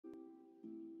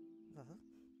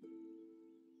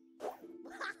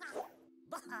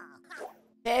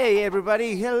Hey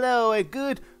everybody, hello and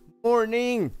good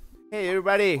morning. Hey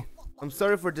everybody, I'm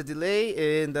sorry for the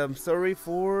delay and I'm sorry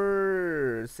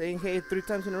for saying hey 3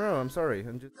 times in a row. I'm sorry,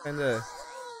 I'm just kinda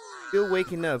still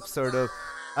waking up, sort of.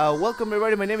 Welcome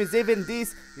everybody, my name is David and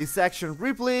this is Action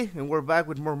Replay and we're back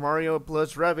with more Mario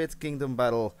plus Rabbids Kingdom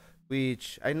Battle,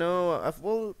 which I know,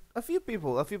 a few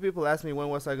people asked me when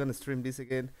was I gonna stream this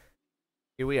again.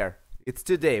 Here we are. It's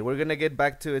today. We're gonna get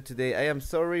back to it today. I am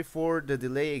sorry for the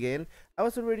delay again. I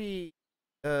was already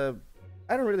I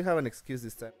don't really have an excuse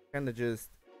this time. Kinda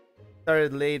just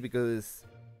started late because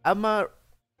I'm a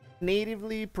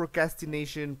natively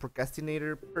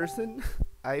procrastinator person.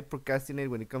 I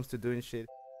procrastinate when it comes to doing shit.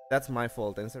 That's my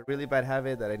fault and it's a really bad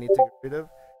habit that I need to get rid of.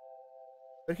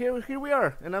 But here we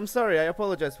are, and I'm sorry, I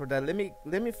apologize for that. Let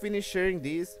me finish sharing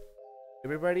these,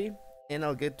 everybody, and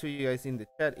I'll get to you guys in the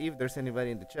chat if there's anybody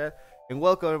in the chat. And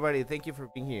welcome everybody, thank you for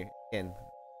being here again.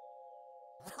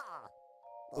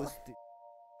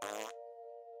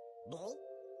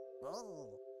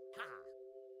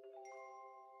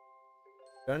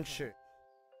 Don't share.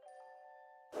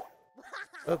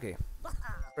 Okay,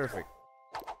 perfect.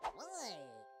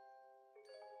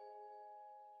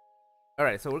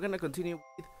 Alright, so we're gonna continue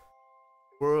with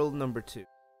world number 2.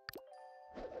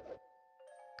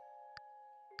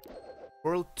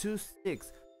 World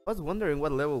 2-6. I was wondering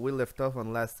what level we left off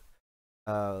on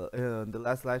the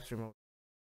last live stream.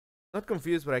 Not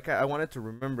confused, but I wanted to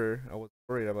remember. I was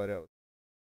worried about it.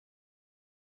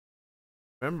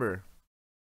 Remember.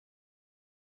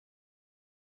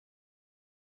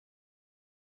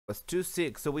 It was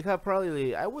 2-6. So we have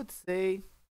probably, I would say,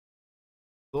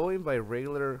 going by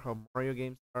regular how Mario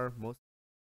games are, most,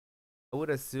 I would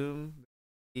assume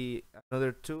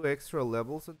another 2 extra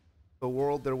levels in the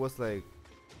world. There was like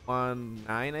 1-9,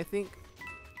 I think.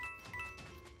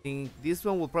 This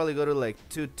one will probably go to like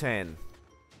 2-10.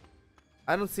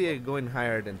 I don't see it going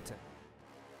higher than 10.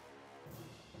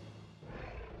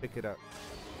 Pick it up.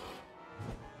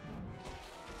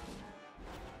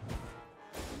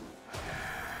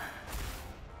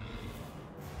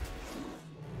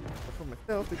 For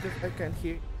myself because I can't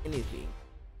hear anything.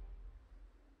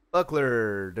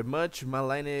 Buckler, the much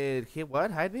maligned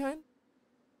what? Hide behind?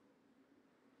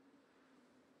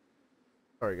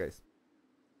 Sorry guys.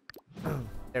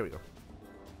 There we go.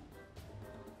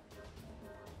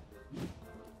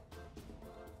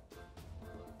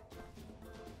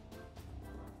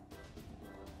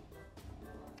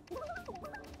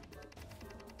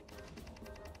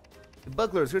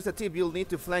 Bucklers, here's a tip. You'll need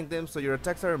to flank them so your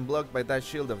attacks aren't blocked by that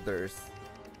shield of theirs.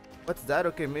 What's that?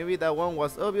 Okay, maybe that one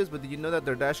was obvious, but did you know that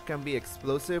their dash can be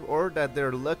explosive or that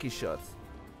they're lucky shots?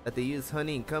 That they use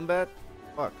honey in combat?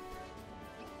 Fuck.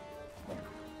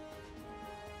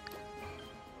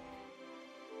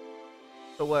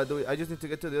 So what, I just need to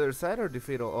get to the other side or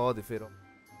defeat all? Oh, defeat all.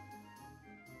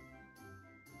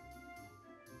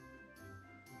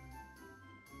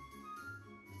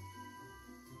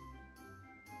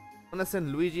 I'm gonna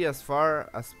send Luigi as far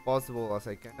as possible as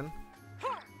I can.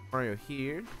 Mario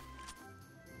here.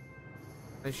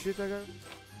 I shoot that guy?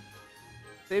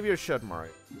 Save your shot,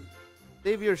 Mario.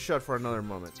 Save your shot for another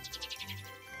moment.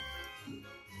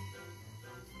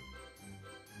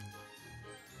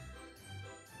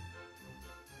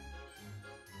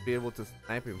 Be able to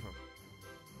snipe him from.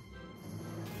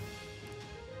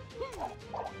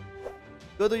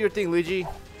 Go do your thing, Luigi.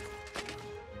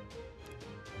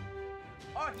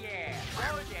 Oh yeah,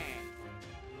 oh yeah.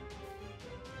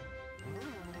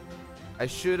 I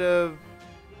should have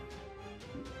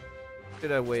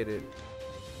waited.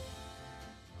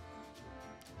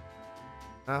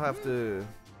 I have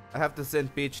to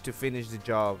send Peach to finish the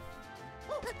job.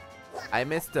 I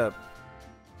messed up.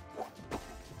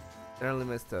 Generally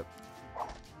messed up.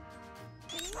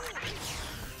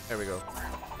 There we go.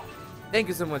 Thank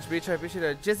you so much, Peach. I appreciate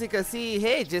it. Jessica C.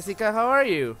 Hey, Jessica, how are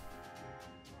you?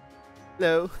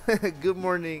 Hello. Good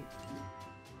morning.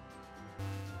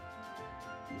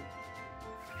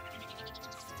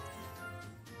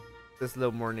 The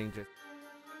slow morning, Jessica.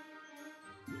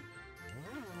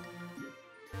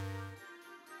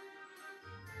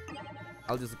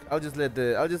 I'll just let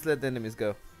the enemies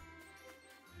go.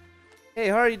 Hey,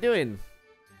 how are you doing?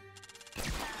 It's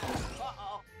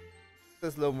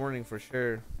a slow morning for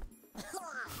sure.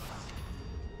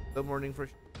 Slow morning for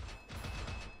sure.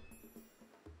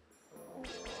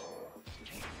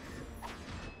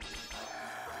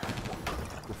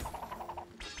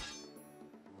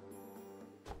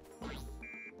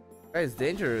 That guy's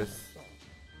dangerous.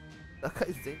 That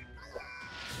guy's dangerous.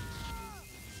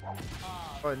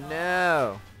 Oh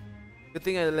no! Good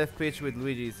thing I left Peach with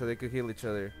Luigi so they could heal each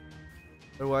other.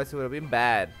 Otherwise it would have been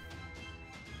bad.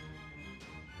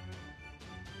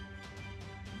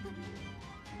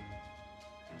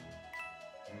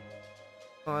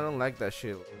 Oh, I don't like that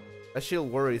shield. That shield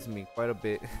worries me quite a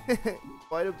bit.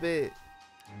 Quite a bit.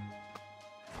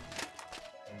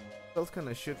 Feels kind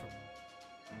of shit.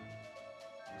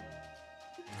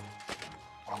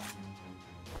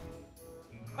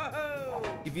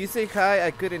 If you say hi,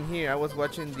 I couldn't hear. I was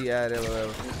watching the ad.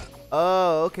 LOL.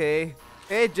 Oh, okay.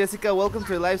 Hey, Jessica, welcome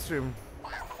to the live stream.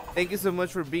 Thank you so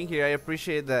much for being here. I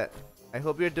appreciate that. I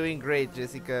hope you're doing great,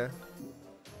 Jessica.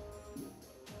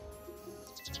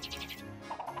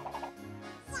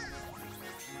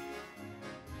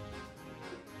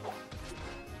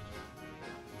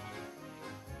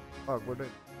 Fuck, I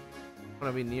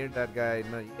wanna be near that guy,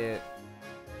 not yet.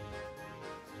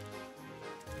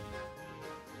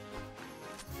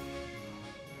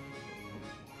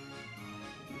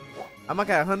 I'm like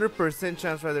a 100%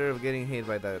 chance right there of getting hit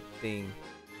by that thing.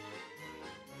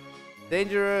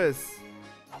 Dangerous.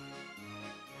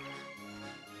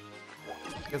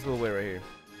 Guess we'll wait right here.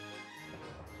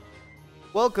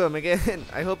 Welcome again.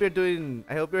 I hope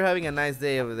you're having a nice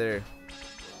day over there.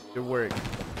 Your work.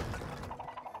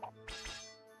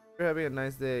 You're having a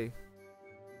nice day.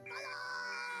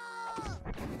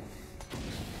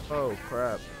 Oh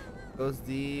crap. Goes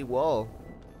the wall.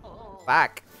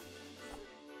 Back.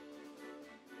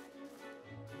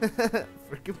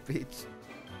 Freaking Peach.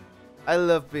 I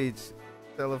love Peach.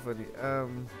 So funny.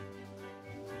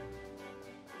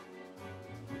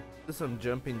 Do some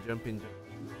jumping.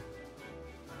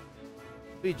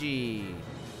 Luigi.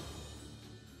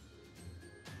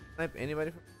 Snipe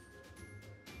anybody?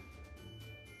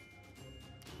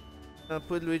 I'll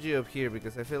put Luigi up here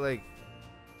because I feel like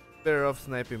better off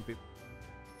sniping people.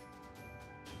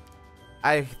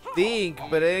 I think,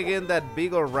 but then again, that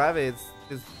big old Rabbids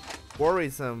is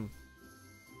worrisome.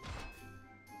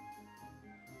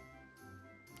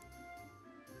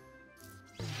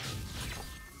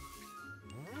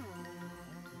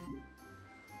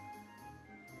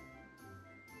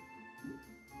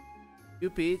 You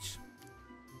Peach,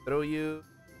 throw you.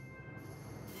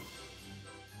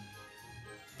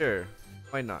 Sure,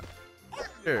 why not?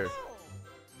 Sure.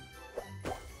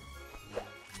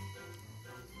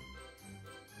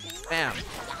 Bam!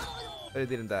 But it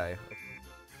didn't die.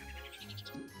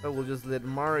 So we'll just let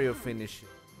Mario finish it.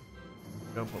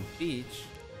 Jump on Peach.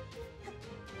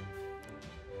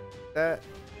 That.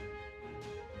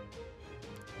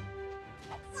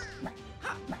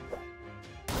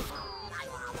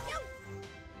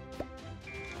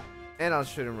 And I'll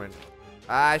shoot him right now.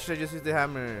 I should just use the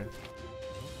hammer.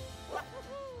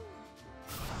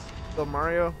 Go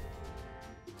Mario.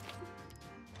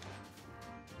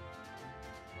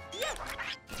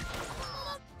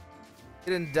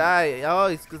 Didn't die. Oh,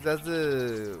 it's because that's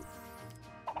the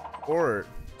support.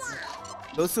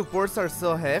 Those supports are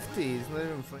so hefty. It's not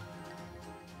even funny.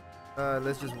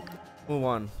 Let's just move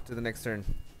on to the next turn.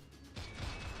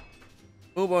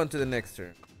 Move on to the next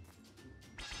turn.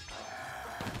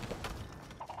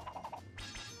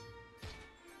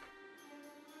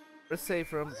 Let's say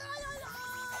from.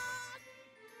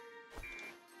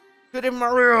 Shoot him,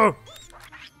 Mario!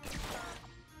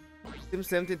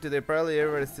 Seems empty today. Probably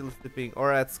everybody's still sleeping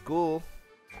or at school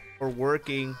or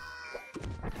working.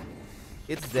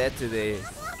 It's dead today.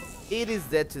 It is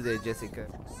dead today, Jessica.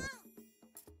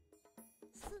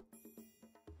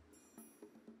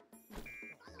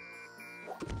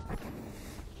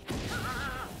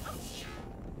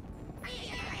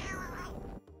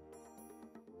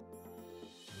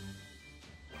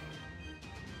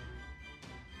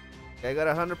 I got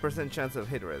a 100% chance of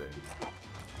hit right there.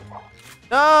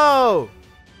 No!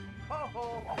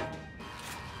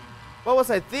 What was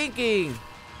I thinking?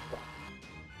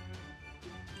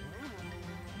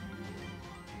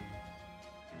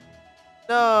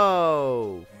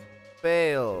 No!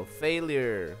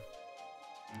 Failure.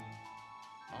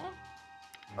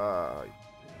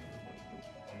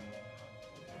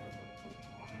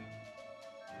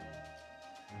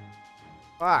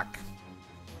 Fuck.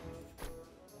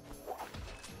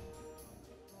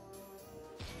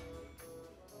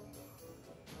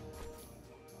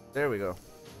 There we go.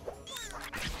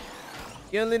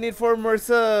 You only need 4 more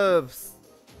subs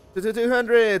to the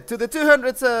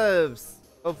 200 subs.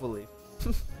 Hopefully.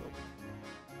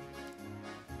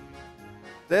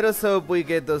 Let us hope we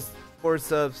get those 4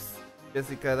 subs,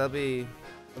 Jessica. That'll be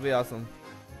awesome.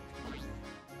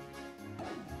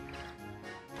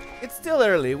 It's still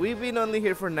early. We've been only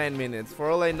here for 9 minutes. For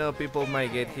all I know, people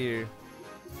might get here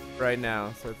right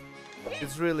now, so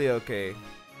it's really okay.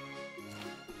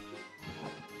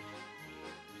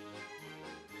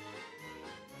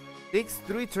 Takes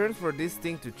 3 turns for this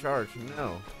thing to charge.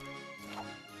 No.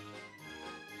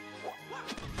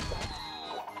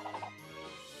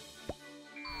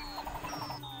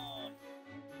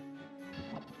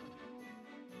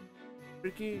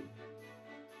 tricky.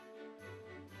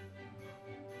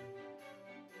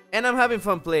 And I'm having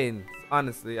fun playing.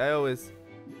 Honestly, I always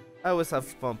have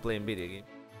fun playing video games.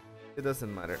 It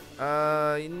doesn't matter.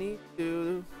 You need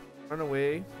to run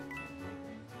away.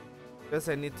 Guess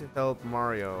I need to help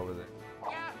Mario over there.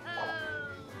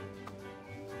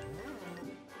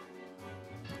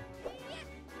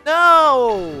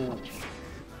 No!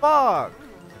 Fuck!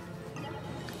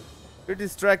 You're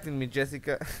distracting me,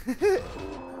 Jessica.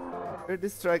 You're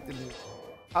distracting me.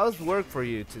 How's work for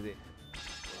you today?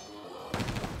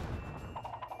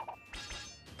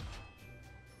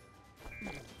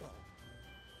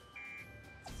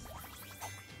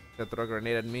 Gonna throw a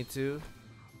grenade at me too.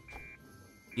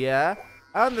 Yeah,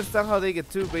 I understand how they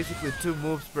get basically two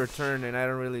moves per turn, and I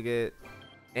don't really get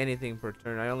anything per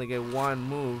turn. I only get one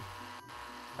move.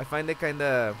 I find it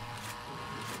kinda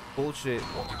bullshit.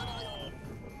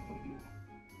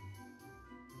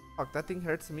 Fuck, that thing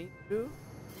hurts me too.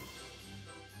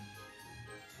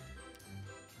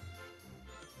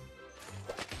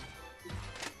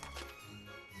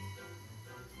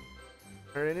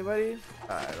 Hurt anybody?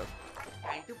 I don't.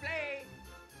 Time to play.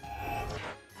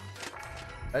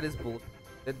 That is bullshit.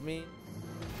 Hit me.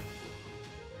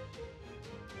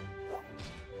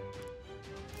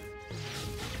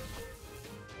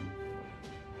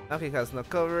 Now he has no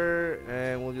cover,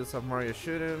 and we'll just have Mario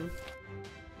shoot him.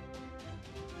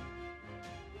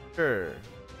 Sure.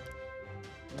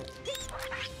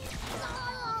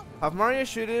 Have Mario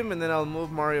shoot him, and then I'll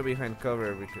move Mario behind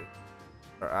cover because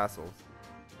we're assholes.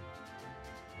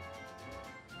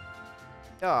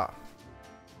 Yeah.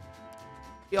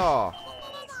 Yeah.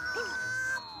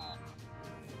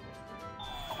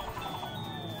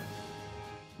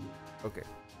 Okay.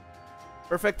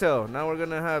 Perfecto. Now we're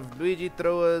gonna have Luigi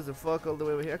throw us the fuck all the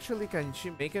way over here. Actually, can she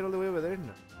make it all the way over there?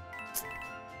 No.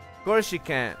 Of course she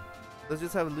can't. Let's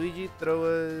just have Luigi throw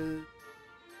us.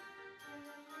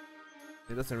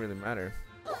 It doesn't really matter.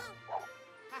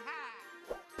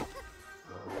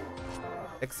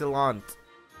 Excellent.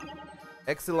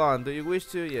 Excellent. Do you wish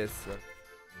to? Yes, sir.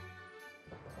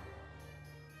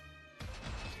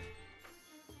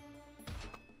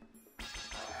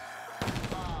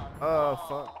 Oh,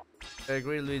 fuck. I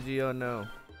agree, Luigi. Oh, no.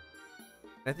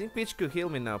 I think Peach could heal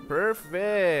me now.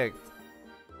 Perfect.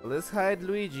 Let's hide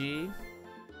Luigi.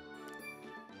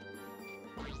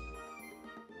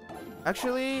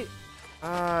 Actually,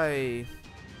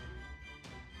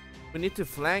 we need to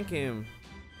flank him.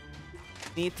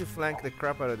 Need to flank the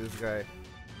crap out of this guy.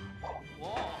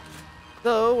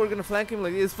 So we're gonna flank him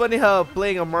like this. It's funny how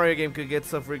playing a Mario game could get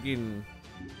so freaking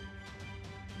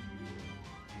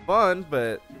fun,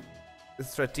 but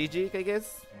it's strategic, I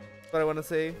guess. That's what I want to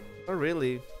say. Not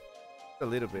really, a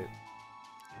little bit.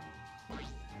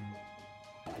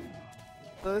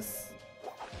 Plus,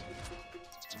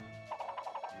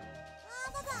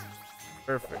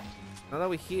 perfect. Now that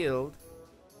we healed,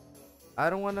 I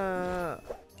don't wanna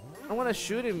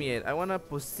shoot him yet. I wanna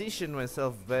position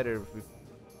myself better.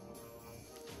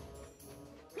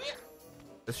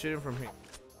 Let's shoot him from here.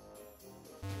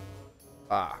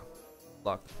 Ah,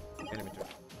 block. Enemy turn.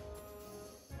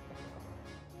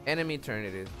 Enemy turn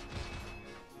it is.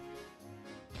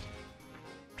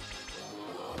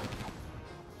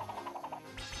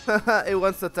 It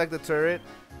wants to attack the turret.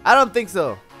 I don't think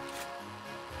so.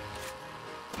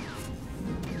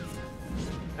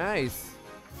 Nice.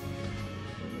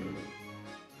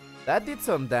 That did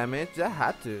some damage. That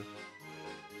had to.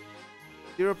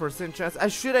 0% chance. I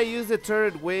should have used the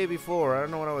turret way before. I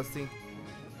don't know what I was thinking.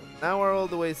 Now we're all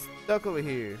the way stuck over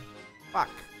here. Fuck.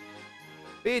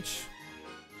 Bitch.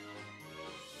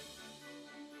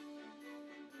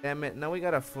 Damn it. Now we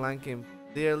gotta flank him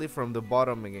clearly from the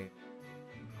bottom again.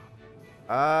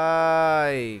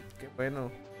 Ay. Que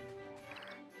bueno.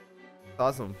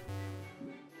 Awesome.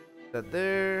 That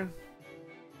there.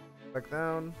 Back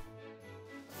down.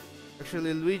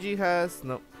 Actually, Luigi has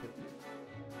no.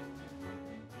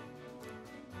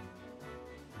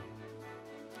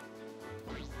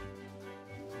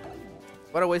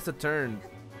 What a waste of turn.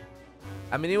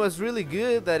 I mean, it was really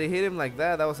good that he hit him like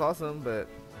that. That was awesome, but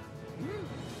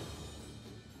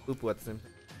oop, what's him?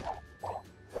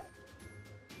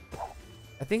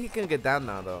 I think he can get down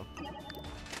now, though.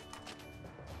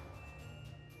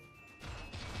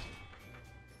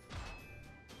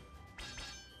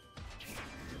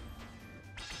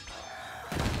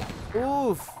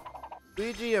 Oof!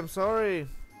 Luigi, I'm sorry.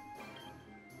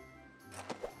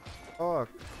 Fuck.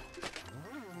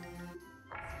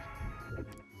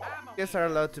 Guess are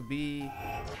allowed to be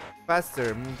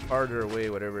faster, move farther away,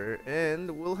 whatever.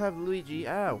 And we'll have Luigi.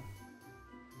 Ow.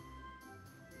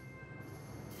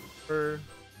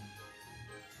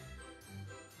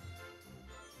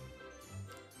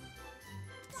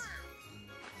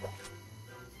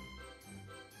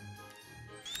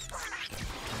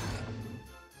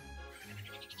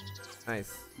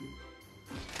 Nice.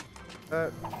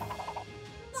 Put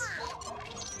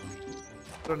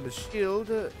on the shield,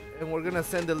 and we're gonna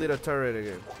send the little turret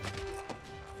again.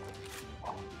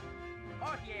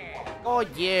 Oh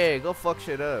yeah, go fuck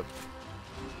shit up.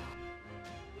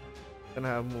 Gonna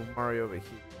have move Mario over here.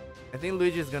 I think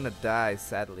Luigi's gonna die,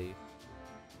 sadly.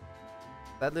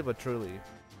 Sadly but truly.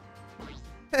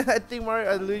 I think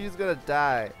Luigi's gonna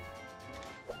die.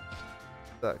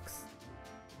 Sucks.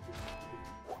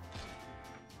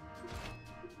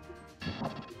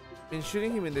 I mean,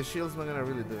 shooting him in the shield's not gonna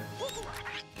really do it.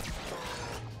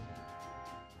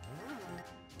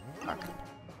 Fuck.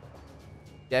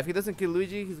 Yeah, if he doesn't kill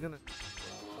Luigi, he's gonna...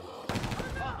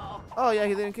 Oh yeah,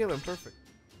 he didn't kill him. Perfect.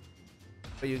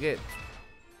 What you get.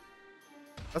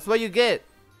 That's what you get.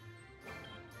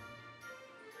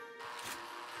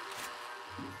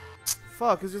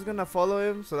 Fuck, he's just gonna follow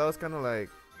him. So that was kind of like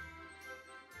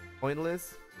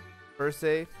pointless, per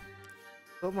se.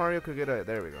 So Mario could get a...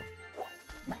 There we go.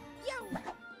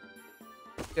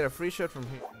 Get a free shot from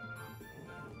here.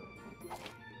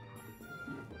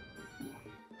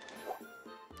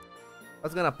 I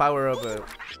was gonna power up a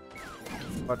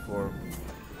platform.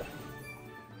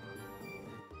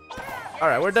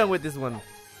 Alright, we're done with this one.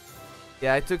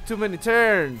 Yeah, I took too many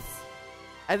turns.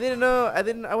 I didn't know.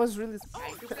 I was really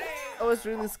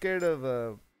scared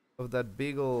of that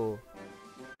big ol'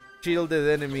 shielded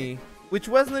enemy, which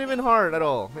wasn't even hard at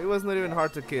all. It was not even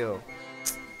hard to kill.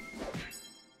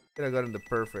 I got him the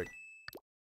perfect.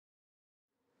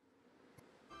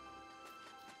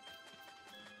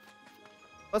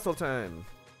 Puzzle time.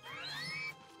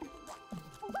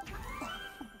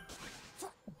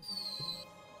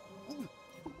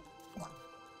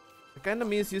 I kinda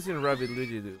miss using Rabbid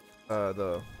Luigi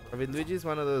though. Rabbid Luigi is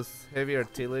one of those heavy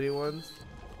artillery ones.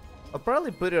 I'll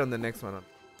probably put it on the next one.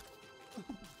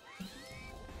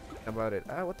 About it.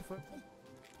 Ah, what the fuck?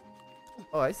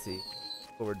 Oh, I see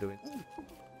what we're doing.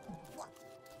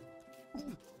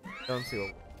 Don't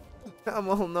see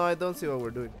what. No, I don't see what we're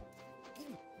doing.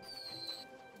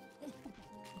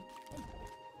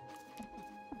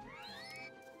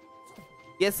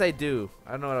 Yes, I do.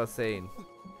 I don't know what I was saying.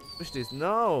 Push this.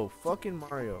 No, fucking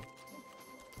Mario.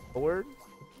 Forward.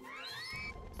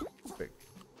 Perfect.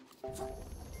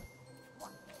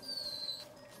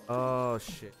 Oh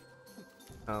shit.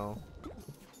 No.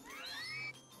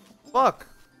 Fuck.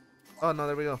 Oh no,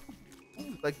 there we go.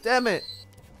 Like, damn it.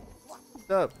 What's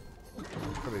up?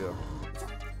 There we go.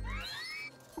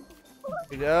 There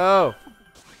we go.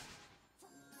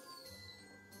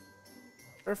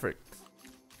 Perfect.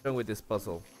 Done with this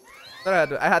puzzle. I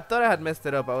thought I had messed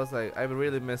it up. I was like, I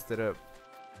really messed it up.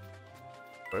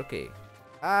 Okay.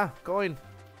 Ah, coin.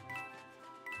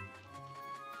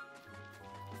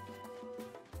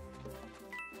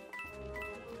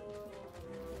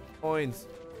 Coins.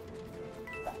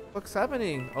 What's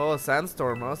happening? Oh,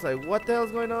 sandstorm. I was like, what the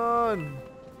hell's going on?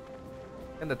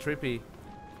 Kinda trippy.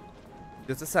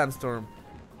 Just a sandstorm.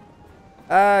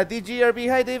 DGRB,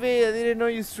 hi David, I didn't know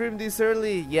you streamed this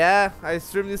early. Yeah, I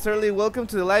streamed this early. Welcome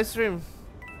to the live stream.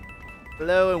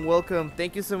 Hello and welcome.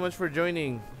 Thank you so much for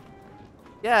joining.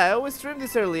 Yeah, I always stream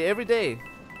this early, every day.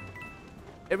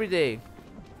 Every day.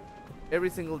 Every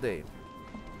single day.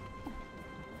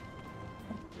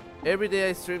 Every day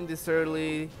I stream this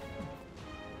early.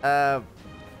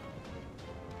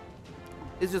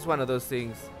 It's just one of those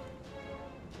things.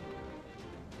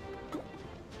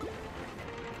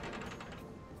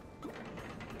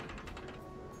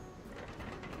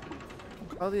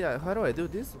 How do I do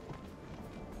this?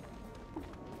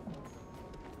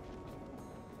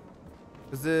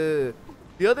 The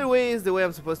other way is the way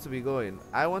I'm supposed to be going.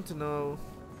 I want to know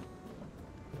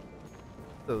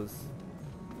those.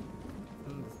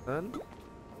 Done.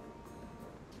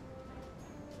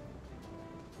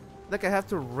 Like I have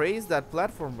to raise that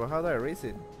platform, but how do I raise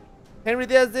it? Henry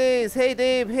Diaz, hey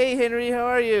Dave, hey Henry, how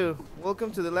are you?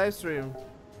 Welcome to the live stream.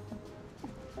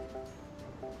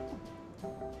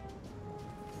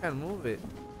 Can't move it.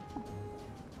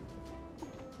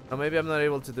 Or maybe I'm not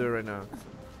able to do it right now.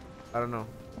 I don't know.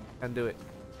 Can't do it.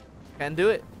 Can't do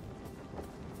it.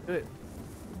 Do it.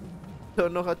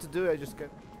 Don't know how to do it. I just can't.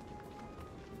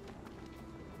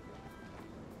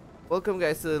 Welcome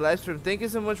guys to the live stream. Thank you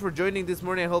so much for joining this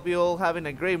morning. I hope you all having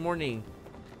a great morning.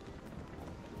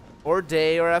 Or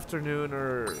day or afternoon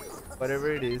or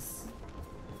whatever it is.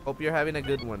 Hope you're having a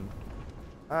good one.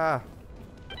 Ah.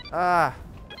 Ah.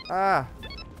 Ah.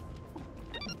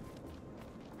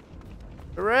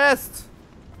 Rest.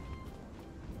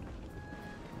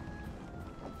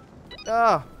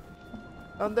 Ah.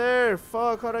 Down there.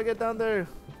 Fuck. How do I get down there?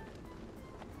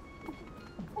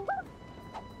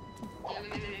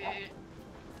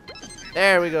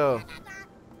 There we go.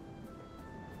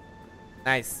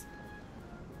 Nice.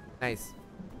 Nice.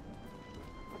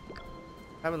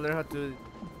 Haven't learned how to.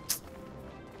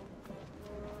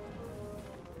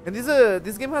 And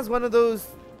this game has one of those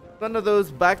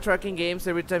backtracking games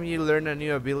every time you learn a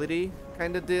new ability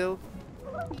kind of deal.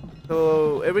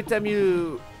 So every time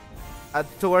you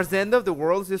towards the end of the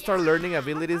worlds you start learning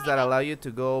abilities that allow you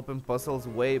to go open puzzles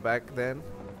way back then.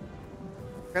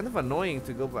 Kind of annoying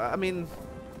to go back. I mean,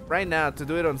 right now to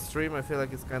do it on stream I feel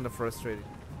like it's kind of frustrating.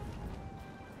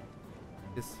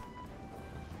 Yes.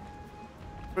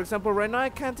 For example, right now I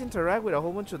can't interact with a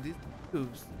whole bunch of these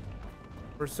tubes.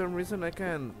 For some reason I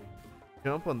can't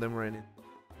jump on them or anything.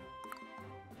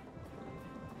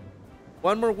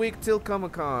 One more week till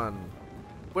Comic-Con.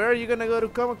 Where are you gonna go to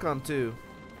Comic-Con to?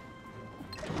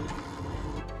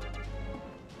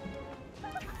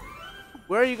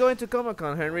 Where are you going to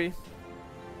Comic-Con, Henry?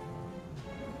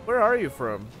 Where are you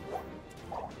from?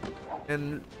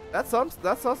 And that's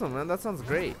awesome, man. That sounds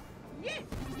great.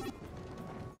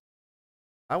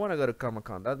 I wanna go to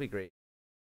Comic-Con. That'd be great.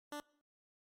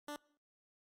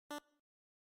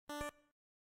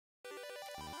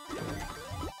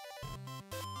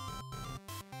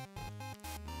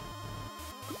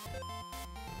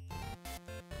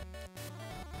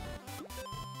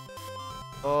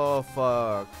 Oh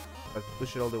fuck. Let's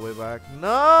push it all the way back.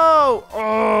 No!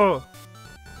 Oh!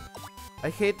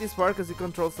 I hate this part because it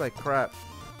controls like crap.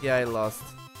 Yeah, I lost.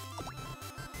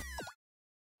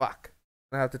 Fuck.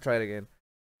 I have to try it again.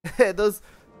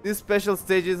 These special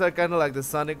stages are kind of like the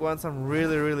Sonic ones. I'm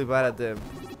really bad at them.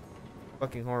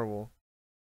 Fucking horrible.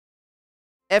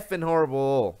 Effing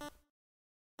horrible.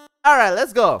 Alright,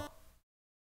 let's go.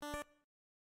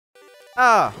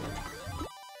 Ah!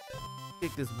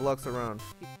 Kick these blocks around.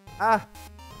 Ah!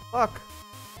 Fuck!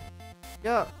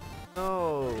 Yeah!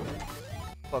 No!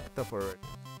 Fucked up already.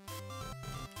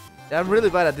 Yeah, I'm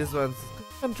really bad at this one.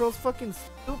 Control's fucking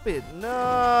stupid.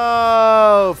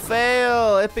 No!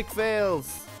 Fail! Epic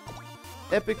fails!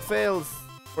 Epic fails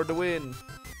for the win.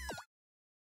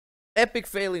 Epic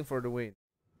failing for the win.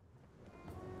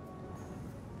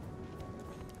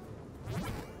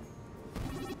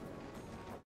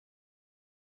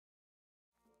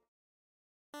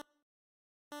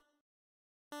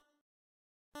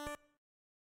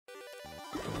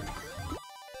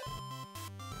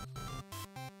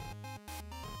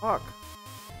 Fuck.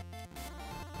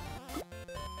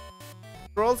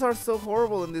 Trolls are so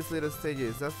horrible in these little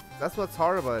stages. That's what's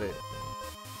hard about it.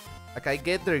 Like, I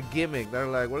get their gimmick. They're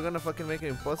like, we're gonna fucking make it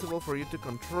impossible for you to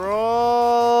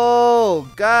control.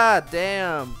 God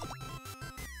damn.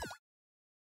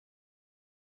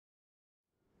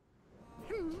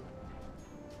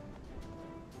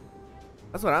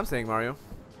 That's what I'm saying, Mario.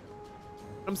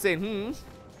 I'm saying,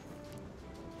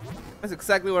 That's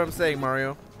exactly what I'm saying,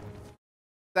 Mario.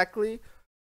 Exactly.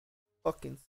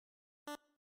 Fucking.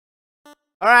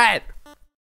 Alright.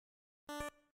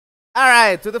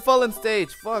 Alright, to the fallen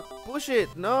stage. Fuck. Push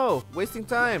it. No. Wasting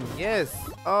time. Yes.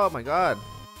 Oh my god.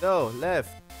 Go. Left.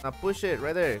 Now push it.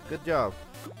 Right there. Good job.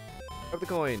 Grab the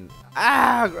coin.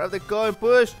 Ah! Grab the coin.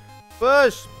 Push.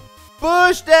 Push.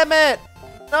 Push, damn it.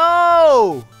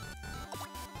 No!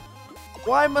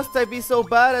 Why must I be so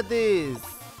bad at this?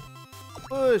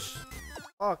 Push.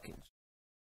 Fucking.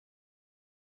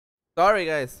 Sorry,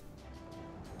 guys.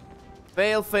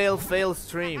 Fail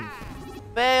stream.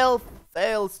 Fail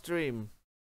stream.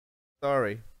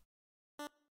 Sorry.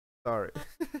 Sorry.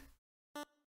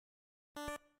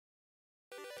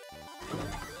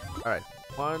 Alright.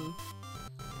 One.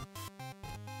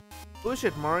 Push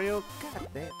it, Mario. God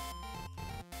damn.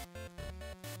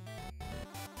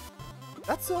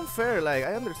 That's so unfair. Like,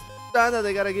 I understand that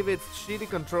they gotta give it shitty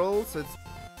controls, so it's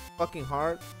fucking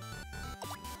hard.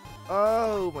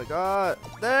 Oh my god.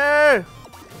 There!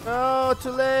 No,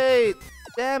 too late.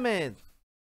 Damn it.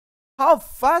 How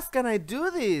fast can I do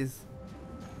this?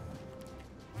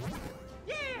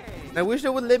 Yay! I wish they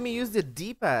would let me use the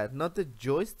D-pad, not the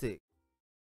joystick.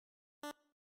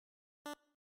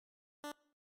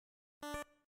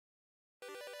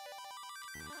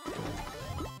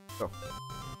 Go.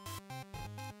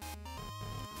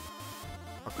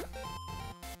 Okay.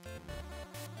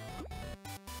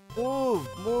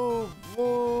 Move!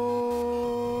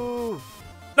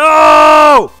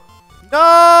 No!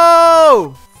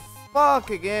 No! Fuck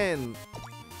again.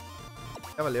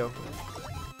 Ya valió.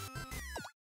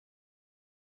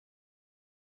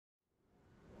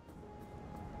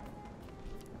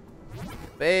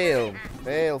 Fail.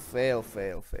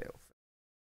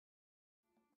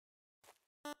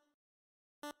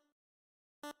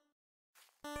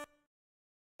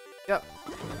 Yep.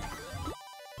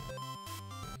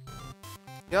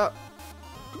 Yeah.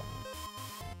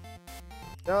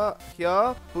 Yeah,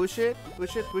 here, push it,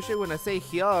 push it, push it. When I say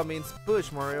here, it means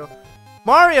push, Mario.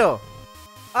 Mario!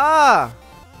 Ah!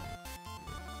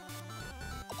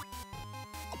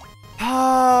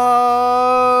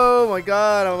 Oh my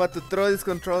god, I'm about to throw this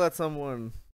control at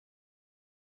someone.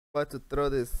 About to throw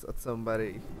this at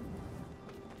somebody.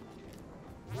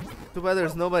 Too bad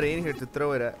there's nobody in here to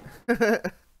throw it at.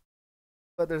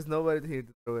 But there's nobody here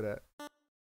to throw it at.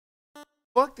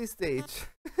 Fuck this stage.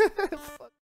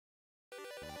 Fuck.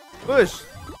 Push.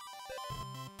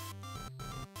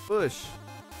 Push.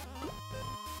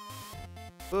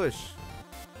 Push.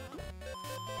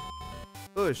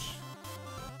 Push.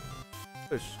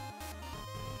 Push.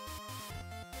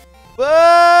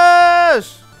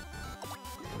 Push!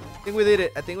 I think we did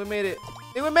it. I think we made it.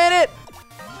 I think we made it!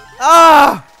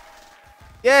 Ah!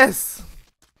 Yes!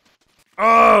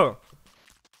 Oh!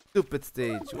 Stupid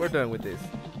stage. We're done with this.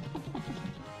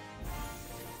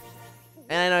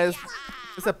 And I know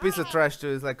it's a piece of trash too.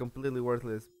 It's like completely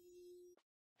worthless.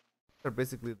 Or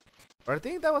basically, or I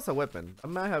think that was a weapon. I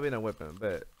might have been a weapon,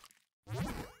 but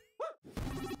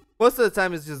most of the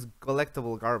time it's just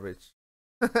collectible garbage.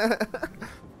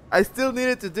 I still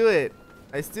needed to do it.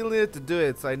 I still needed to do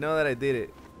it, so I know that I did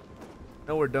it.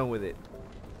 Now we're done with it.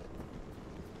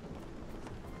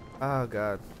 Oh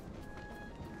god.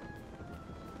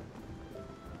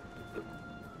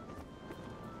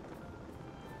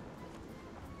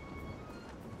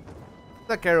 It's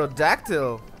like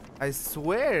Aerodactyl. I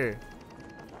swear.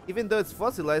 Even though it's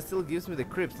fossilized, it still gives me the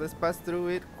creeps. Let's pass through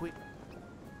it quick.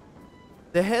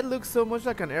 The head looks so much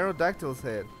like an Aerodactyl's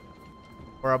head.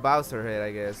 Or a Bowser head,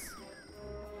 I guess.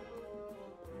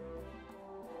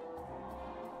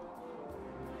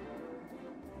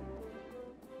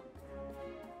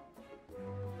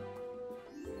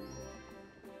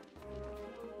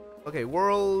 Okay,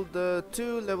 world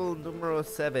 2, level numero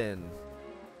 7.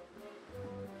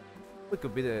 We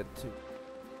could be there too.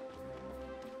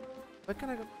 What can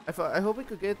I go? I hope we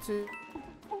could get to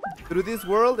through this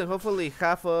world and hopefully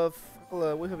half of.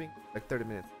 Well, we're having like 30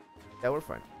 minutes. Yeah, we're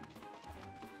fine.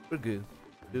 We're good.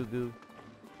 Goo goo.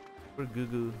 We're goo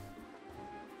goo.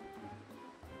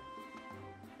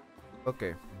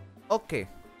 Okay. Okay.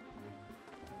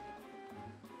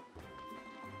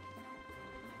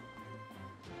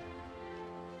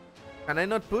 Can I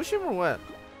not push him or what?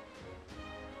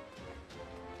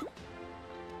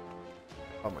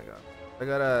 Oh my god. I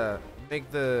gotta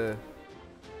make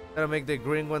the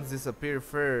green ones disappear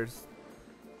first.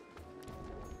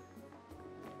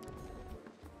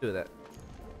 Do that.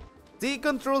 See, it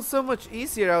controls so much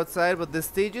easier outside, but the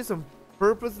stages are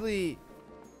purposely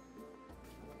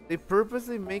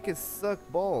make it suck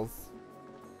balls.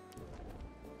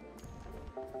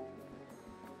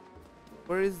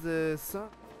 Where is the sun?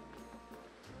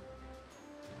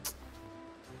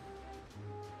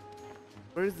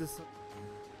 Where is the sun?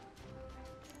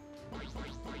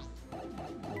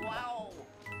 Wow.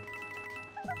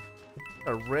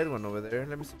 A red one over there.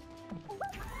 Let me see.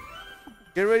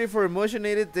 Get ready for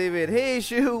emotionated David. Hey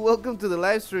Shu, welcome to the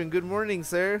live stream. Good morning,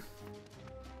 sir.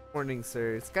 Morning,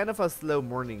 sir. It's kind of a slow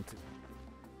morning too.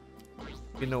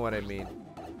 You know what I mean.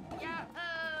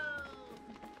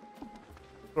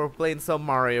 We're playing some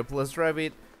Mario plus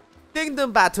Rabbit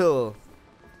Kingdom Battle.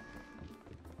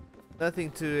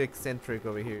 Nothing too eccentric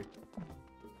over here.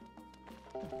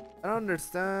 I don't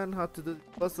understand how to do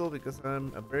the puzzle because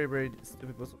I'm a very, very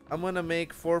stupid puzzle. I'm gonna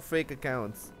make 4 fake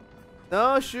accounts.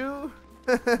 No, Shu!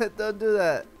 Don't do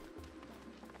that.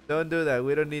 Don't do that.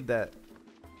 We don't need that.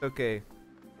 Okay.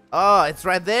 Oh, it's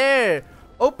right there!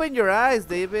 Open your eyes,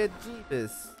 David.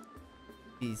 Jeebus.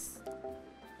 Peace.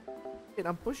 Wait,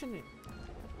 I'm pushing it.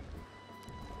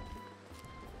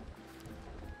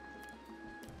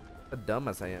 How dumb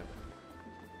as I am.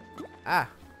 Ah!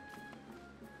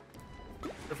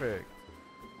 Perfect.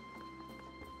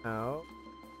 Now.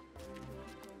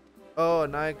 Oh,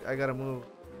 now I gotta move.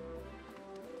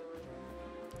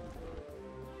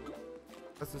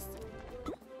 That's just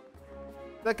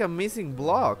like I'm missing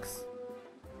blocks.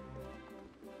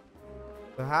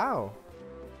 So how?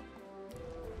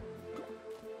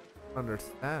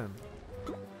 Understand.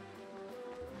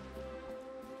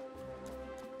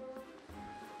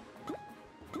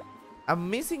 I'm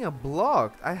missing a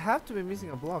block. I have to be missing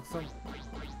a block.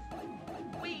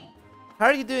 How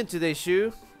are you doing today,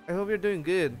 Shu? I hope you're doing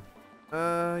good.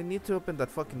 I need to open that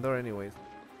fucking door anyways.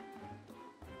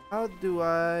 How do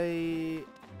I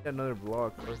get another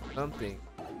block or something?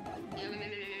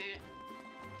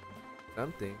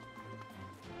 Something.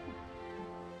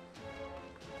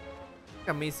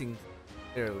 I'm missing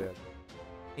earlier.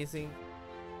 Missing.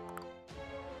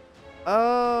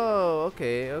 Oh,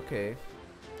 okay, okay.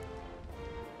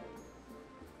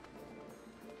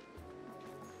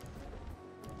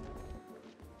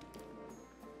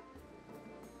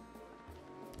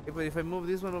 Okay, but if I move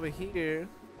this one over here,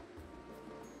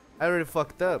 I already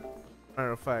fucked up.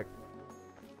 Matter of fact.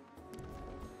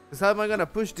 Cause how am I gonna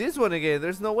push this one again?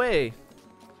 There's no way.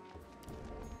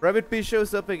 Rabbit P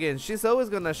shows up again. She's always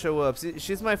gonna show up.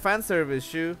 She's my fan service,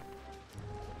 Shu.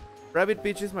 Rabbit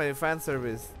Peach is my fan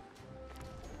service.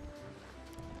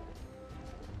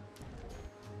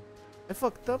 I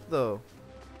fucked up though.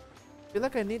 I feel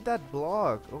like I need that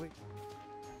block. Oh wait.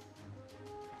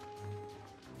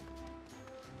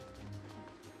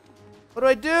 What do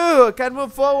I do? I can't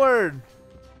move forward.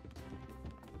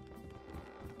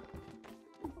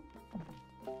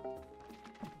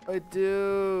 What do I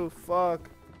do? Fuck.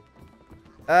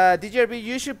 DJRB,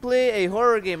 you should play a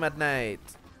horror game at night.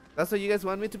 That's what you guys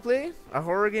want me to play? A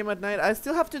horror game at night? I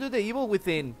still have to do the Evil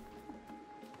Within.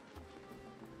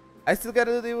 I still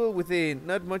gotta do the Evil Within.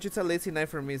 Not much, it's a lazy night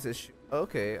for me, says Shu.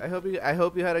 Okay, I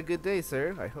hope you had a good day,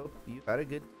 sir. I hope you had a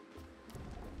good.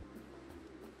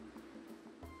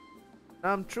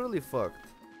 I'm truly fucked.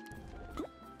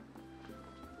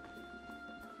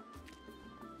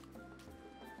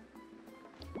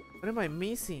 What am I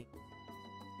missing?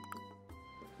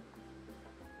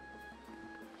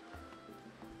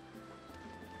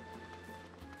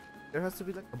 There has to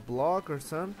be like a block or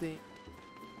something.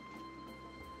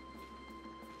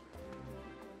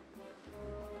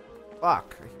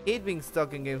 Fuck. I hate being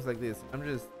stuck in games like this. I'm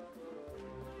just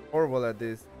horrible at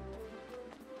this.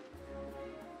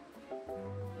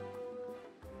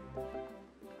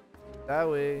 That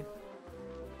way.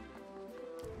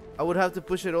 I would have to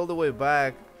push it all the way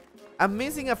back. I'm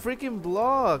missing a freaking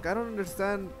block. I don't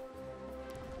understand.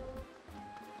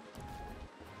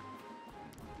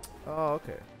 Oh,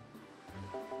 okay.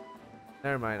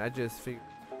 Never mind. I just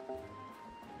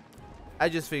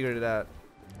figured it out.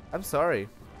 I'm sorry.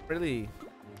 Really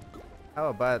have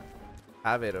a bad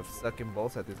habit of sucking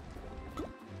balls at this.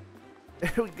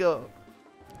 There we go.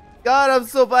 God, I'm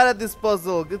so bad at this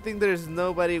puzzle. Good thing there's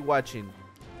nobody watching.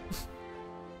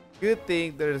 Good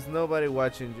thing there's nobody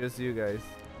watching, just you guys.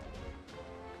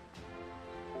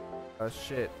 Oh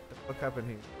shit. What happened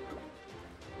here?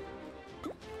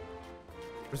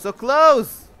 We're so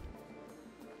close!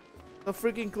 So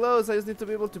freaking close. I just need to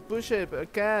be able to push it, but I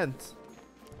can't.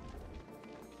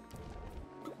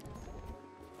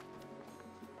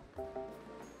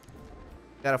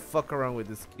 Gotta fuck around with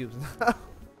these cubes now.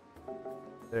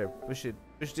 There, push it.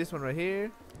 Push this one right here.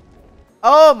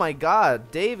 Oh my god,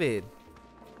 David.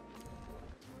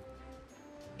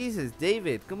 Jesus,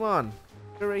 David, come on.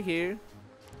 Go right here.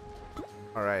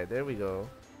 Alright, there we go.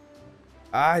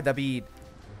 Ah, David.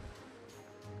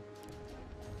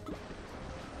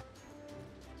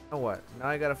 Now what? Now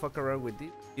I gotta fuck around with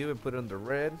this cube and put it on the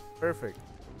red. Perfect.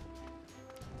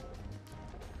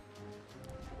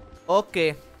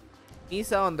 Okay.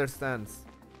 Misa understands.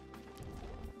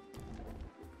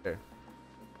 There.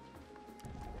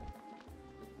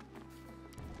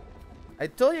 I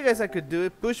told you guys I could do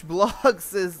it. Push blocks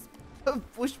says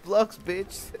push blocks,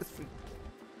 bitch.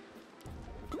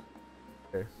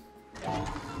 There.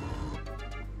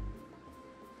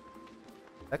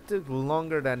 That took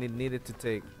longer than it needed to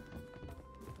take.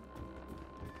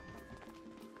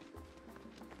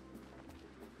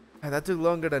 That took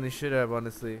longer than it should have,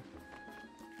 honestly.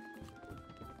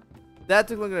 That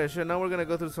took longer than it should. Now we're gonna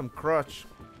go through some crotch.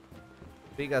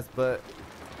 Big ass butt.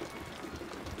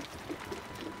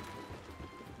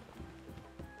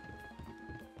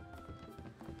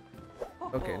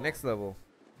 Okay, next level.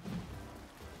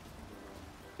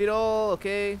 Beat all,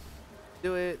 okay.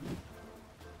 Do it.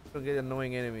 Don't get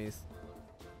annoying enemies.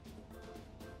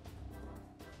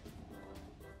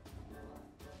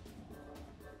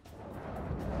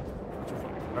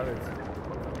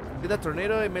 See that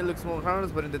tornado? It may look small and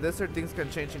harmless, but in the desert things can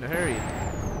change in a hurry.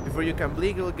 Before you can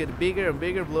blink, it will get bigger and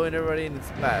bigger, blowing everybody in its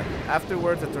path.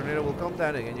 Afterwards, the tornado will come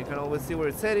down again. You can always see where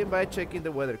it's heading by checking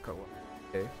the weather column.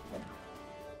 Okay.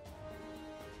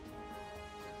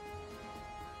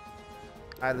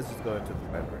 Alright, let's just go into the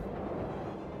library.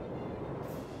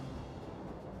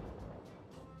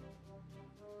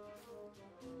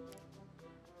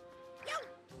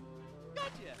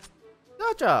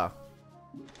 Gotcha!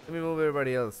 Let me move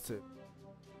everybody else too.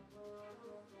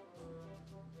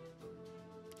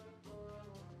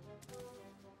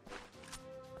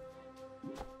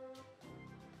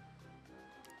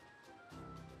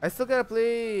 I still gotta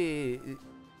play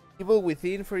Evil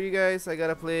Within for you guys. I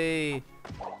gotta play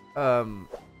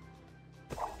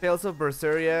Tales of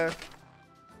Berseria.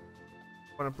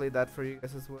 want to play that for you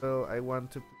guys as well. I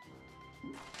want to.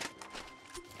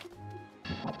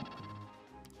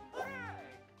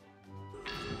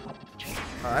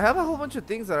 I have a whole bunch of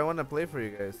things that I want to play for you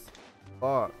guys.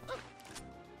 Oh.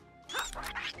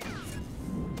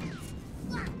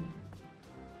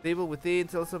 Stable Within,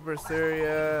 Tales of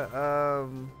Berseria.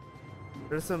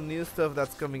 There's some new stuff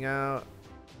that's coming out.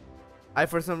 I,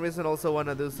 for some reason, also want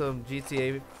to do some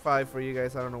GTA 5 for you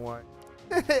guys. I don't know why.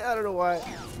 I don't know why,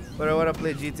 but I want to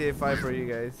play GTA 5 for you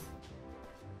guys.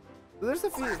 So there's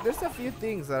a few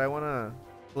things that I want to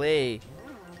play.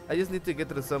 I just need to get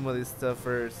through some of this stuff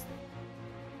first.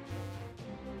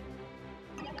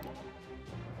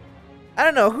 I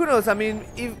don't know, who knows? I mean,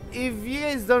 if you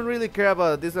guys don't really care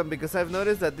about this one, because I've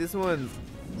noticed that this one,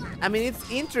 I mean, it's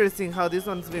interesting how this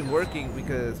one's been working,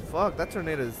 because fuck, that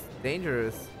tornado is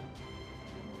dangerous.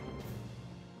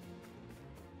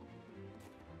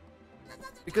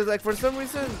 Because like for some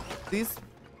reason this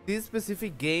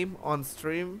specific game on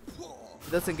stream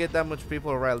doesn't get that much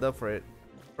people riled up for it,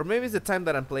 or maybe it's the time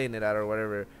that I'm playing it at or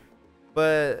whatever.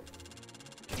 But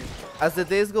as the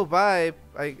days go by,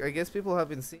 I guess people have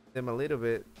been seeing them a little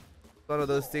bit. It's one of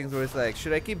those things where it's like,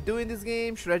 should I keep doing this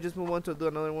game? Should I just move on to do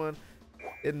another one?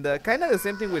 And kind of the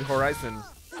same thing with Horizon.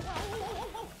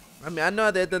 I mean, I know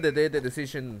at the end of the day the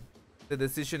decision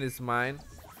is mine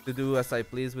to do as I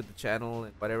please with the channel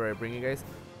and whatever I bring you guys.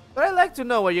 But I like to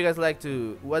know what you guys would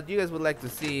like to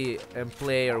see and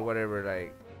play or whatever.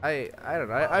 Like I don't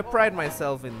know. I pride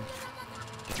myself in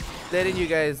letting you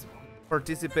guys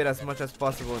participate as much as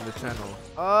possible in the channel.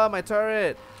 Oh, my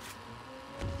turret!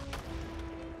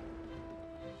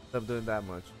 Stop doing that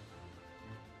much.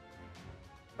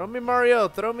 Throw me, Mario!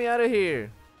 Throw me out of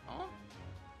here! Huh?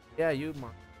 Yeah, you,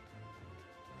 Mario.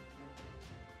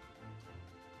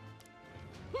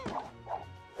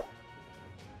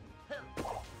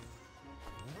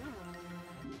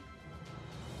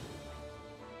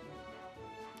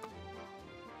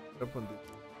 Jump on this.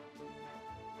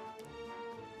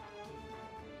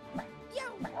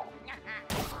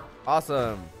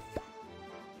 Awesome.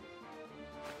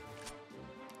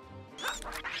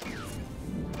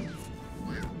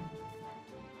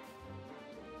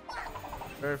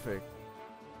 Perfect.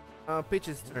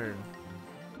 Peach's turn.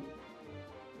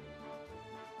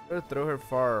 Gotta throw her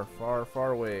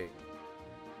far away.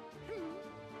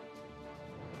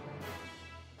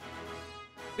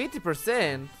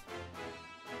 50%?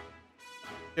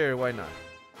 Sure, why not?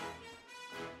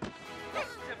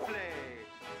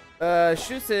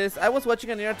 Shu says, I was watching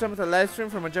a New York Times live stream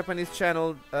from a Japanese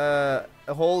channel a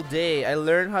whole day. I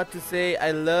learned how to say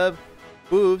I love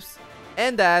boobs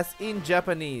and ass in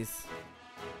Japanese.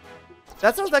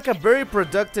 That sounds like a very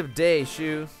productive day,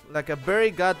 Shu. Like a very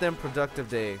goddamn productive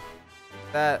day.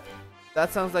 That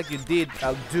sounds like you did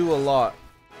do a lot.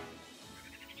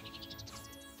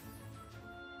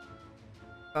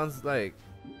 Sounds like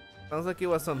it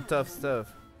was some tough stuff.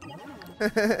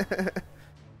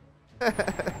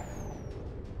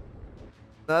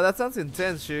 No, that sounds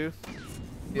intense, Shu.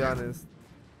 To be honest.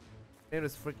 It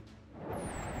was freaking.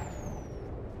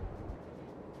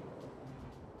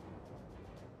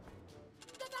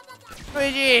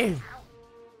 Luigi!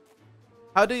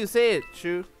 How do you say it,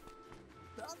 Shu?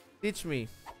 Teach me.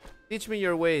 Teach me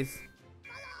your ways.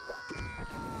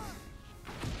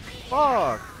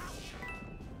 Fuck!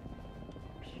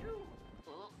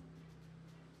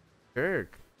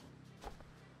 Jerk.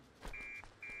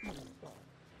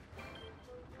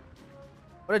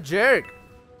 What a jerk!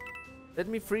 Let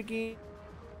me freaking.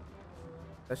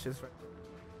 That's just right.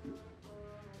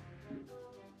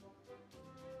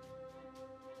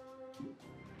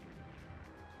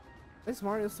 Why is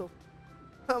Mario so?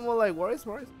 I'm all like, why is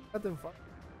Mario so goddamn far?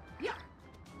 Yeah.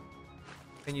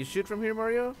 Can you shoot from here,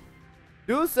 Mario?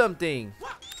 Do something!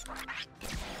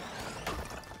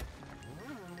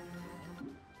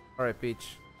 Alright,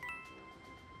 Peach.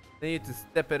 I need to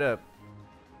step it up.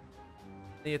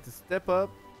 I need to step up.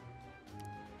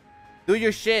 Do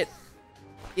your shit!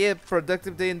 Yeah,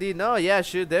 productive day indeed. No, yeah,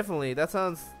 sure, definitely. That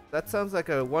sounds like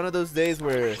one of those days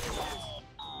where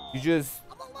you just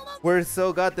we're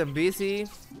so goddamn busy.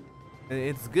 And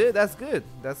it's good. That's good.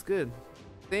 That's good.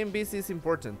 Staying busy is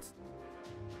important.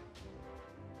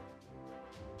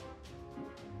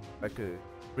 I could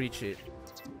preach it.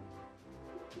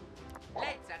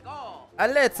 Let's go.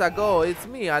 Let's go. It's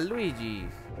me, Luigi.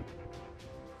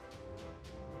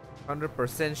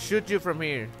 100% shoot you from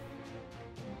here.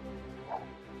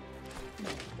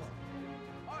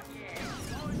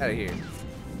 Out of here.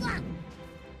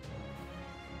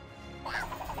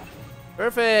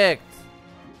 Perfect.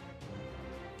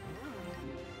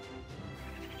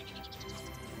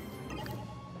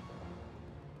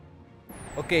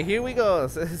 Okay, here we go.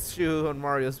 Says shoe on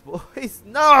Mario's voice.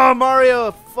 No,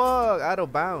 Mario! Fuck! Out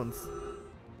of bounds.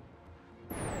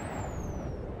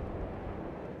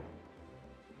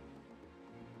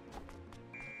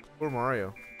 Poor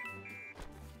Mario.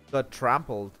 Got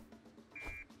trampled.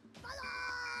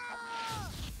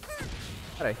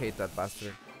 God, I hate that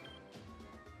bastard.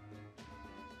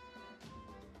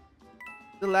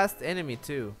 The last enemy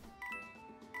too.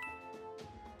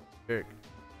 Jerk.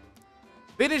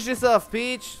 Finish this off,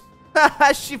 Peach.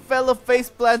 She fell off face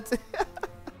plant.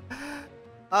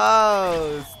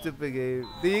 Oh, stupid game.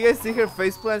 Did you guys see her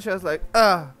face plant? She was like,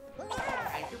 ah.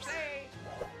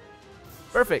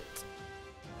 Perfect.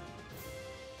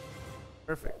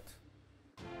 Perfect.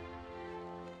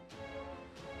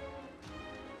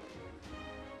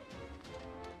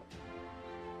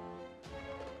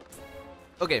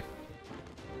 Okay.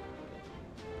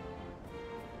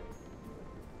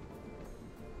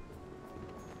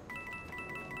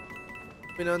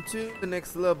 Moving on to the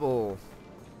next level.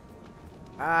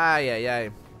 Ay, ay, ay.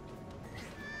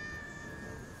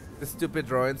 The stupid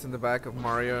drawings in the back of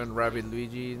Mario and Rabbid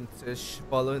Luigi and Tish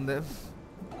following them.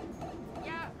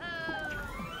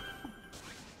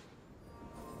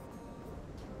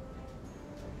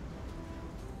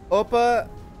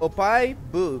 Opai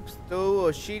boobs to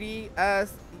shitty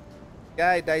ass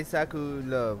guy Daisaku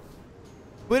love.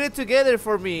 Put it together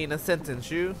for me in a sentence,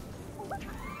 you.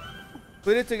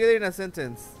 Put it together in a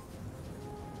sentence.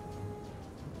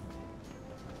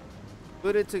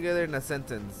 Put it together in a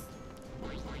sentence.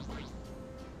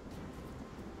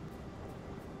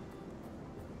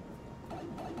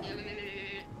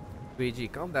 Luigi,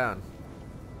 calm down.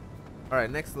 Alright,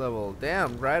 next level.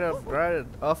 Damn, right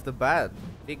off the bat.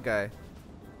 Big guy.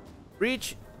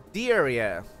 Reach the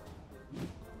area.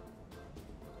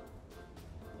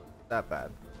 That bad.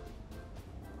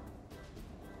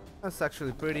 That's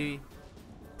actually pretty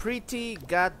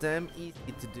goddamn easy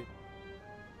to do.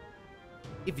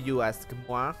 If you ask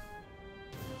moi.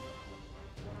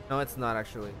 No, it's not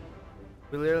actually.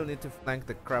 We literally need to flank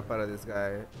the crap out of this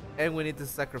guy. And we need to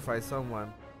sacrifice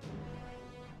someone.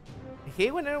 I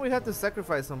hate whenever we have to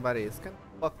sacrifice somebody. It's kind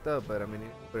of fucked up, but I mean,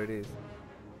 it's what it is.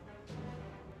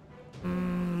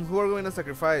 Who are we going to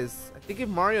sacrifice? I think if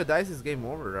Mario dies, it's game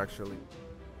over, actually.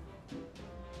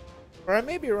 Or I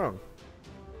may be wrong.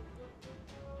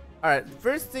 Alright,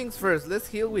 first things first. Let's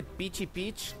heal with Peachy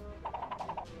Peach.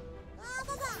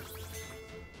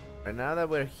 Right now that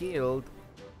we're healed,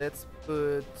 let's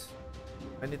put...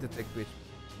 I need to take Peach.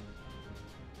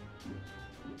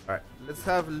 Alright, let's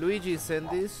have Luigi send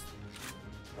this.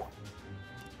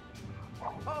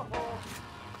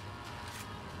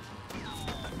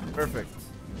 Perfect.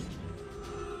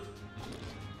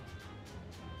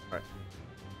 Alright.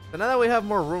 So now that we have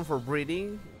more room for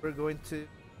breeding, we're going to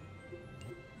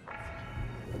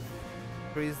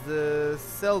increase the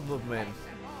cell movement.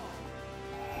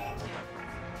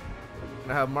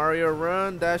 Gonna have Mario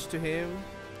run, dash to him,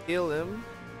 heal him.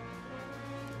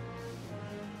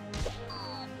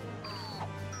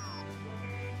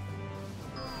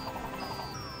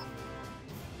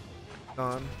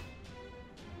 On.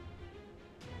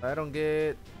 I don't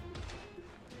get.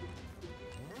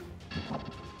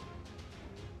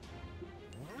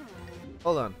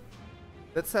 Hold on.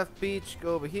 Let's have Peach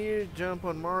go over here, jump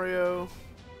on Mario.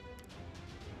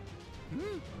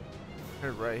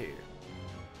 Right here.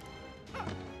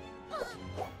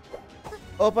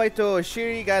 Opaito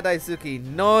Shiri ga Daisuki.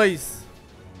 Noise.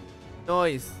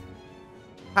 Noise.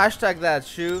 Hashtag that,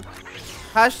 Shu.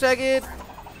 Hashtag it.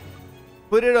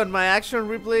 Put it on my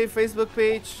ActionReplay Facebook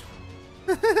page.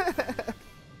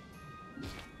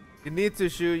 You need to,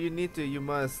 Shu. You need to. You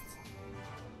must.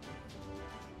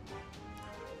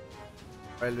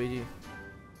 Alright, Luigi.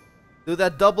 Do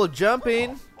that double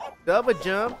jumping. Double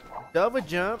jump. Double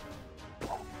jump.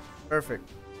 Perfect.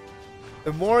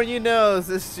 The more you know,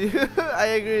 sis Shu. I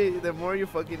agree. The more you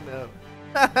fucking know.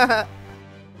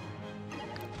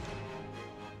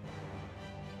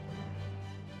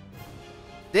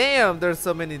 Damn, there's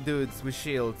so many dudes with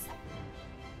shields.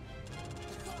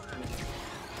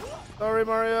 Sorry,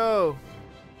 Mario.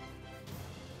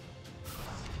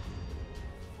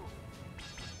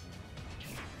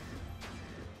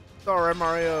 Sorry,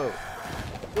 Mario.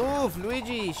 Oof,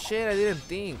 Luigi. Shit, I didn't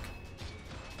think.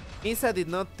 Misa did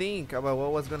not think about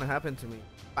what was gonna happen to me.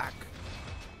 Fuck.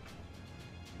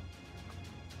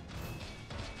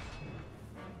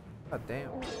 God damn.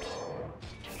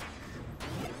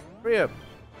 Hurry up.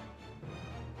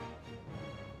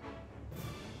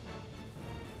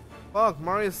 Fuck,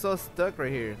 Mario's so stuck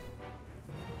right here.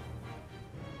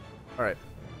 Alright.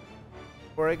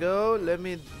 Before I go, let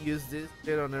me use this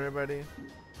shit on everybody.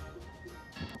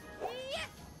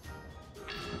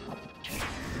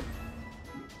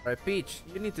 Alright, Peach,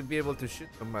 you need to be able to shoot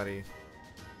somebody.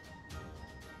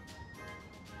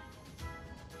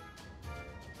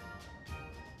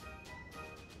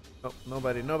 Oh,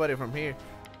 nobody from here.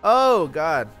 Oh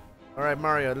god. Alright,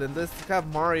 Mario, let's have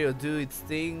Mario do its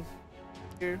thing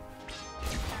here.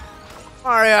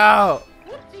 Mario!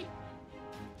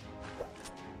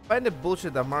 Find the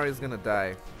bullshit that Mario's gonna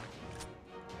die.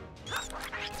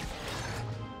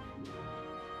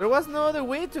 There was no other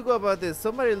way to go about this.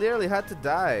 Somebody literally had to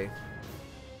die.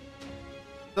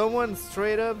 Someone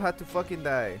straight up had to fucking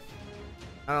die.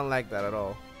 I don't like that at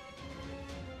all.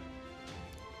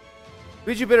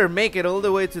 But you better make it all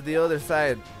the way to the other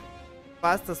side.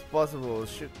 Fast as possible.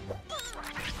 Shoot.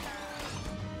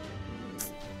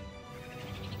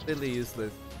 Completely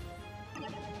useless.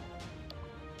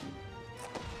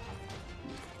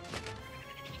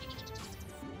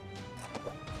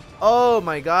 Oh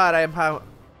my god,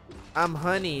 I'm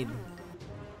honeyed.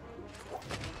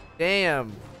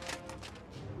 Damn.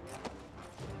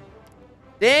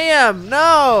 Damn,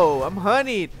 no! I'm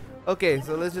honeyed. Okay,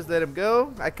 so let's just let him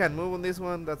go. I can't move on this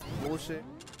one. That's bullshit.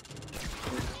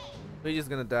 We're just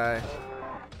gonna die.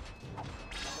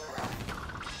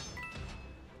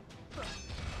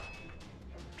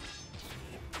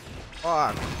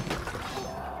 Fuck.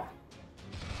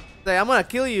 Say, I'm gonna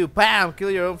kill you. Bam!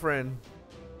 Kill your own friend.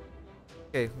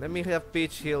 Okay, let me have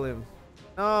Peach heal him.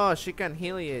 No, she can't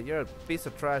heal you. You're a piece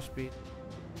of trash, Peach.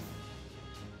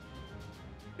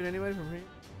 Shoot anybody from here?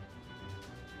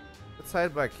 Let's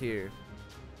hide back here.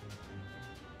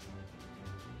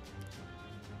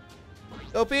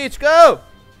 Go, Peach, go!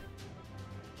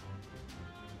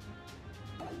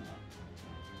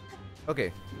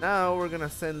 Okay, now we're gonna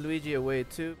send Luigi away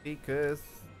too because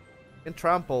he's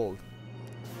trampled.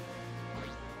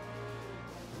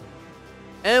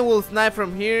 And we'll snipe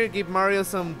from here, give Mario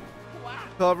some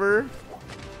cover.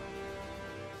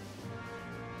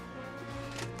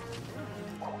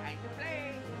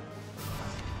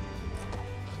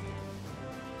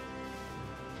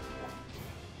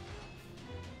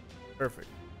 Perfect.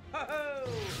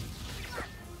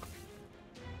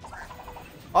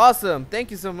 Awesome. Thank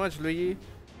you so much, Luigi.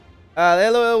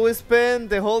 LOL, we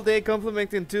spend the whole day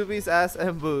complimenting Tubi's ass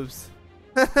and boobs.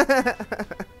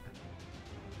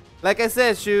 Like I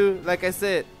said, Shu, like I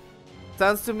said,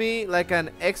 sounds to me like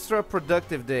an extra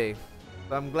productive day.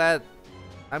 So I'm glad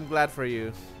for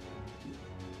you.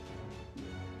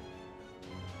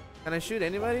 Can I shoot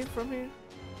anybody from here?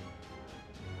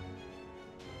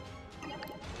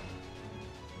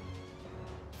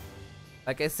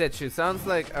 Like I said, Shu, sounds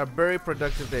like a very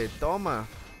productive day. Toma.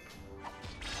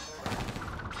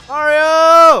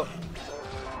 Mario!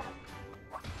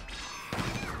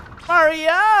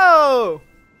 Mario!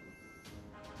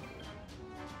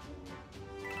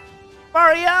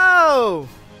 Mario!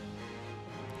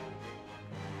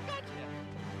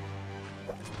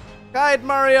 Hide,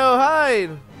 Mario, hide!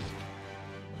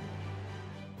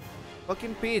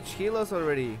 Fucking Peach, heal us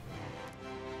already.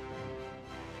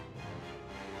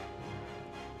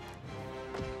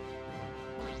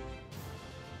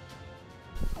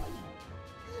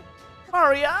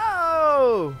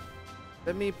 Mario!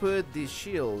 Let me put the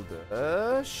shield.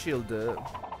 Shield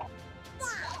up.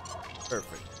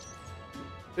 Perfect.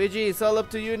 Luigi, it's all up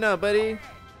to you now, buddy.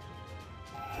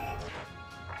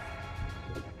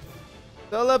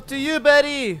 It's all up to you,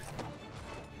 buddy.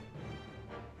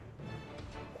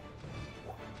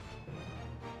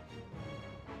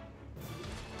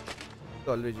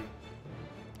 Go, Luigi.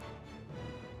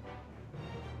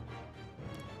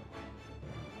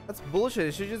 That's bullshit.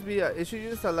 It should just be. It should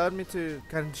just allow me to.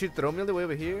 Can she throw me all the way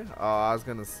over here? Oh, I was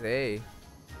gonna say.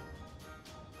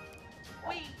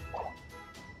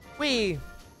 Wee.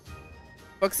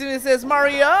 Proximity says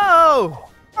Mario!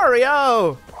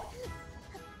 Mario!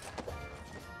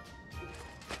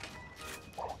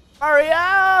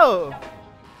 Mario!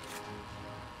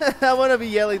 I wanna be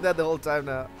yelling that the whole time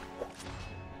now.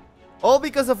 All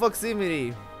because of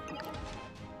proximity.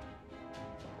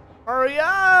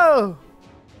 Mario!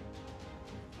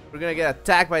 We're gonna get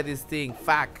attacked by this thing.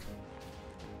 Fuck.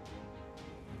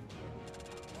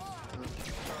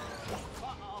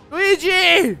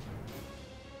 Luigi!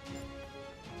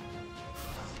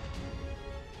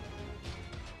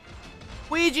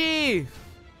 Luigi!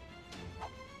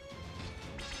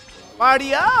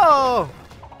 Mario!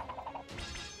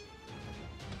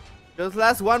 Just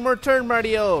last one more turn,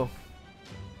 Mario.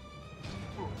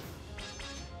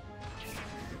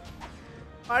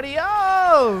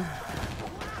 Mario!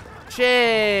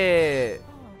 Shit!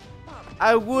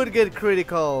 I would get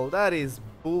critical. That is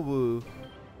boo-boo.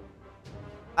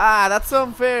 Ah, that's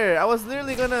unfair. I was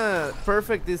literally gonna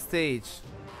perfect this stage.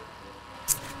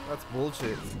 That's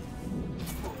bullshit.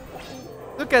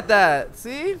 Look at that.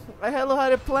 See? I hello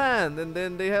had a plan, and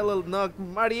then they hello knocked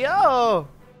Mario.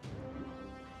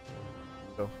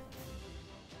 Go.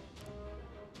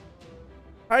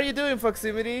 How are you doing,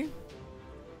 Foximity?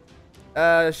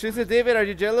 She said, David, are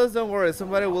you jealous? Don't worry,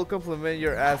 somebody will compliment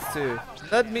your ass too.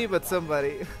 Not me, but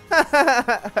somebody.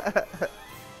 I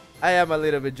am a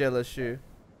little bit jealous, Shu.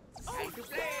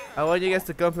 I want you guys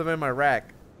to compliment my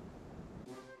rack.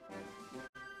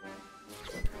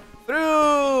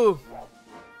 Fru!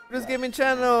 Fru's Gaming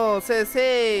Channel says,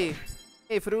 hey.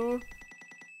 Hey, Fru.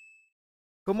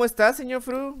 ¿Cómo está, señor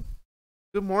Fru?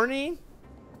 Good morning.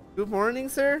 Good morning,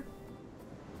 sir.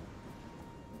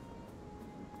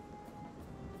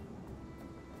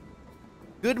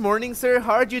 Good morning, sir.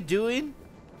 How are you doing?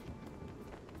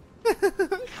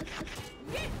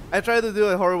 I tried to do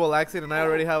a horrible accent and I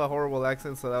already have a horrible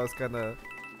accent, so that was kind of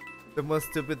the most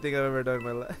stupid thing I've ever done in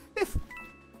my life.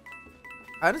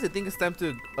 I honestly think it's time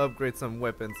to upgrade some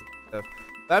weapons and stuff.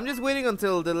 I'm just waiting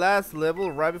until the last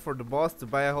level right before the boss to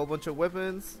buy a whole bunch of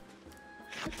weapons,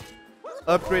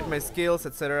 upgrade my skills,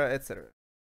 etc, etc.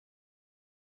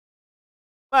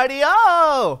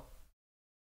 Mario!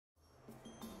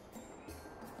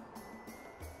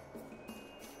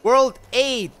 World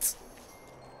 8!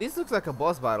 This looks like a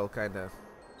boss battle, kinda.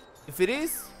 If it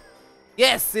is...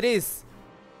 Yes, it is!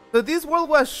 So this world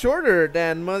was shorter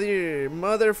than Mother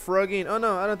Frogging... Oh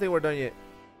no, I don't think we're done yet.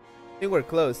 I think we're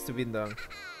close to being done.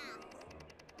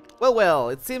 Well,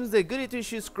 it seems the Goody Two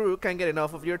Shoes crew can't get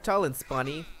enough of your talent,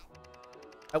 Spunny.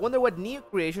 I wonder what new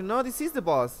creation... No, this is the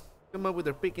boss. Come up with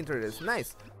their peak interest.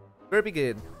 Nice. Very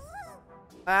good.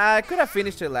 I could have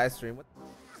finished the live stream.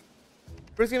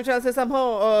 First Game Channel says I'm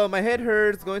home. Oh, my head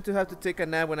hurts. Going to have to take a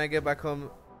nap when I get back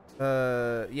home.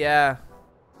 Yeah,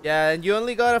 and you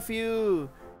only got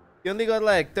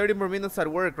like 30 more minutes at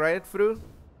work, right, Fru?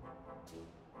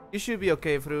 You should be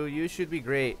okay, Fru. You should be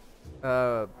great.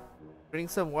 Drink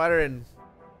some water and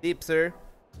sleep, sir.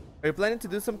 Are you planning to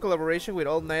do some collaboration with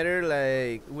All Nighter,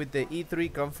 like with the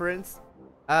E3 conference?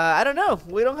 I don't know.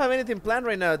 We don't have anything planned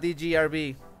right now,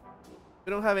 DGRB. We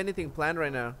don't have anything planned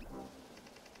right now.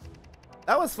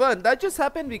 That was fun. That just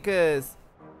happened because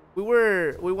we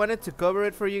wanted to cover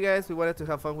it for you guys. We wanted to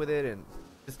have fun with it, and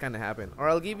it just kind of happened. Or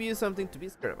I'll give you something to be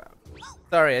scared about.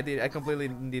 Sorry, I completely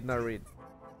did not read.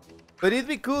 But it'd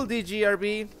be cool,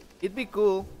 DGRB. It'd be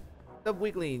cool. Stop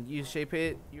wiggling, you shape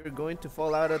it. You're going to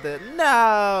fall out of the...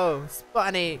 No!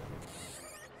 Spunny!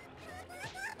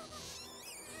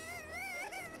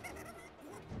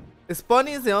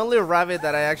 Spunny is the only rabbit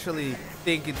that I actually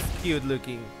think it's cute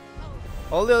looking.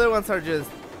 All the other ones are just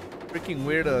freaking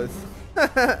weirdos.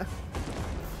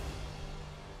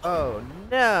 Oh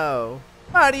no!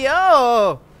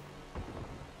 Mario!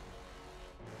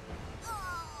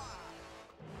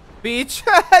 Peach!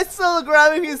 I still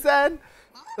grabbing his hand.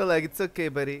 So like, it's okay,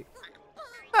 buddy.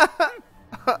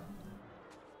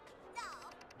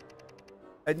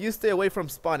 And you stay away from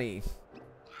Spunny.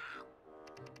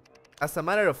 As a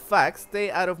matter of fact,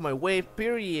 stay out of my way,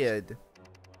 period.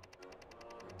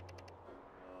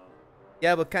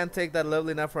 Yeah, but can't take that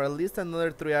lovely nap for at least another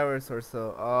 3 hours or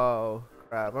so. Oh,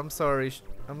 crap. I'm sorry.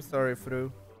 I'm sorry,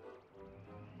 Fru.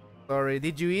 Sorry.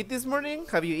 Did you eat this morning?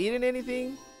 Have you eaten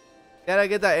anything? Gotta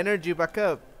get that energy back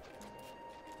up.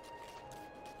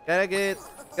 Gotta get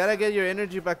your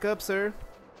energy back up, sir.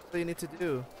 That's what you need to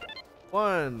do.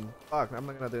 1. Fuck, I'm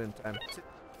not gonna do it in time. 2.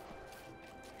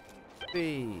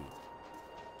 3.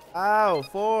 Ow,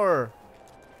 4.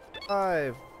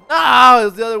 5. No, it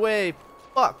was the other way.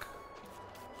 Fuck.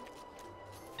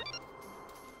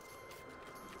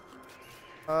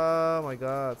 Oh my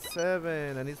god,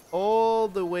 7, and it's all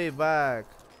the way back.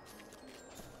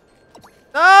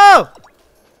 No!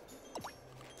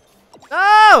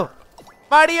 No!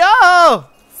 Mario!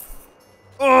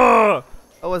 Oh!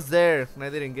 I was there and I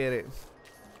didn't get it.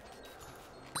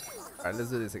 Alright, let's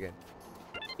do this again.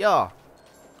 Yo!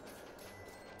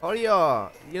 Oh yeah!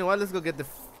 You know what? Let's go get the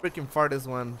freaking farthest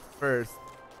one first.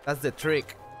 That's the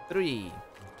trick. 3.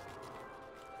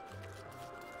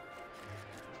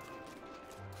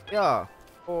 Yeah,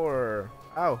 4.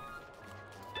 Ow.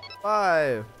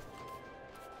 5.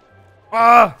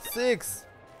 6.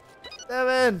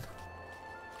 7.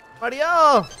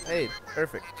 Mario. 8.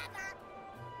 Perfect.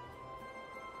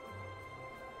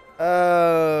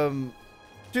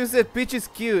 Chu said Peach is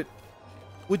cute.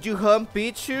 Would you hump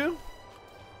Peach, Chu?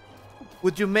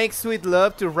 Would you make sweet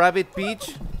love to Rabbit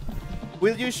Peach?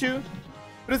 Will you, Shu?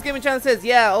 Bruce Gaming Channel says,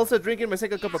 yeah, also drinking my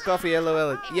second cup of coffee,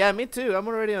 lol. Yeah, me too. I'm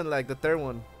already on like the 3rd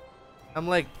one. I'm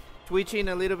like twitching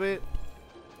a little bit.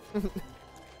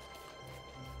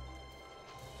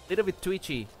 Little bit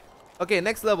twitchy. Okay,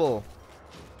 next level.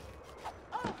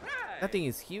 That thing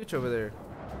is huge over there.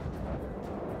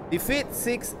 Defeat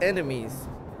 6 enemies.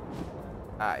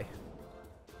 Aye.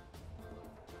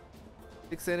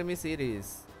 6 enemies it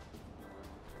is.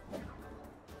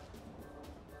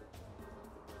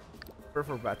 Prepare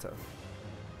for battle.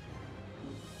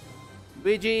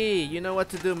 Luigi, you know what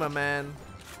to do, my man.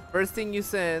 First thing you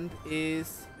send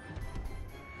is...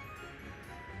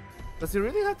 Does he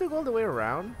really have to go all the way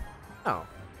around? No.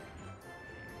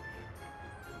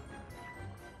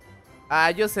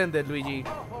 Ah, just send it, Luigi.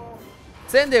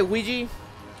 Send it, Luigi.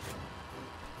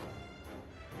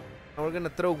 And we're gonna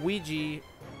throw Luigi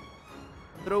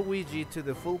to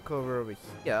the full cover over here.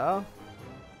 Yeah.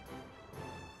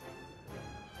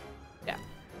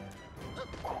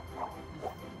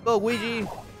 Go, Luigi.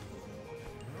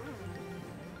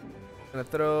 Gonna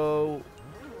throw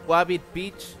Wabbit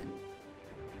Peach.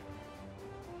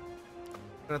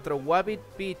 Gonna throw Wabbit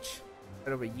Peach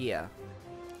right over here.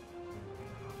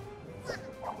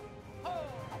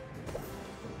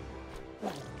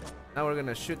 Now we're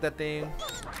gonna shoot that thing.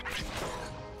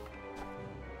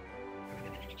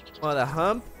 Oh, the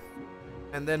hump.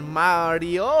 And then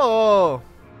Mario.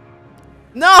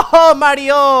 No,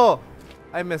 Mario!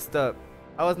 I messed up.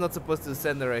 I was not supposed to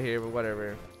send it right here, but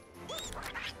whatever.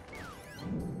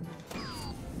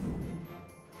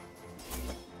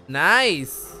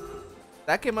 Nice.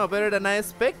 That came out better than I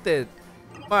expected.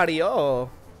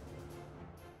 Mario.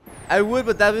 I would,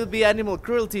 but that would be animal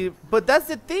cruelty. But that's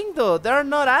the thing, though. They are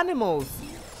not animals.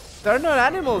 They are not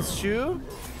animals, Shu.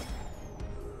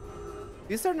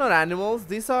 These are not animals.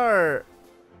 Those are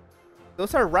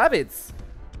rabbits.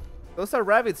 Those are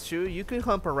rabbits, Shu. You can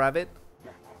hump a rabbit.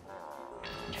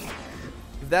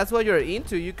 If that's what you're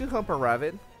into, you can hump a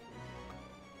rabbit.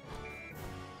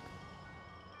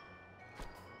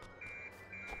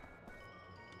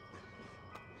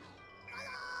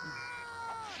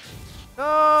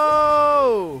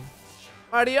 No!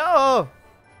 Mario!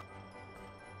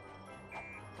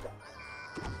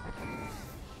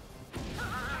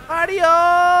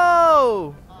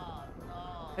 Mario!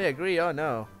 I agree, oh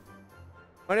no.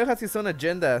 Mario has his own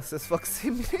agenda, says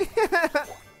Foxy.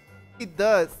 He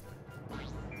does.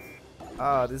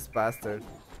 Oh, this bastard.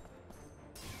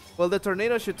 Well, the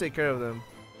tornado should take care of them.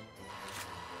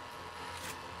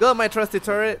 Go, my trusty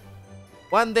turret.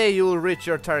 One day you will reach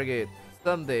your target.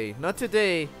 Someday. Not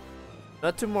today.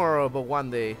 Not tomorrow, but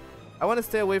one day. I want to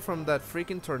stay away from that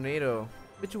freaking tornado.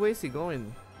 Which way is he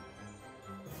going?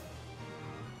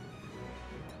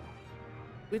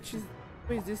 Which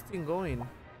way is this thing going?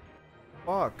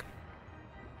 Fuck.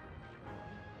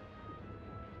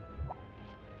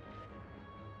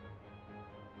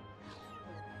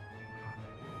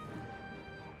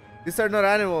 These are not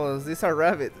animals, these are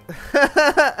rabbits.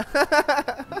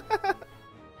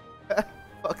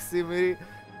 Proximity.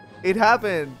 It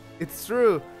happened. It's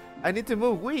true. I need to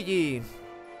move Luigi.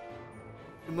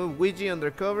 To move Luigi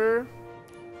undercover.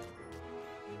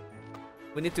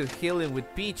 We need to heal him with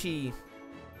Peachy.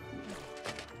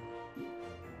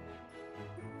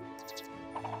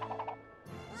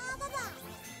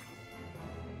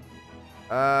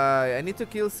 I need to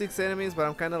kill 6 enemies, but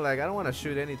I'm kind of like, I don't want to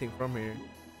shoot anything from here.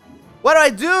 What do I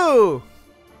do?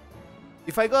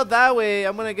 If I go that way,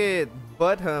 I'm gonna get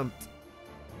butt humped.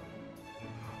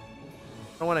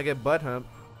 I don't want to get butt humped.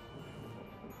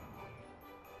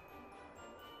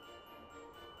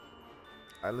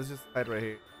 Alright, let's just hide right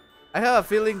here. I have a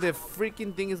feeling the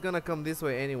freaking thing is gonna come this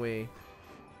way anyway.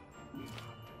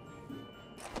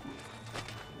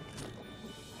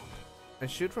 And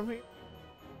shoot from here?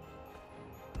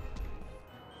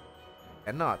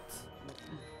 Cannot.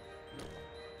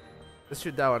 Let's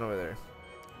shoot that one over there.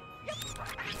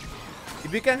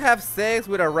 If you can have sex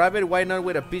with a rabbit, why not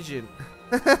with a pigeon?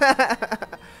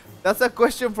 That's a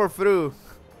question for Fru.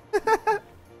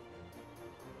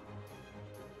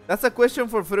 That's a question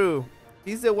for Fru.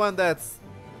 He's the one that's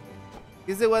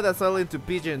all into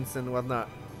pigeons and whatnot.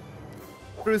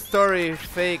 True story,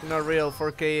 fake, not real,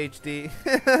 4K HD.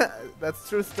 That's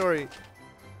true story.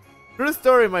 True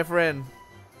story, my friend.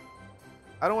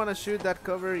 I don't want to shoot that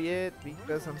cover yet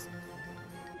because I'm...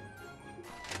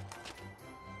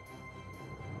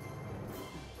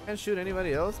 Can't shoot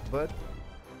anybody else, but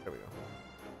there we go.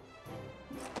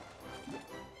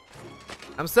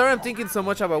 I'm sorry I'm thinking so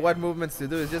much about what movements to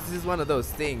do. It's just, this is one of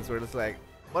those things where it's like,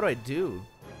 what do I do?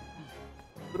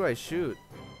 Who do I shoot?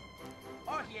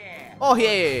 Oh yeah! Oh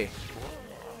yeah!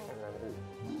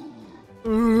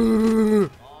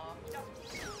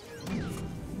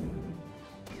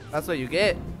 That's what you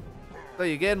get. That's what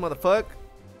you get, motherfucker.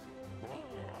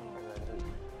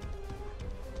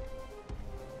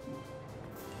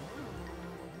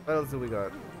 What else do we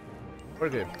got? We're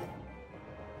good.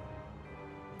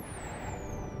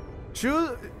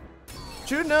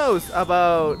 Chu knows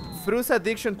about Fru's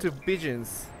addiction to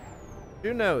pigeons.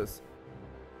 Chu knows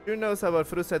about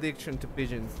Fru's addiction to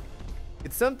pigeons.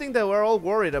 It's something that we're all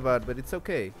worried about, but it's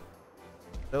okay.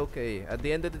 It's okay. At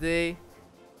the end of the day,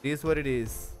 it is what it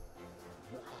is.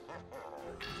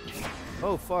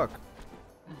 Oh, fuck.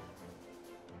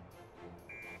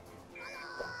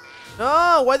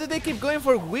 No! Why did they keep going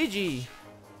for Ouija?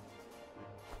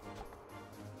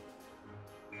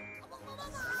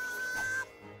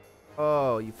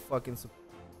 Oh, you fucking...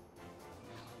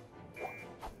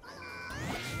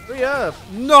 Hurry up!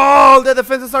 No! The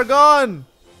defenses are gone!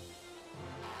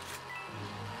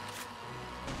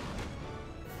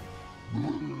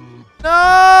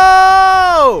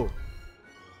 No!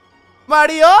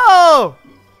 Mario!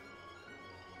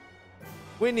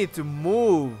 We need to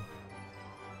move.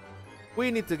 We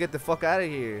need to get the fuck out of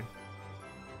here.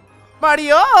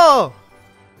 Mario!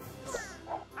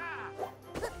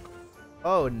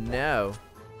 Oh no.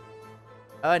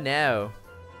 Oh no.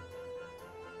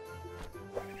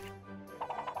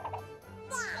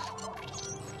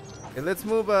 Okay, let's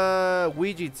move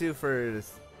Ouija 2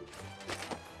 first.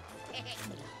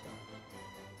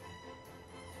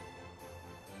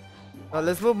 Oh,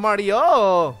 let's move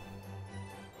Mario.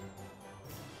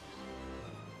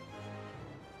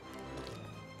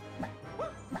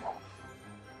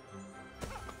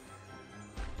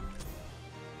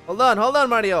 Hold on,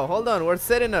 Mario. Hold on. We're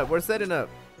setting up. We're setting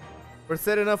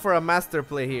up for a master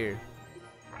play here.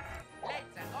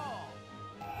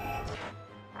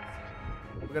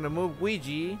 We're gonna move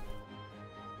Ouija.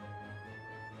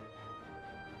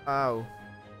 Ow.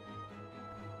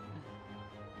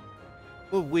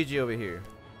 Move Ouija over here.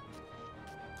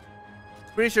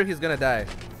 Pretty sure he's gonna die.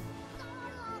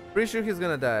 Pretty sure he's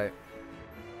gonna die.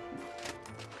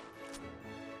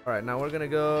 Alright, now we're gonna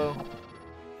go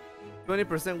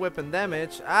 20% weapon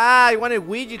damage. Ah, I wanted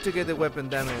Ouija to get the weapon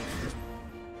damage.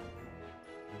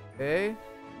 Okay.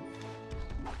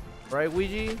 Right,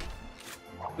 Ouija?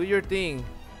 Do your thing.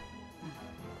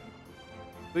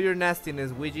 Do your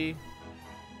nastiness, Ouija.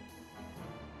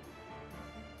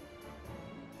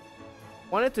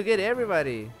 Wanted to get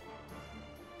everybody.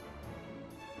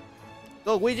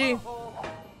 Go, Ouija.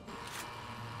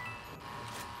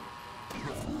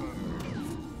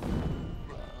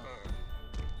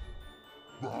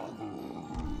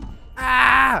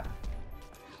 Ah!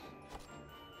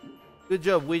 Good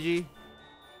job, Ouija.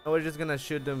 Now we're just gonna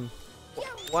shoot them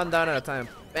one down at a time.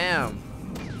 Bam.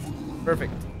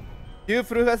 Perfect. Hugh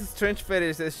Fru has a strange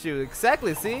fetish, says Shu.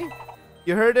 Exactly, see?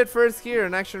 You heard it first here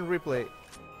on Action Replay.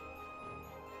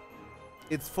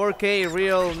 It's 4K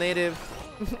real native.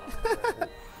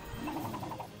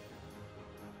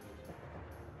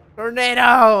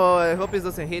 Tornado! I hope this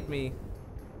doesn't hit me.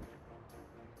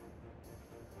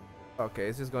 Okay,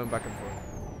 it's just going back and forth.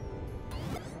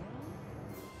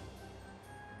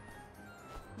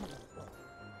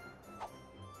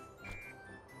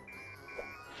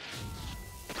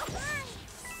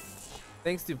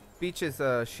 Thanks to Peach's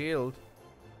shield.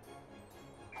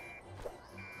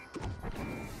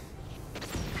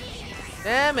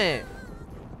 Damn it!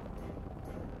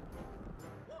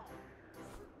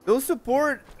 Those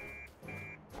support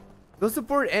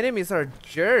enemies are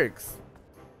jerks.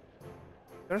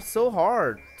 They're so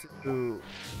hard to...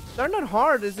 They're not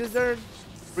hard, it's just they're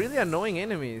really annoying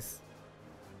enemies.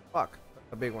 Fuck,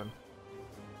 a big one.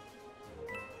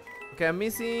 Okay, I'm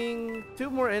missing 2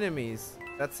 more enemies.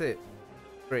 That's it.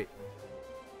 Great.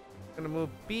 I'm gonna move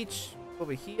Peach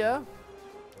over here.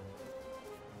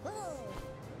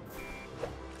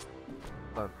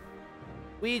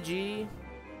 Ouija.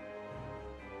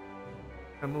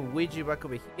 I move Ouija back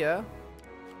over here.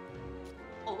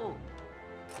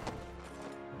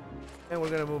 And we're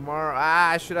gonna move Mario. Ah,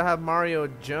 I should have Mario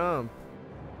jump.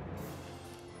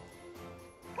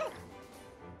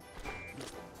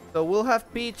 So we'll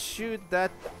have Peach shoot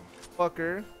that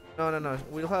fucker. No.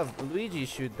 We'll have Luigi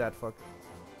shoot that fucker.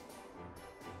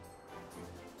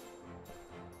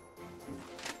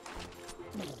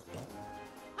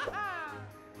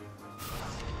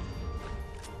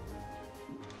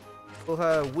 We'll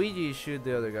have Ouija shoot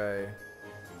the other guy.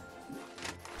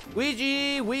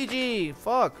 Ouija!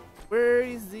 Fuck! Where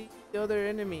is the other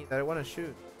enemy that I want to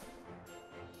shoot?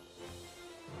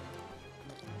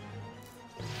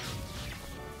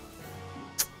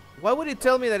 Why would he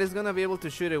tell me that he's gonna be able to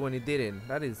shoot it when he didn't?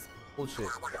 That is bullshit.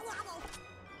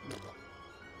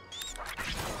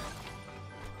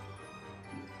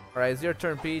 Alright, it's your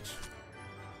turn, Peach.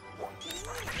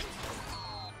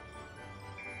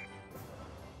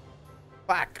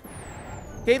 Fuck!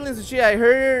 Caitlin Sushi, I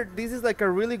heard this is like a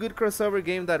really good crossover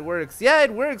game that works. Yeah,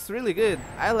 it works really good.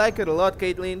 I like it a lot,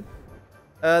 Caitlin.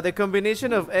 The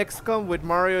combination of XCOM with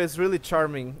Mario is really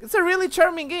charming. It's a really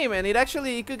charming game, and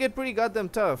it could get pretty goddamn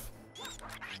tough.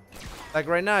 Like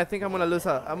right now, I think I'm gonna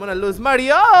lose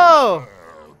Mario!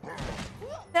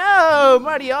 No,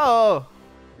 Mario!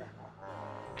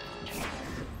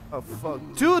 Oh fuck.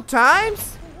 2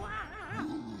 times?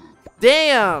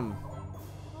 Damn!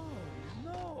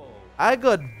 I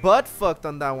got butt fucked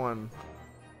on that one.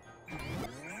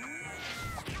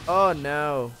 Oh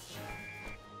no.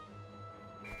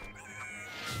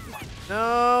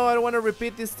 No, I don't want to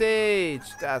repeat this stage.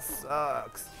 That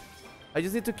sucks. I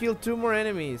just need to kill 2 more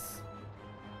enemies.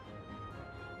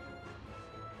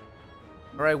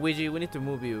 Alright, Ouija, we need to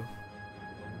move you.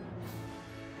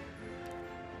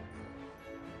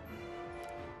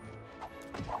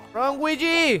 Wrong,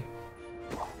 Ouija!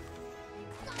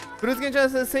 Kruskin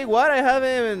says, say what? I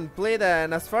haven't played that.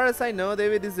 And as far as I know,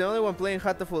 David is the only one playing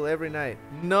Hatoful every night.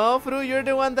 No, Fru, you're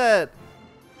the one that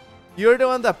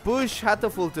pushed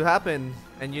Hatoful to happen.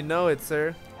 And you know it,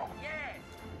 sir.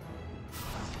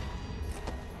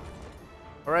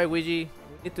 Alright, Ouija. We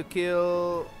need to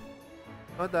kill...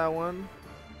 Not that one.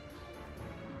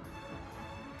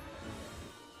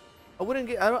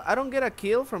 I don't get a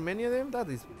kill from any of them? That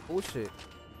is bullshit.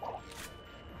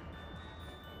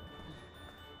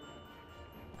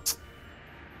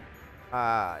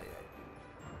 Ah, yeah.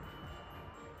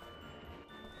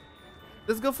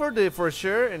 Let's go for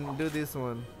sure and do this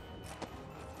one.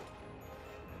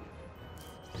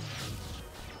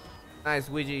 Nice,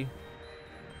 Ouija.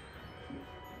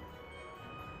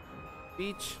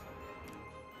 Beach.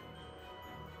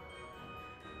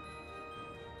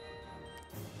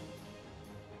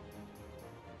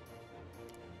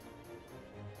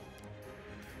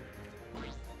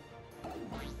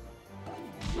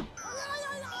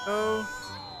 Oh,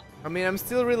 I mean, I'm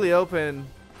still really open,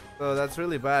 so that's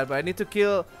really bad. But I need to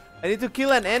kill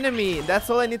an enemy. That's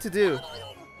all I need to do.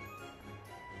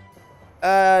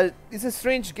 It's a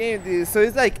strange game. So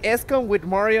it's like XCOM with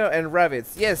Mario and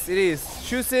Rabbids. Yes, it is.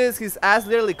 Shu says his ass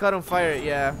literally caught on fire.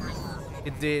 Yeah,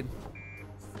 it did.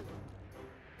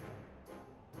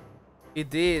 It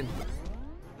did.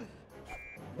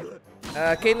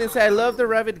 Caitlin said, I love the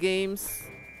Rabbit games.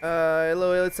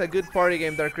 LOL, it's a good party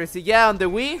game, Dark Crazy. Yeah, on the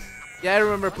Wii? Yeah, I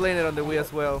remember playing it on the Wii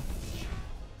as well.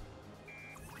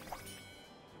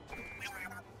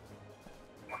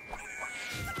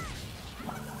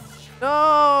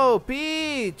 No,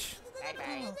 Peach!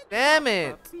 Damn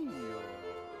it!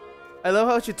 I love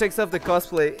how she takes off the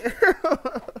cosplay.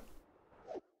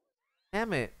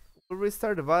 Damn it. We'll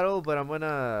restart the battle, but I'm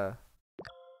gonna...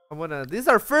 This is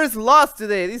our first loss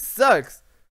today. This sucks.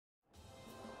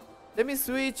 Let me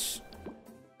switch.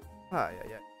 Yeah.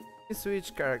 Let me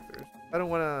switch characters. I don't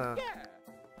wanna.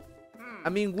 I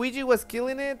mean, Ouija was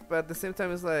killing it, but at the same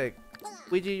time, it's like,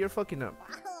 Ouija, you're fucking up.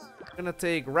 I'm gonna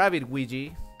take Rabbid Ouija.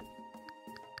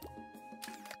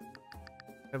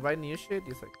 Can I buy new shit?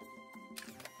 Yes,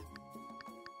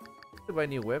 to buy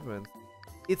new weapons.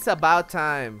 It's about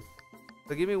time.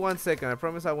 So give me 1 second. I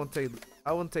promise I won't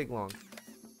take long.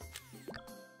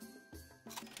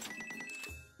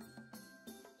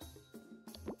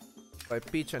 Buy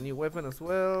Peach a new weapon as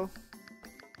well.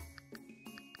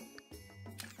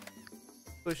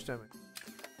 Push them.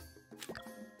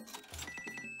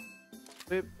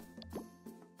 Whip.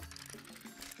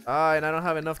 Ah, and I don't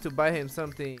have enough to buy him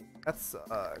something. That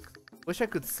sucks. Wish I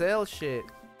could sell shit.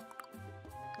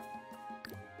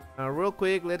 Real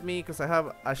quick, let me, because I have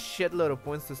a shitload of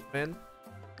points to spend.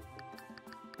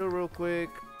 Real quick.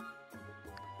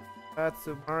 That's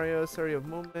to Mario. Area of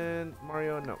movement.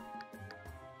 Mario, no.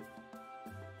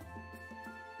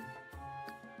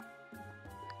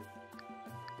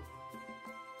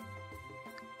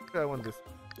 I want this.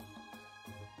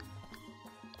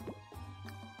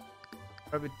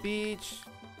 Rabbit Peach.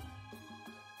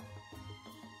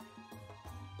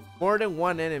 More than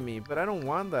 1 enemy, but I don't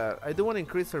want that. I do want to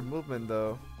increase her movement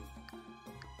though.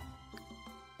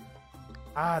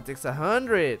 Ah, it takes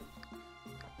 100.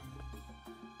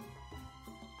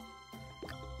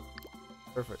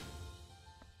 Perfect.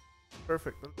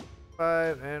 Perfect.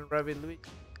 5 and Rabbit Luigi.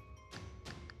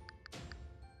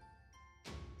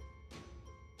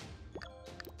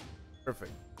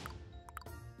 Perfect.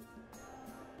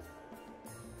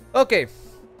 Okay.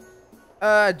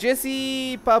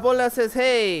 Jesse Pabola says,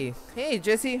 hey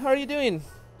Jesse, how are you doing?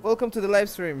 Welcome to the live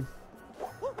stream.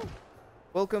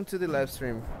 Welcome to the live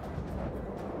stream.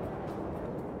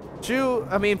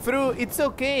 Fru, it's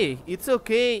okay. It's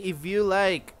okay if you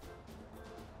like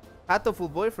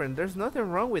Hatoful boyfriend. There's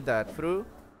nothing wrong with that, Fru.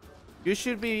 You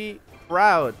should be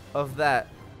proud of that.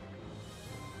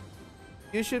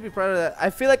 You should be proud of that. I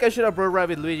feel like I should have brought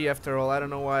Rabbid Luigi after all. I don't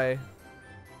know why.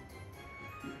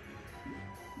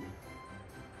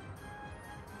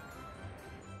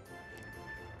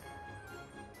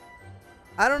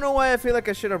 I don't know why I feel like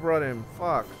I should have brought him.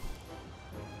 Fuck.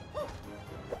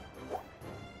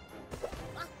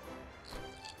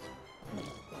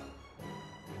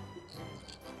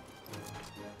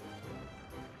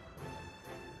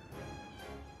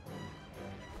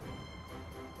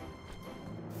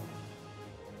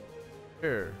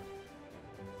 Sure.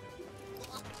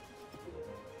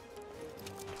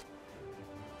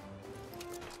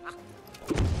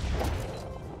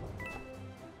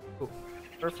 Cool.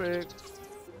 Perfect.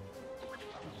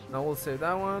 Now we'll save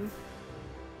that one.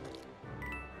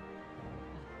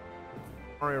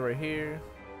 Mario right here.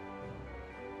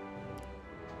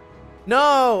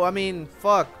 No! I mean,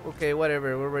 fuck. Okay,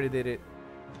 whatever. We already did it.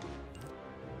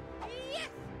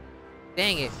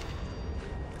 Dang it.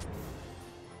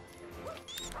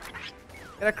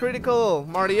 Get a critical,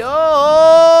 Mario!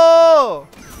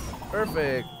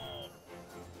 Perfect.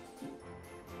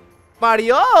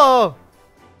 Mario!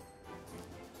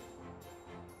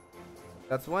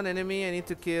 That's one enemy. I need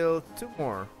to kill 2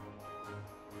 more.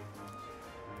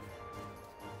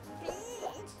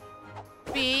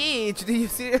 Peach! Do you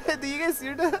see? Do you guys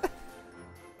hear that?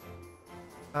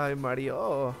 Hi,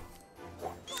 Mario.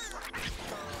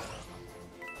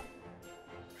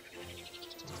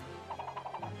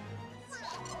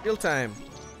 Real time.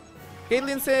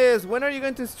 Caitlin says, when are you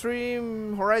going to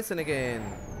stream Horizon again?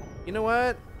 You know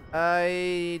what?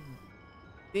 I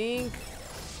think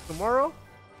tomorrow.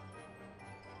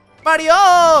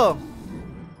 Mario!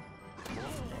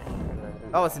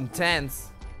 That was intense.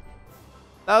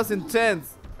 That was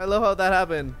intense. I love how that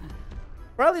happened.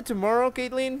 Probably tomorrow,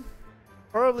 Caitlin.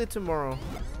 Probably tomorrow.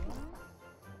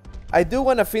 I do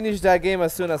want to finish that game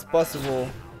as soon as possible.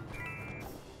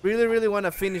 Really, really want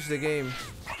to finish the game.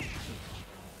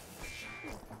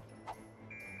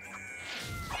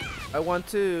 I want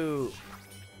to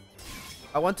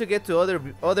get to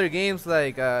other games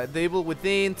like The Evil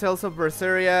Within, Tales of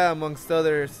Berseria, amongst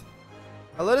others.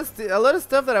 A lot of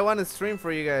stuff that I want to stream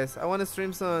for you guys. I want to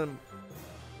stream some.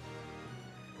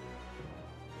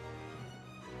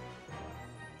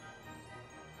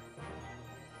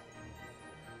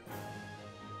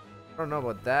 I don't know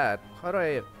about that. How do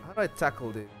I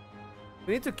tackle this?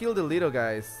 We need to kill the little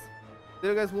guys.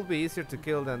 Little guys will be easier to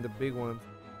kill than the big ones.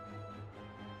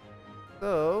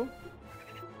 So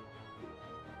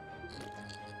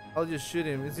I'll just shoot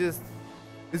him. It's just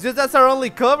that's our only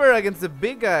cover against the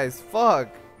big guys. Fuck.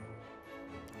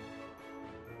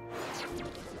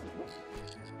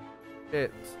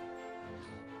 Shit.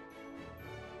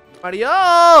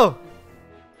 Mario!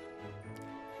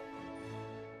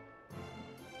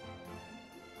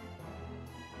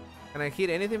 Can I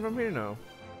hit anything from here? No,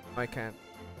 I can't.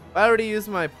 I already used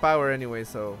my power anyway,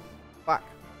 so fuck.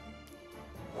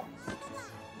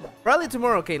 Probably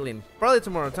tomorrow, Caitlin. Probably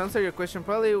tomorrow. To answer your question,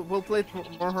 probably we'll play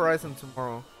more Horizon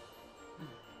tomorrow.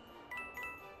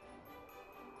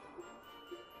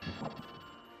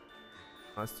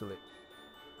 No, it's too late.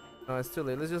 No, it's too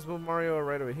late. Let's just move Mario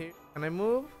right over here. Can I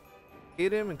move?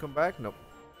 Hit him and come back? Nope.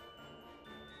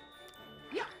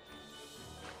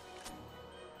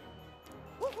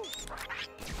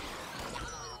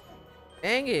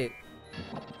 Dang it.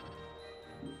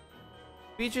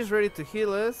 Peach is ready to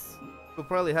heal us. Will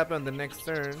probably happen on the next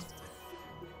turn.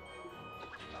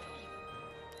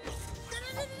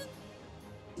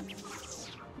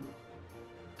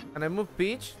 Can I move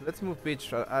Peach? Let's move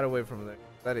Peach out away from there.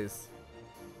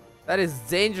 That is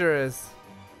dangerous.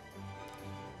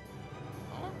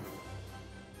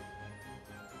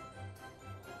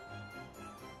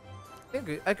 I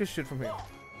think I could shoot from here.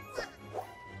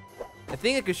 I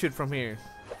think I could shoot from here.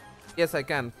 Yes, I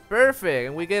can. Perfect.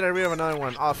 And we get rid of another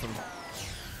one. Awesome.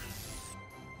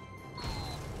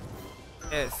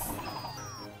 Yes.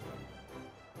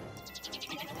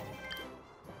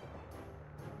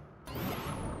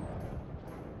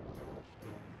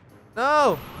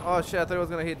 No! Oh shit, I thought it was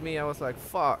gonna hit me. I was like,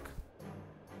 fuck.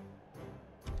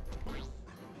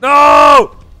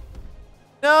 No!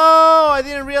 No! I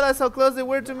didn't realize how close they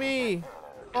were to me.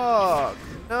 Fuck.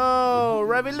 No!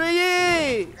 Rabbid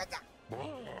Luigi!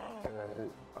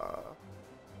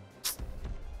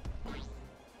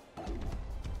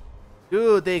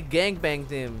 Dude, they gangbanged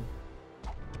him.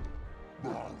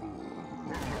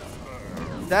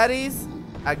 That is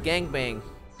a gangbang.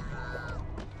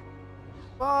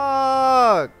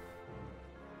 Fuck!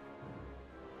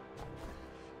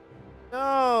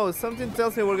 No, something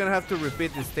tells me we're gonna have to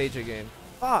repeat this stage again.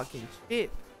 Fucking shit.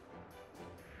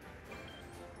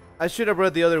 I should have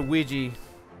brought the other Ouija.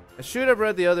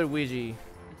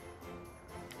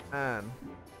 Man.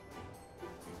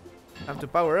 Time to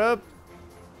power up.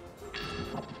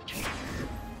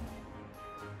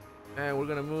 And we're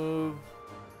gonna move.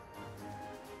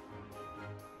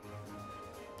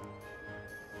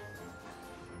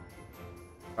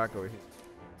 Back over here.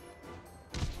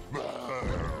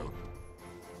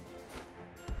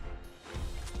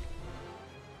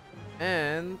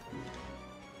 And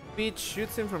Peach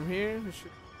shoots him from here.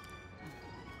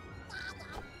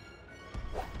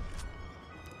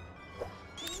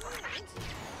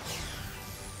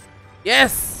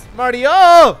 Yes!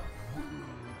 Mario!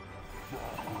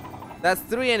 That's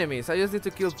 3 enemies. I just need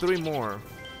to kill 3 more.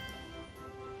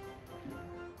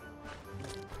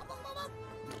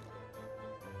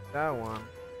 That one.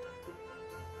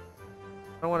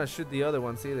 I don't want to shoot the other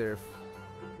ones either.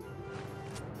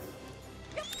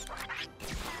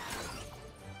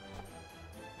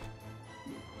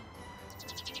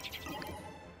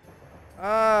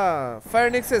 Ah,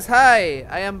 Fire Nick says hi.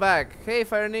 I am back. Hey,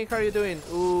 Fire Nick, how are you doing?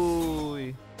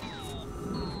 Ooh,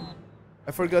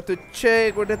 I forgot to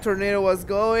check where the tornado was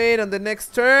going on the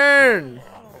next turn.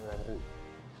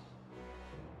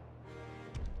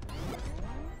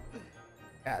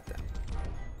 God damn.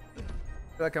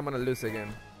 I feel like I'm gonna lose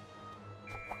again.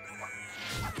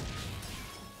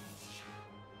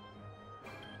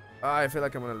 I feel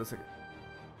like I'm gonna lose again.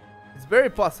 It's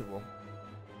very possible.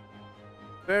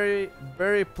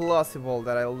 Very plausible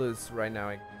that I'll lose right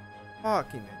now.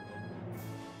 Fucking it.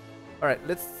 Alright,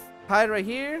 let's hide right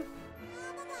here.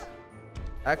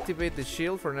 Activate the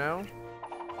shield for now.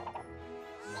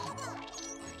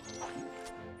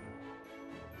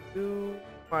 To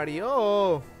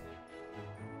Mario.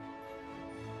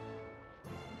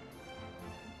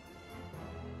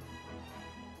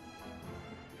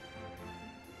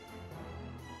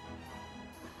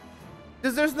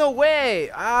 There's no way.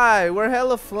 We're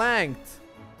hella flanked.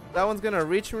 That one's gonna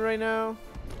reach me right now.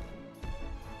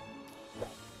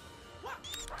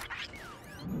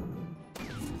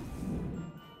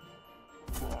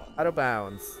 Out of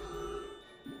bounds.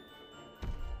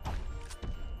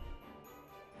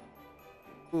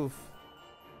 Oof.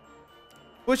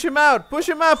 Push him out,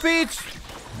 Peach.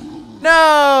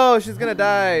 No, she's gonna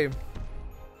die.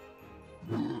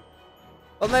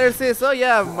 All-Nighter says, oh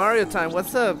yeah, Mario time,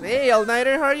 what's up? Hey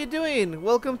All-Nighter, how are you doing?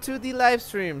 Welcome to the live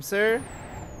stream, sir.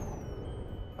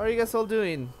 How are you guys all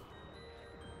doing?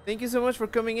 Thank you so much for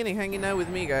coming in and hanging out with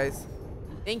me, guys.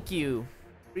 Thank you.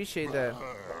 Appreciate that.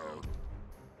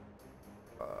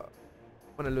 I'm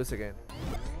gonna lose again.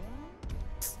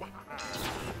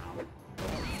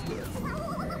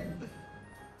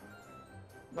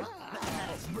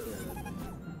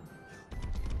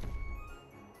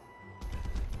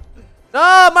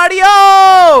 No,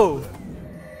 Mario!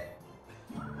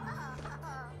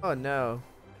 Oh no.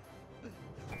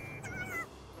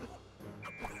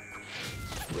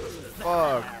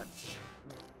 Fuck.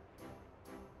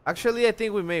 Actually, I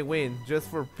think we may win just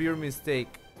for pure mistake.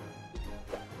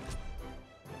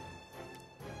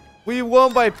 We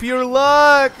won by pure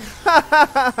luck.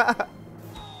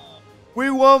 We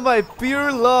won by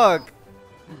pure luck.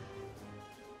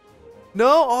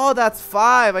 No? Oh, that's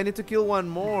 5. I need to kill 1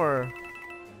 more.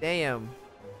 Damn.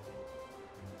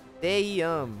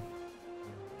 I'm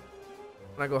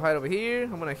gonna go hide over here.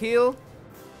 I'm gonna heal.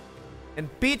 And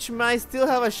Peach might still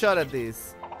have a shot at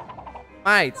this.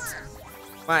 Might.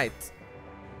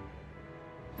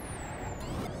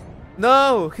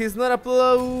 No, he's not a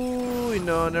plumber.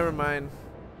 No, never mind.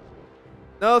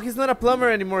 No, he's not a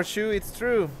plumber anymore, Shu. It's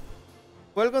true.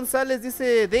 Joel González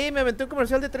dice, Dave, me aventé un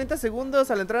comercial de 30 segundos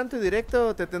al entrar en tu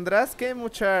directo. Te tendrás que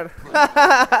mochar.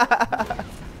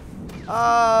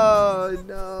 Oh,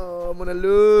 no. I'm gonna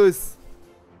lose.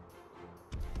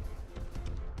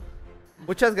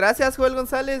 Muchas gracias, Joel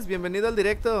González. Bienvenido al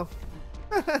directo.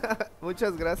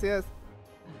 Muchas gracias.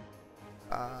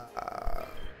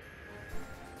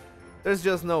 There's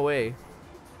just no way.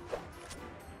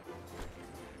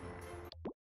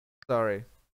 Sorry.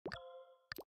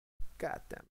 God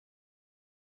damn.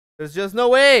 There's just no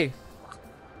way.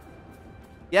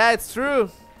 Yeah, it's true.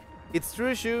 It's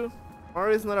true, Shu.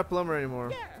 Mario's not a plumber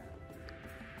anymore.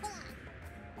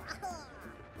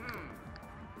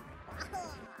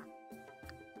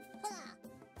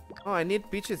 Oh, I need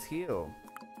Peach's heal.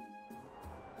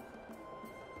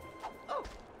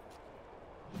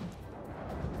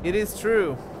 It is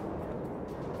true.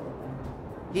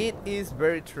 It is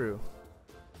very true.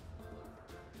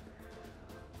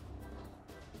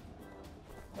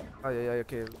 Oh yeah,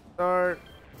 okay. Start.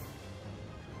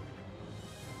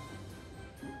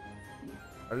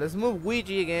 Alright, let's move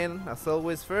Ouija again, as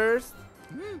always, first.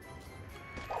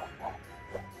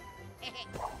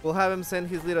 We'll have him send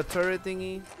his little turret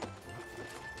thingy.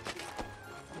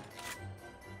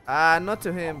 Not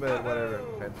to him, but whatever.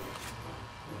 Okay.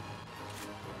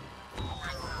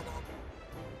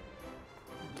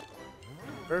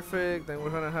 Perfect. Then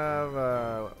we're gonna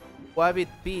have Wabbit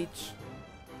Peach.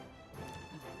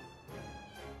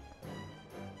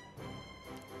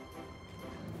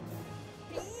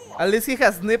 At least he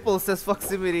has nipples, says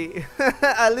Foximity.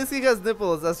 At least he has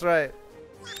nipples, that's right.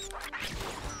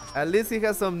 At least he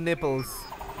has some nipples.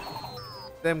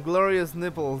 Them glorious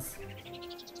nipples.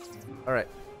 Alright.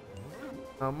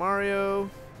 Now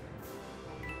Mario.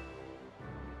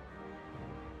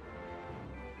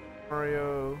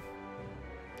 Mario.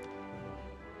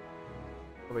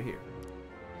 Over here.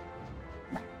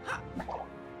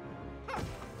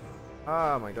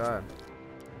 Oh my god.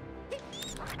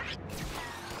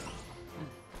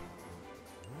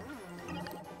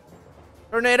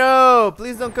 Tornado!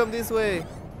 Please don't come this way.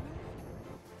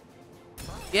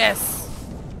 Yes!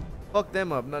 Fuck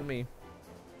them up, not me.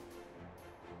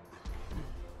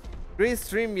 Great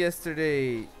stream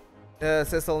yesterday,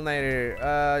 says All Nighter.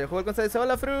 Joel Gonzalez,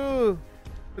 hola Fru!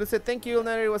 Fru said thank you, All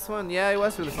Nighter, it was fun. Yeah, it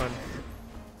was really fun.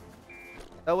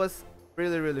 That was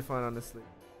really, really fun, honestly.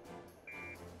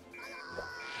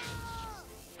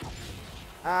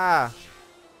 Ah!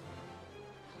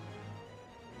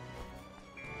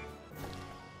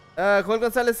 Joel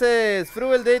González says,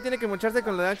 Fru, el day tiene que mocharse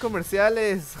con los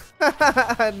comerciales.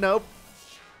 Nope.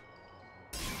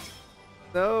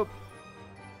 Nope.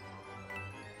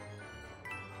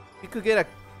 You could get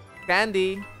a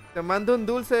candy. Te mando un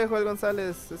dulce, Joel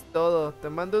González. Es todo. Te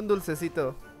mando un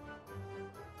dulcecito.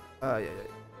 Ay, ay, ay.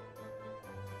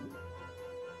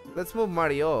 Let's move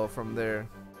Mario from there.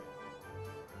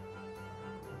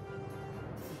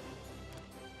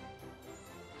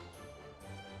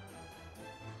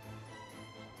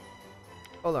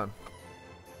 Hold on.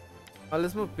 Oh,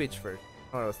 let's move Peach first.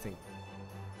 Oh, I was thinking.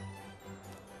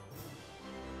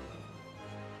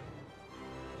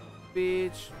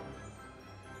 Peach.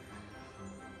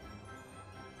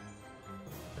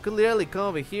 I could literally come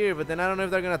over here, but then I don't know if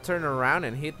they're gonna turn around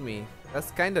and hit me. That's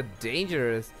kind of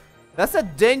dangerous. That's a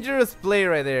dangerous play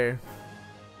right there.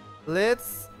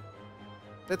 Let's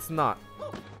not.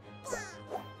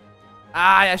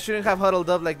 I shouldn't have huddled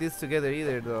up like this together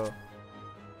either, though.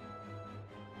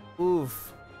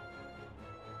 Oof.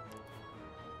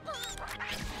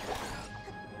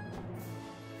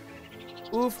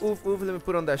 Oof, oof, oof. Let me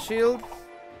put on that shield.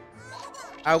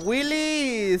 A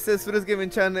Willy says Fruit's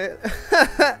Gaming Channel.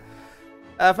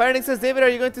 Firenix says, David, are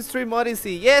you going to stream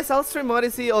Odyssey? Yes, I'll stream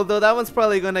Odyssey, although that one's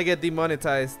probably gonna get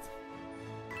demonetized.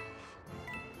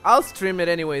 I'll stream it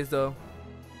anyways, though.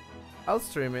 I'll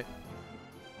stream it.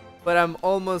 But I'm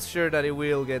almost sure that it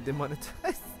will get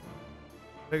demonetized.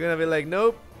 They're gonna be like,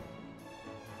 nope.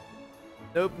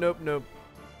 Nope, nope, nope.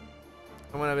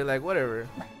 I'm gonna be like, whatever.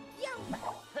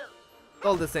 It's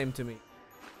all the same to me.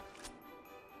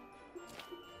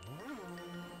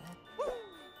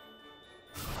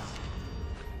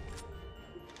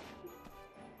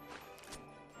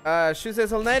 She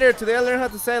says, All Nighter, today I learned how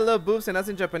to say I love boobs and that's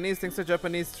in Japanese thanks to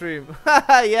Japanese stream.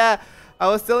 Yeah, I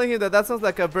was telling him that sounds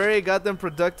like a very goddamn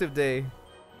productive day.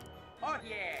 Oh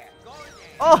yeah!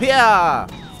 Oh yeah!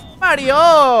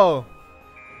 Mario!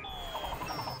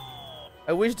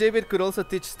 I wish David could also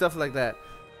teach stuff like that.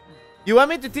 You want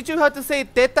me to teach you how to say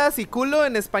tetas y culo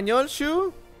en español,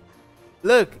 Shu?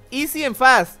 Look, easy and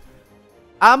fast.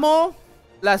 Amo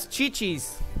las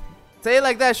chichis. Say it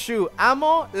like that, Shu.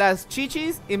 Amo las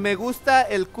chichis y me gusta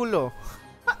el culo.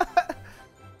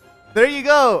 There you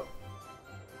go.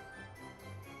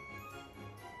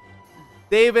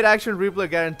 David action replay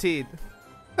guaranteed.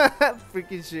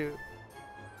 Freaking Shu.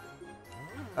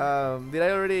 Did I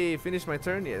already finish my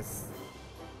turn? Yes.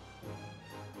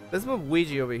 Let's move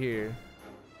Ouija over here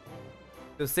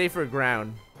to safer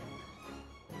ground.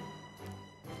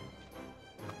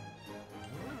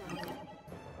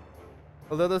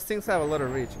 Although those things have a lot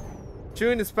of reach. True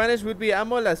in Spanish would be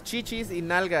amo las chichis y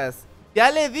nalgas. Ya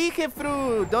le dije,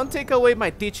 Fru. Don't take away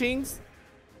my teachings.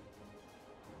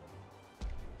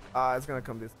 Ah, it's gonna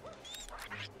come this.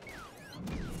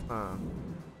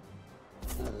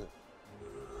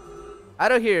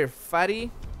 Out of here,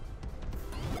 fatty.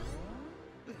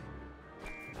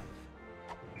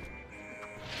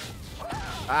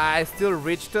 I still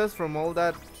reached us from all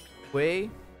that way.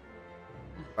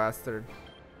 Bastard.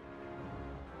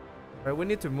 Alright, we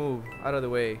need to move out of the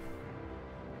way.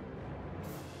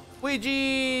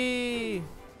 Ouija!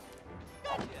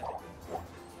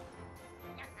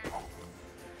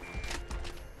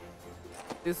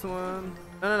 This one.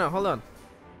 No, hold on.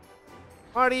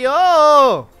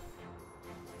 Mario!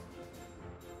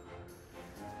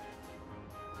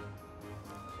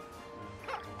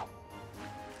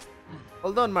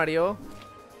 Hold on, Mario.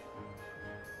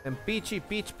 And Peachy,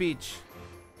 Peach.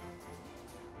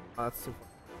 Oh,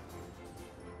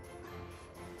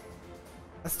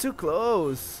 that's too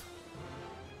close.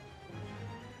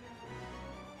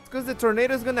 It's because the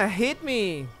tornado's gonna hit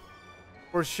me.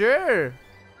 For sure.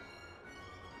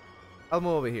 I'll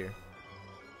move over here.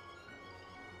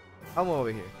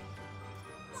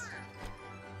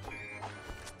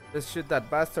 Let's shoot that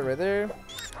bastard right there.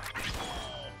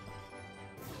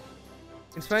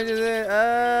 In Spanish,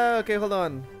 okay, hold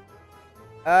on.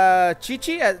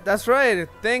 Chichi, that's right.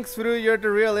 Thanks, Fru. You're the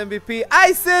real MVP.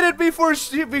 I said it before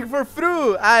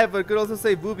Fru. But could also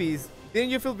say boobies.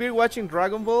 Didn't you feel weird watching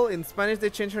Dragon Ball? In Spanish, they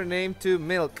changed her name to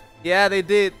Milk. Yeah, they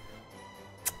did.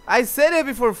 I said it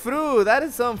before Fru. That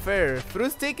is unfair.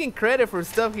 Fru's taking credit for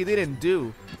stuff he didn't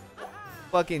do.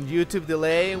 Fucking YouTube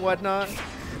delay and whatnot.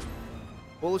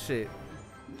 Bullshit.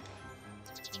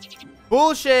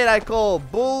 Bullshit, I call.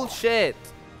 Bullshit.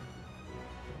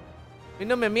 Y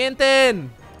no me mienten.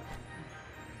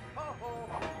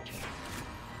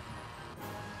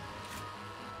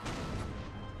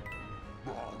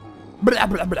 Blah,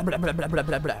 blah, blah, blah, blah, blah,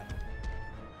 blah, blah.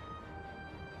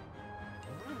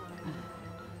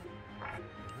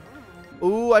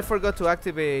 Ooh, I forgot to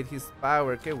activate his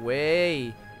power. Que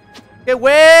way. Que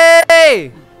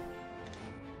way.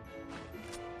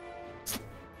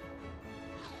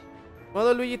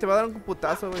 Modo Luigi, te va a dar un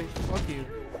putazo, güey. Fuck you.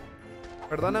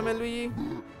 Perdóname, Luigi.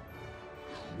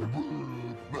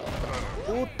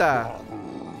 Puta.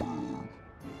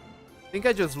 Think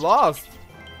I just lost.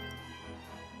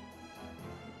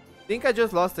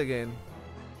 Again.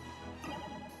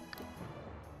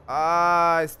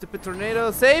 Ah, stupid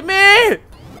tornado. Save me!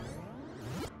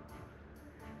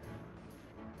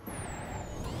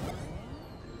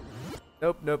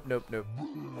 Nope.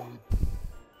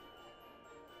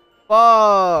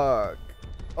 Fuck.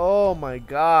 Oh my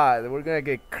god. We're gonna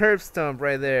get curb stomped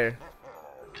right there.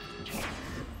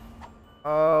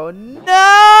 Oh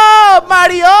no!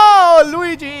 Mario!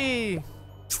 Luigi!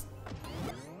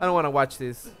 I don't want to watch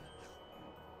this.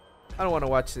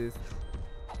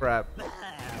 Crap.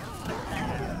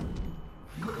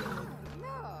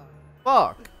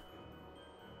 Fuck.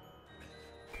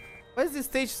 Why is this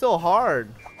stage so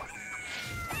hard?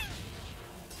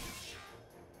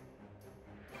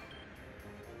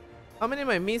 How many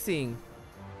am I missing?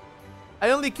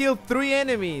 I only killed 3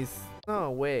 enemies.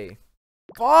 No way.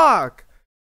 Fuck.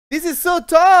 This is so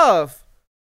tough.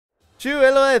 Shu,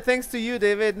 LOL, thanks to you,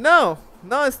 David. No,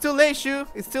 it's too late, Shu.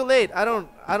 It's too late. I don't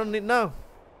need no.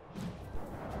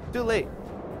 Too late.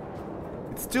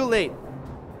 It's too late.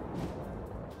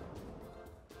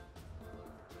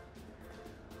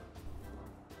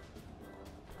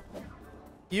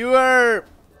 You're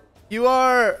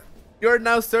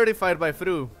now certified by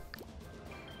Fru.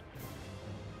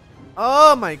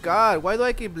 Oh my god, why do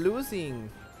I keep losing?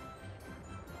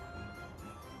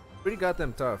 Pretty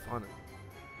goddamn tough, honestly.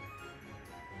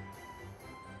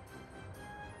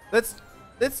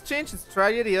 Let's change the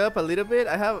strategy up a little bit.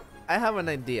 I have an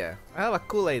idea. I have a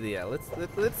cool idea.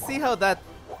 Let's see how that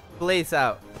plays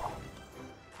out.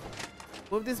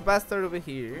 Move this bastard over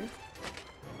here.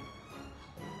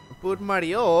 Put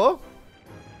Mario.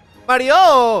 Put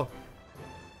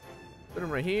him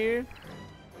right here.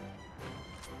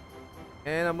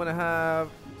 And I'm gonna have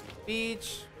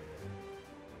Peach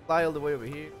fly all the way over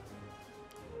here.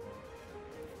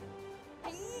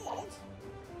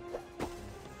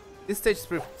 This stage is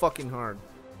pretty fucking hard.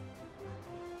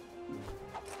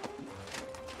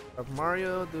 Have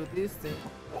Mario do this thing.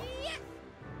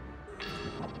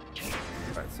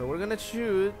 Alright, so we're gonna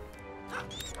shoot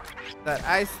that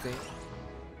ice thing.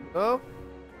 Oh,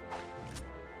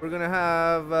 we're gonna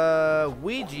have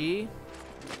Ouija.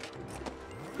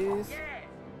 This.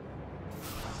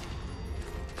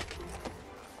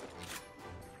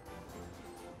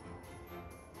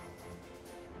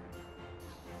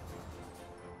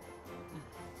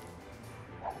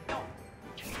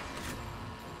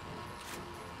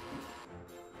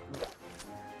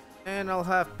 And I'll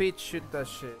have Peach shoot that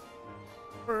shit.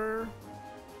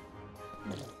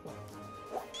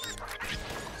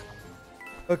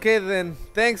 Okay then,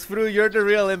 thanks Fru, you're the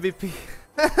real MVP.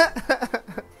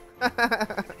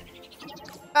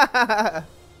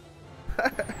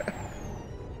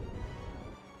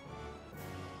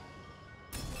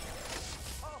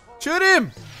 Shoot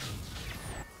him!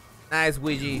 Nice,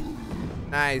 Ouija.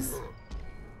 Nice.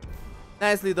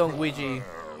 Nicely done, Ouija.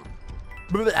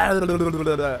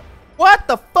 What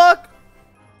the fuck?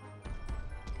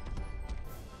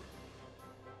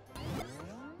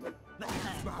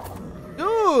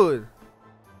 Dude!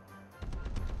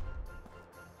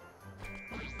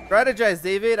 Strategize,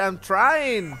 David. I'm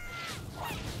trying.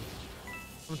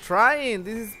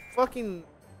 This is fucking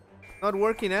not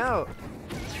working out.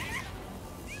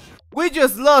 We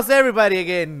just lost everybody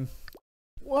again.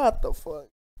 What the fuck?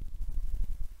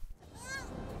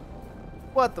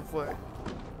 What the fuck?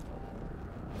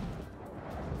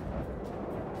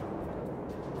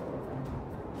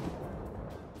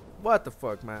 What the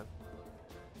fuck, man?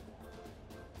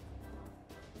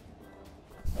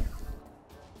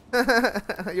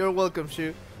 You're welcome,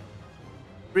 Shu.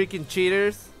 Freaking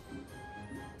cheaters.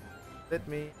 Let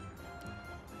me.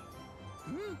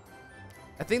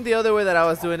 I think the other way that I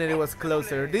was doing it, it was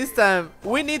closer. This time,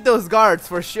 we need those guards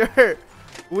for sure.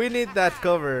 We need that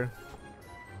cover.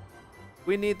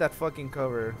 We need that fucking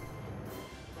cover.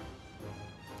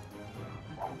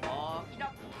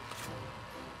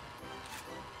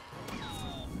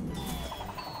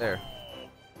 There.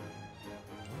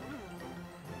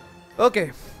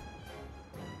 Okay.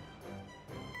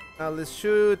 Now let's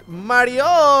shoot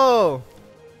Mario!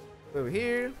 Over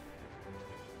here.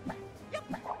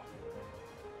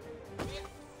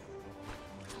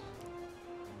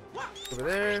 Over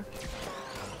there.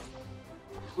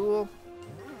 Cool.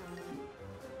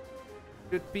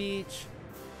 Good Peach.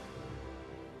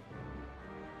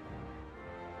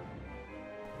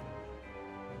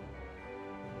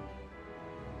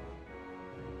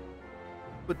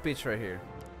 Put Peach right here.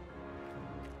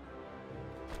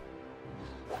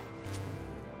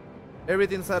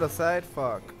 Everything side of side,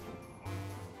 fuck.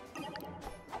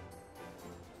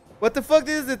 What the fuck,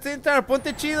 this is the same time,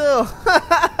 ponte chido.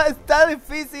 Está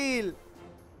difícil.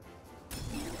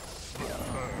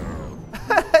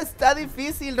 Está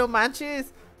difícil, no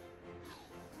manches.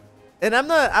 And I'm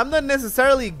not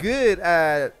necessarily good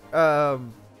at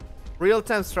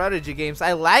real-time strategy games.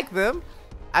 I like them.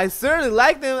 I certainly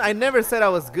like them. I never said I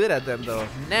was good at them though.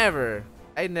 Never.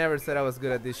 I never said I was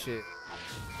good at this shit.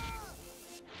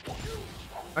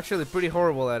 Actually pretty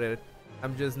horrible at it.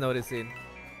 I'm just noticing.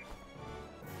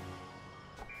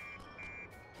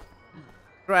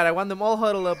 Right, I want them all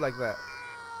huddled up like that.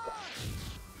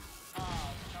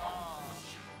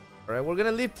 Alright, we're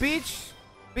gonna leave Peach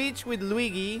with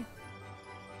Luigi,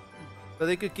 so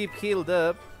they could keep healed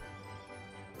up.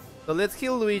 So let's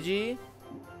heal Luigi.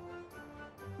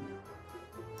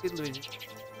 Hit Luigi.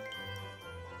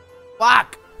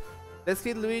 Fuck! Let's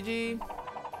hit Luigi.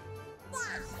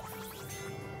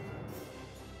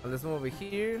 Let's move over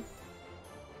here.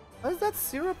 Why is that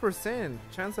 0%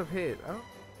 chance of hit? I don't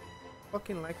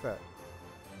fucking like that.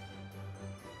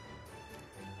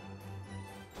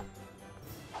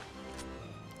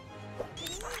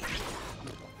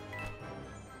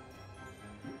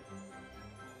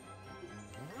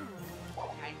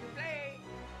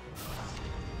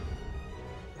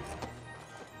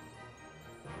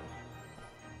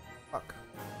 Fuck.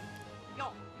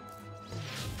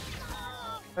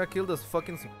 Gotta kill those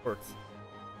fucking supports.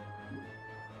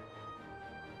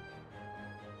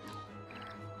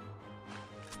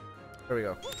 There we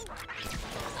go.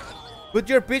 Put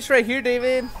your pitch right here,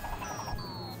 David.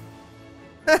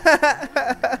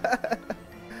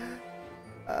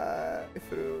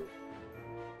 Through.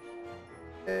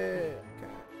 Okay.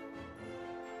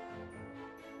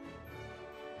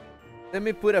 Let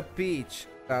me put a peach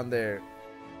down there.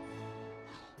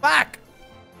 Fuck!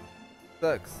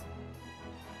 Sucks.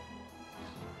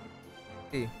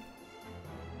 See.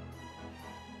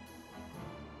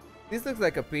 This looks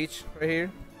like a peach right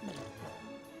here.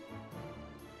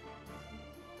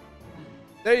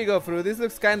 There you go, Fru. This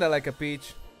looks kinda like a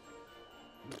peach.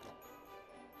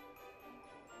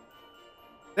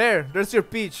 There's your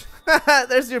peach.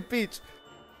 There's your peach.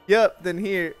 Yup, then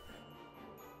here.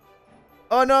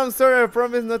 Oh no, I'm sorry. I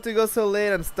promise not to go so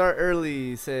late and start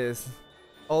early, says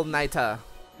All Nighter.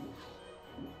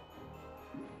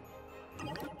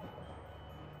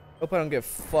 Hope I don't get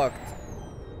fucked.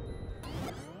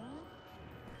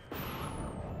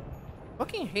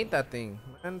 Fucking hate that thing,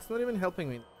 man. It's not even helping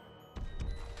me.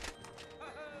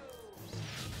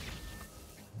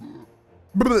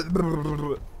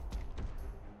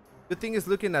 Good thing is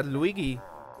looking at Luigi.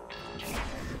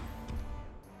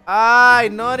 Ah,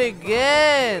 not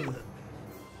again.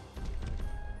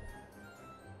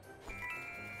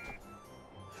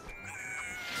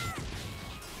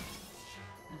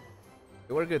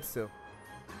 We're good still.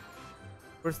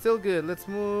 We're still good. Let's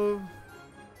move.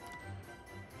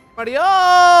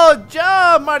 Mario!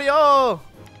 Jump, Mario!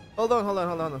 Hold on. Hold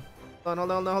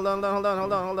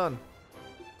on.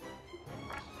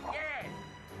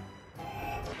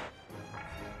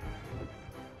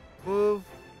 Move.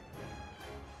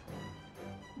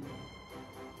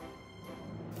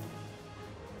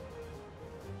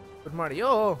 Good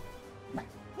Mario.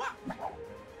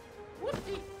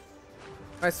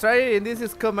 My strategy in this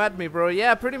is come at me, bro.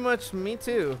 Yeah, pretty much me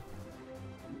too.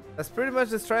 That's pretty much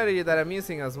the strategy that I'm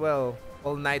using as well.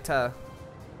 All nighter.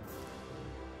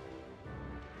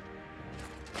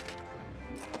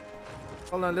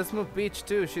 Hold on, let's move Peach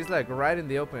too. She's like right in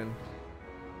the open.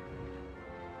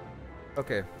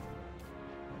 Okay.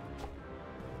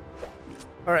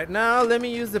 Alright, now let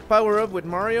me use the power up with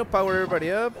Mario. Power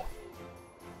everybody up.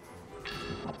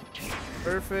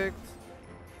 Perfect.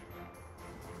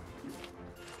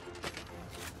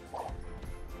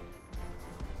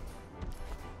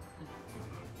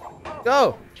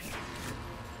 Go!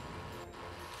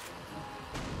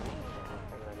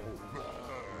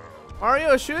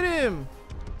 Mario, shoot him!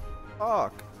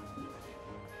 Fuck.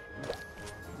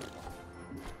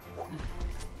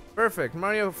 Perfect.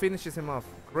 Mario finishes him off.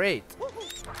 Great.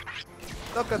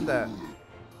 Look at that.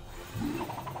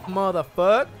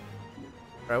 Motherfuck.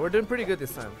 Alright, we're doing pretty good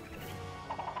this time.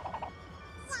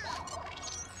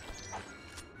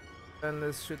 And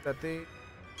let's shoot that thing.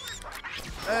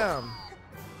 Bam.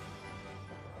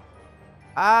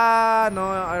 Ah, no,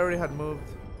 I already had moved.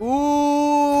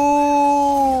 Ooh!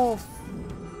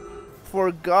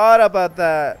 Forgot about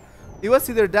that. It was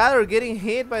either that or getting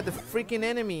hit by the freaking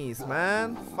enemies,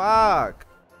 man. Fuck.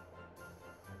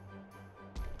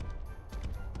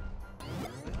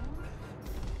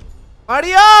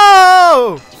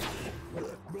 Mario!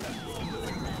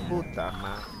 Puta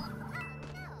madre.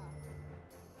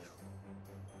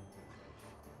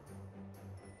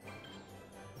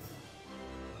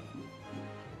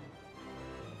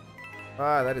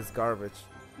 Ah, that is garbage.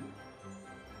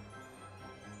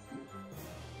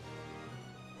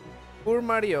 Poor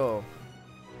Mario.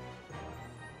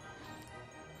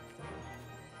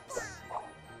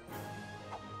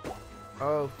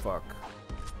 Oh, fuck.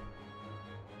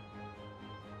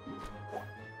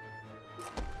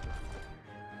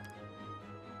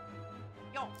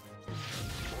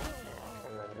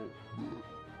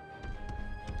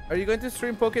 Are you going to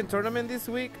stream Pokken Tournament this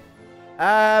week?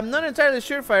 I'm not entirely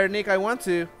sure, Fire Nick. I want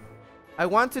to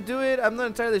do it. I'm not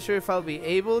entirely sure if I'll be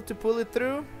able to pull it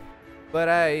through, but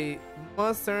I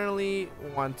most certainly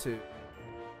want to.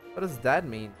 What does that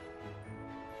mean?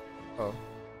 Oh.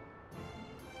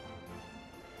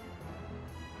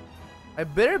 I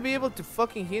better be able to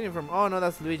fucking hit him from... Oh no,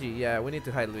 that's Luigi. Yeah, we need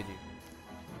to hide Luigi.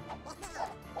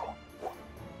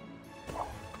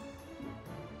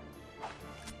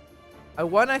 I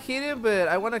wanna hit him, but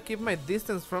I wanna keep my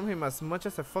distance from him as much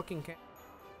as I fucking can.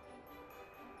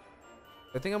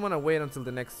 I think I'm gonna wait until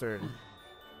the next turn.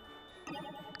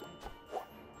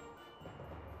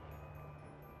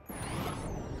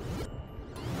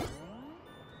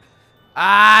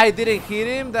 Ah, I didn't hit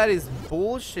him? That is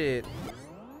bullshit.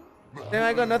 Damn,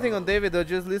 I got nothing on David though.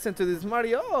 Just listen to this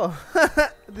Mario.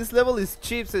 Oh, this level is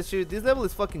cheap, says shit. This level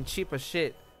is fucking cheap as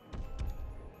shit.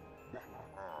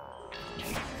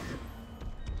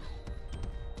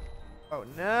 Oh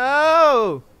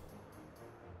no!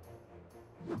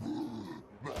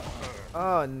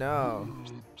 Oh no.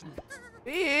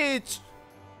 Bitch!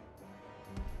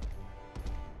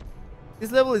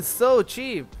 This level is so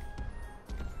cheap.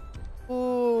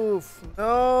 Oof.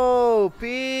 No,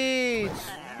 Peach!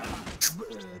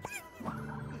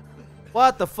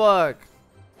 What the fuck?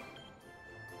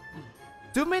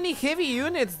 Too many heavy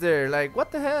units there. Like,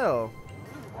 what the hell?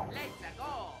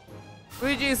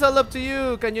 Luigi, it's all up to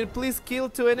you. Can you please kill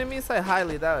 2 enemies? I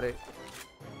highly doubt it.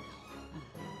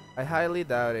 I highly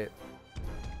doubt it.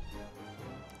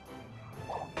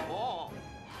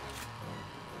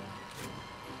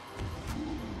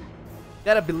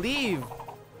 Gotta believe.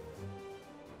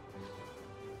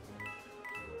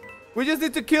 We just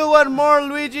need to kill 1 more,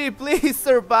 Luigi. Please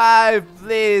survive.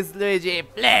 Please, Luigi.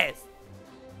 Please.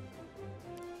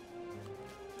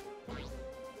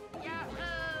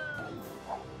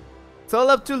 It's all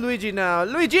up to Luigi now.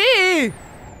 Luigi! It's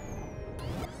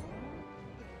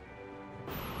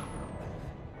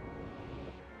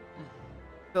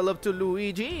all up to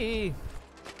Luigi.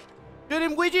 Shoot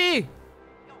him, Luigi!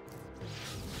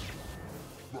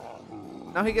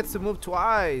 Now he gets to move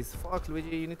twice. Fuck,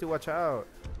 Luigi, you need to watch out.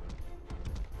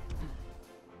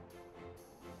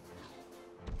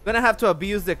 Gonna have to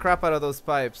abuse the crap out of those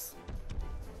pipes.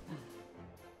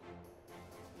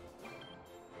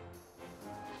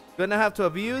 Gonna have to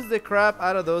abuse the crap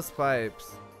out of those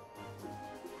pipes.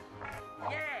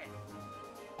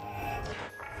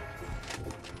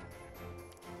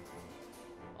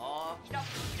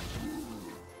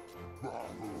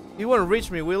 You won't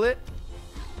reach me, will it?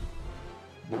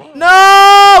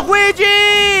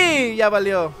 Ya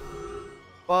valió.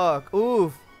 Fuck.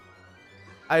 Oof.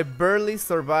 I barely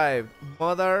survived.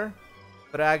 Mother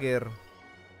Dragger.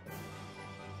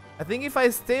 I think if I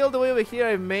stay all the way over here,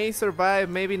 I may survive.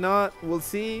 Maybe not. We'll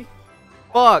see.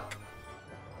 Fuck.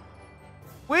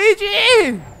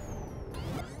 Ouija!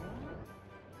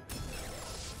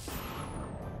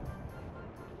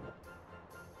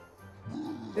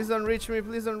 Please don't reach me.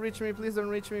 Please don't reach me. Please don't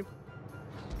reach me.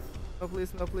 No,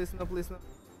 please. No, please. No, please. No.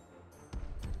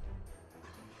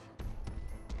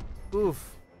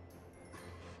 Oof.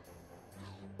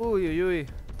 Uy, uy, uy.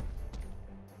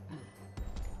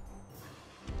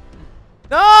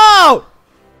 No!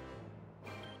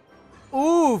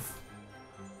 Uf.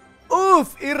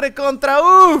 Uf. Y recontra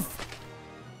uf.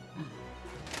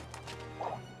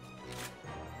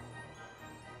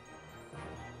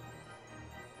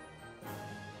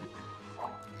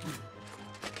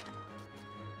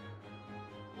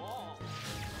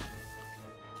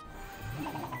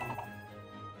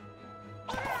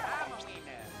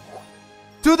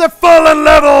 To the fallen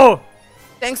level!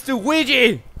 Thanks to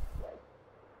Ouija!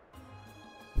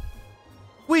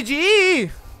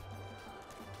 Ouija!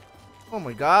 Oh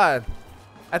my god.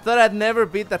 I thought I'd never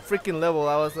beat that freaking level.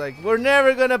 I was like, we're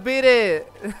never gonna beat it!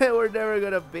 We're never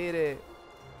gonna beat it.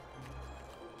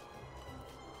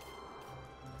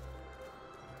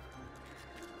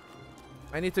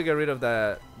 I need to get rid of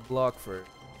that block first.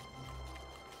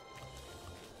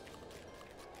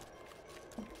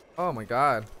 Oh my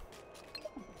god.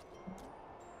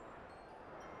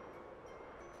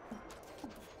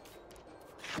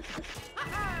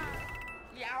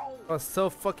 That was so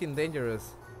fucking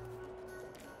dangerous.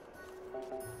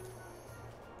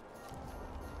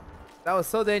 That was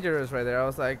so dangerous right there. I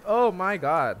was like, oh my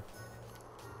god.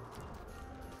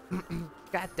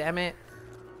 God damn it.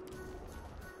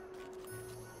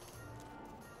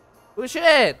 Push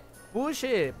it! Push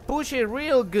it! Push it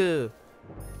real good!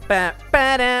 Ba,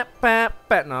 ba, da, ba,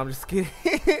 ba. No, I'm just kidding.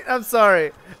 I'm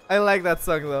sorry. I like that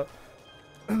song though.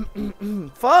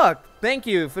 Fuck! Thank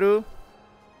you, Fru.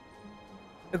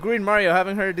 Agreed, Mario.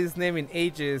 Haven't heard this name in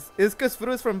ages. It's because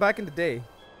Fru's from back in the day.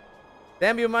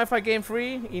 Damn, you might fight game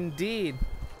free? Indeed.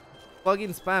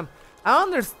 Fucking spam. I don't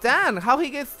understand how he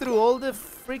gets through all the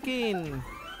freaking...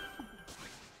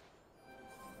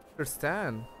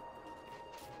 Understand.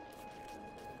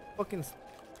 Fucking...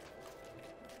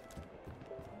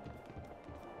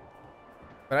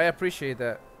 But I appreciate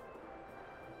that.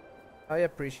 I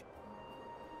appreciate...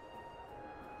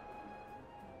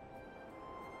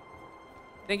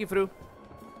 Thank you, Fru.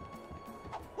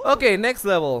 Okay, next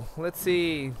level. Let's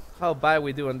see how bad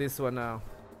we do on this one now.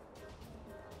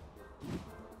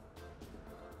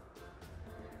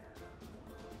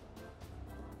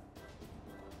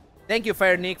 Thank you,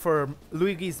 Fire Nick, for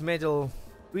Luigi's medal.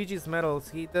 Luigi's medals.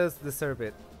 He does deserve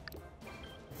it.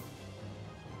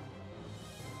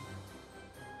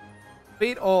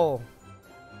 Beat all.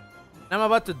 I'm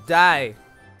about to die.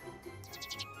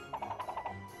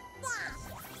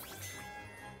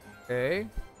 Okay.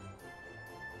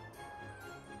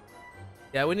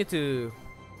 Yeah, we need to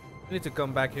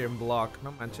come back here and block.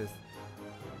 No manches.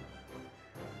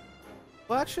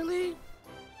 Well, actually,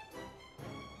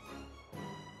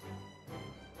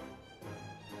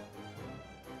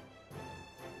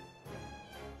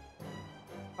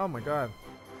 oh my god.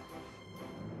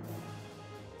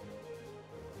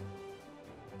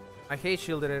 I hate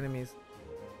shielded enemies.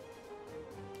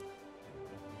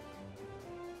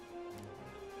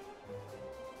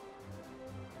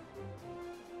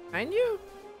 I knew.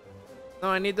 No,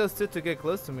 I need those two to get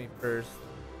close to me first.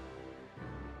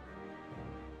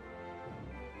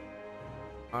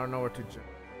 I don't know where to jump.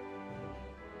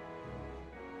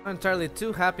 I'm entirely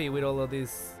too happy with all of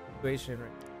this situation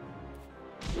right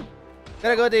now.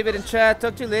 Gotta go, David, in chat.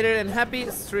 Talk to you later and happy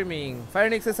streaming.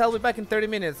 Firenix says I'll be back in 30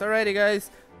 minutes. Alrighty, guys.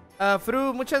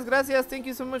 Fru, muchas gracias. Thank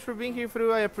you so much for being here,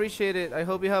 Fru. I appreciate it. I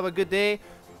hope you have a good day.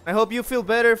 I hope you feel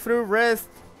better, Fru. Rest,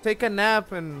 take a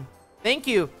nap, and thank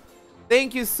you.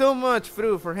 Thank you so much,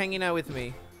 Fru, for hanging out with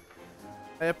me.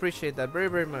 I appreciate that very,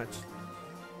 very much.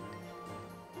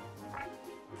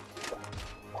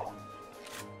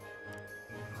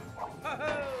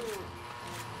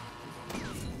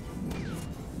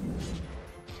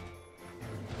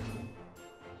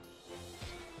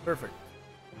 Perfect.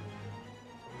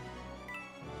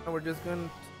 Now we're just going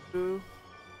to...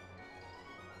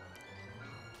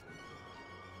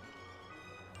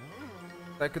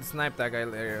 I could snipe that guy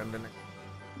later on the next.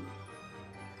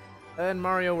 And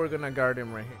Mario, we're gonna guard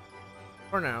him right here.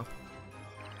 For now.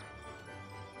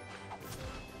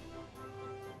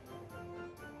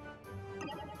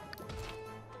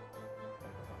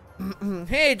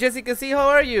 Hey Jessica C, how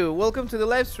are you? Welcome to the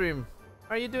live stream.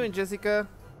 How are you doing, Jessica?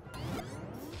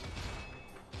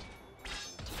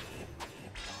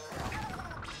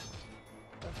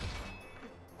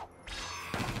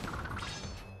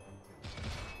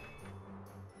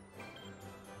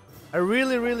 I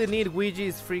really need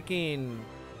Ouija's freaking...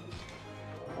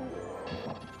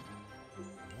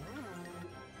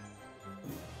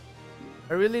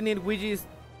 I really need Ouija's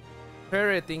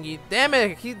turret thingy. Damn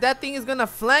it! That thing is gonna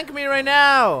flank me right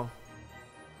now!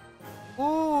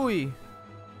 Ooh!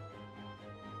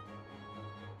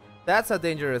 That's a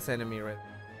dangerous enemy right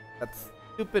there. That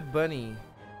stupid bunny.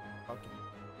 Okay.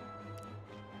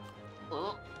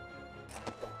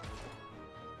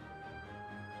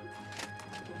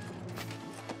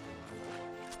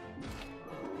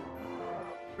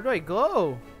 Where do I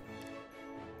go?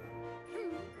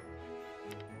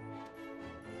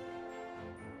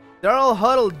 They're all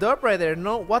huddled up right there.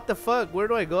 No, what the fuck? Where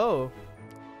do I go?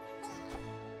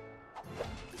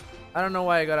 I don't know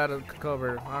why I got out of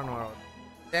cover. I don't know.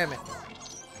 Damn it.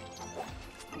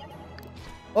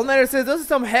 All Nighter says, those are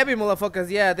some heavy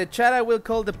motherfuckers. Yeah, the chat I will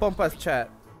call the Pompas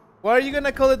chat. Why are you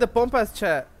gonna call it the Pompas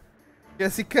chat?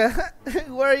 Jessica?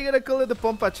 Why are you gonna call it the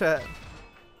Pompa chat?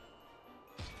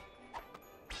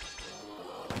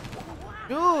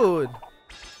 Dude!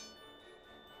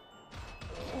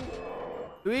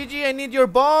 Luigi, I need your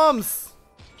bombs!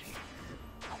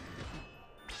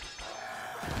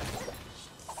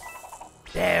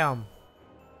 Damn!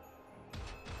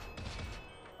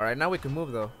 Alright, now we can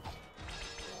move though.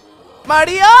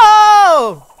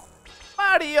 Mario!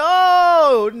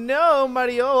 Mario! No,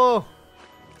 Mario!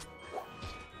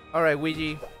 Alright,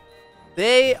 Ouija.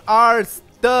 They are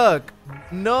stuck!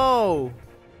 No!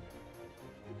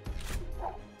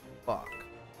 Fuck.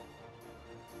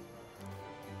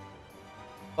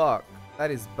 Fuck.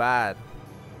 That is bad.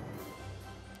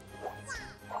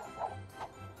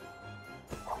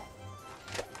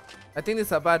 I think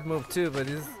it's a bad move too, but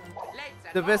it's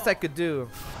the best I could do.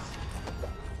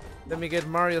 Let me get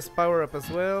Mario's power up as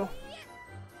well.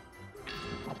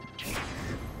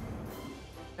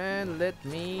 And let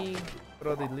me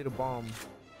throw the little bomb.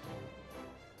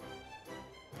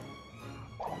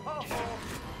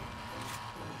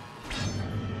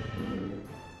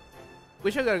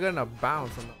 Wish I got gonna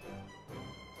bounce on them.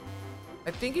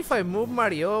 I think if I move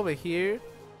Mario over here,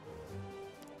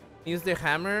 use the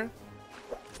hammer,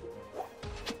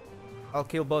 I'll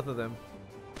kill both of them.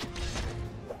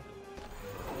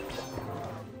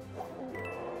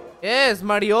 Yes,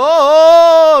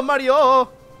 Mario! Mario!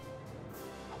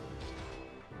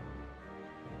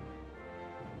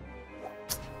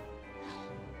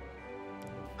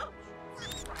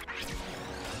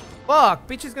 Fuck!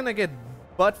 Peach is gonna get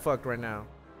butt fucked right now.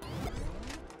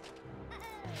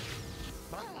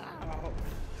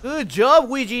 Good job,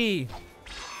 Ouija!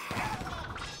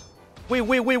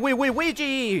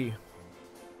 Ouija!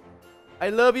 I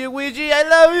love you, Ouija! I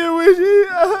love you, Ouija!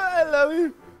 I love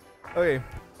you! Okay.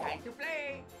 Time to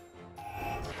play!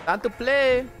 Time to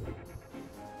play!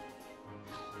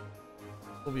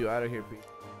 Move you out of here, Peach.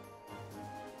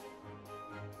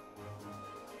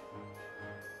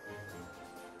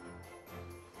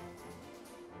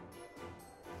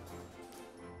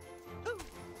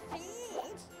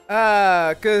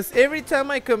 Cause every time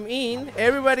I come in,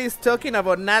 everybody's talking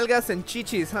about nalgas and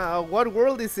chichis, huh? What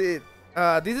world is it?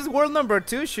 This is world number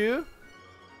 2, Shu.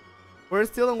 We're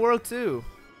still on world 2.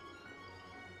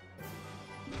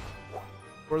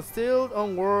 We're still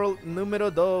on world numero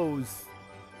 2.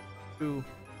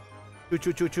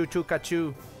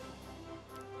 Chu.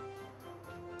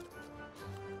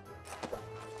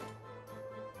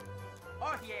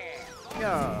 Oh yeah!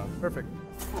 Yeah, perfect.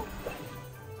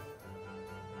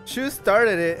 Shu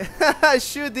started it.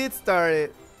 Shu did start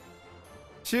it.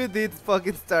 Shu did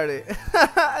fucking start it.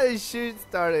 Shu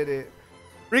started it.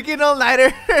 Freaking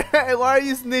all-nighter. Why are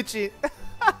you snitching?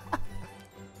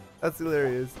 That's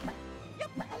hilarious.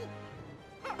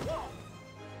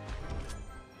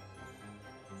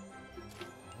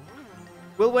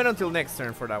 We'll wait until next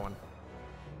turn for that one.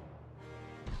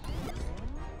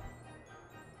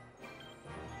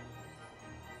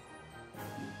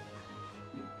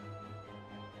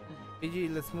 PG,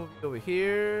 let's move it over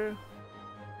here.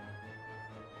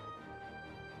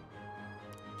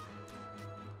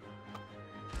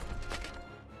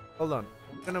 Hold on.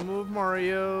 I'm gonna move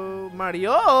Mario.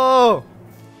 Mario!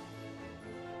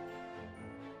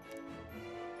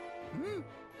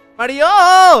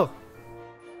 Mario!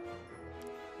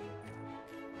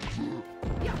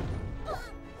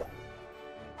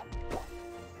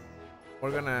 We're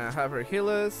gonna have her heal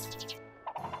us.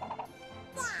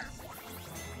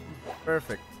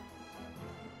 Perfect.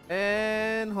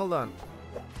 And hold on.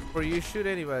 Before you shoot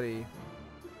anybody.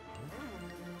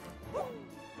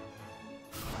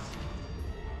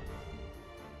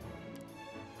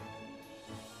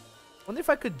 Wonder if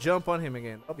I could jump on him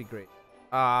again. That'd be great.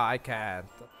 Ah, I can't.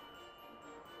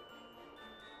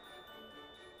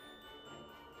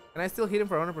 Can I still hit him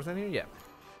for 100% here? Yeah.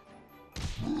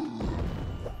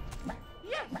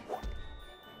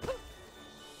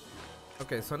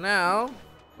 Okay, so now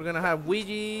we're gonna have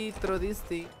Ouija throw this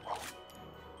thing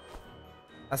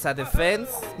as a defense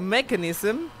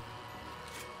mechanism.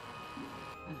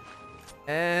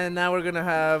 And now we're gonna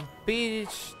have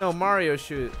Mario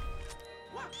shoot.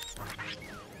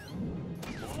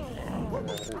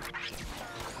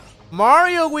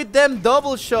 Mario with them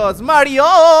double shots.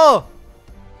 Mario!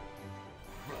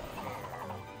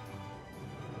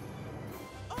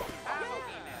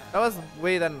 That was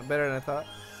way better than I thought.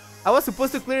 I was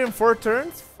supposed to clear in 4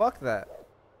 turns? Fuck that.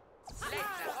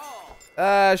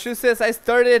 Shu says I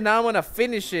started, now I'm gonna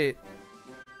finish it.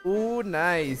 Ooh,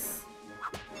 nice.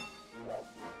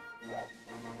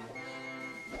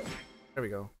 There we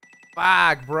go.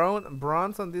 Fuck,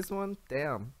 bronze on this one?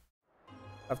 Damn.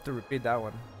 I have to repeat that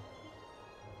one.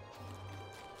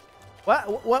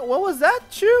 What was that,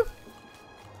 Shu?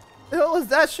 What was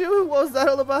that, Shu? What was that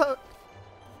all about?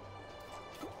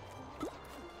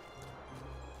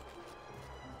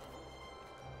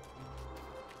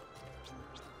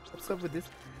 What's up with this?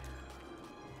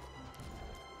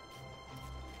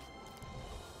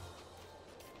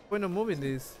 Point of moving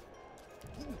this.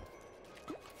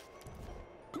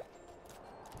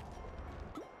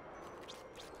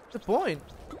 What's the point?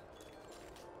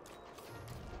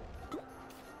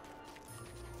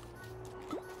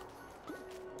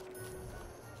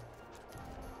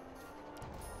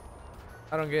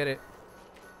 I don't get it.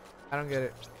 I don't get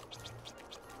it.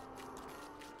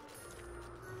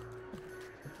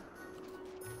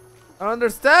 I don't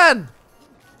understand.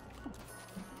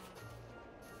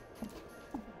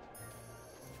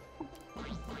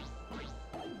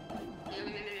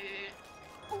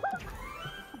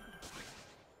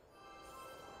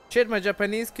 Shit, my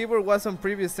Japanese keyboard was on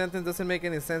previous sentence, doesn't make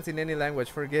any sense in any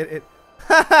language. Forget it.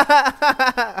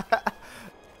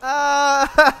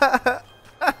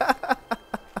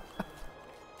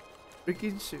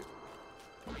 Freaking shit.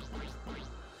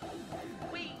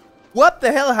 What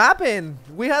the hell happened?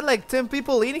 We had like 10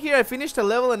 people in here. I finished a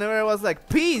level and everyone was like,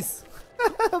 peace.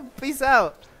 Peace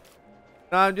out.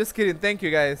 No, I'm just kidding. Thank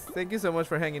you guys. Thank you so much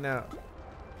for hanging out.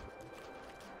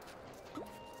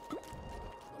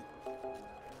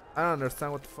 I don't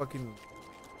understand what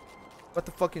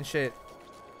the fucking shit.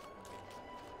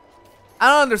 I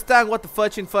don't understand what the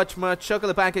fudge much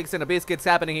chocolate pancakes and a biscuits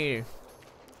happening here.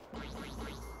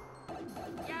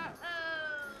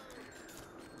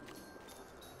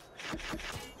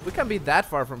 We can't be that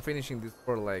far from finishing this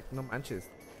for like no manches.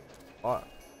 Oh.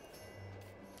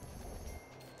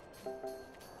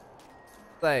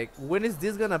 Like, when is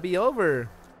this gonna be over?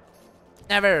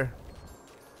 Never.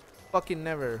 Fucking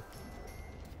never.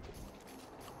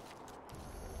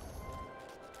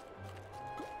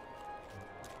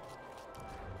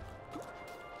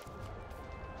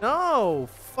 No,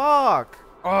 fuck.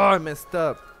 Oh, I messed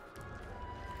up.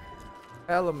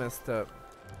 Hella messed up.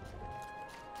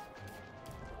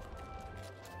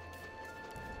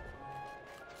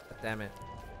 Damn it.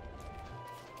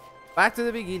 Back to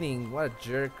the beginning. What a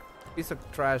jerk. Piece of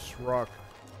trash rock.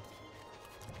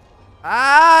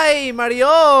 Ay, Mario!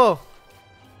 Oh,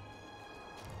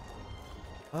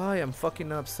 I am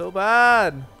fucking up so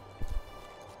bad.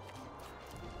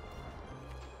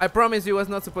 I promise you it was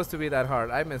not supposed to be that hard.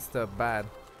 I messed up bad.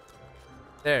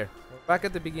 There. We're back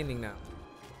at the beginning now.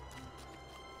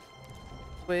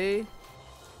 Way.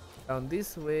 Down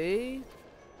this way.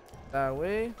 That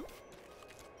way.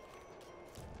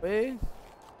 Way.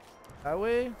 That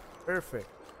way. Perfect.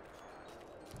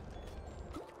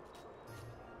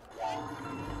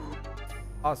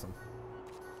 Awesome.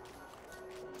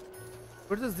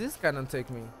 Where does this cannon take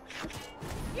me?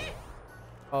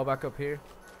 Oh, back up here.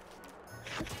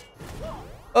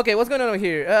 Okay, what's going on over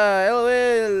here?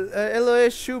 LOL,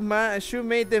 Shu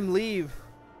made them leave.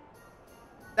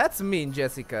 That's mean,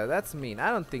 Jessica. That's mean.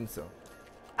 I don't think so.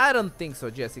 I don't think so,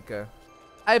 Jessica.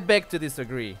 I beg to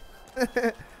disagree.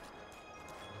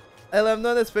 I'm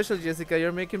not special, Jessica.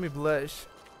 You're making me blush.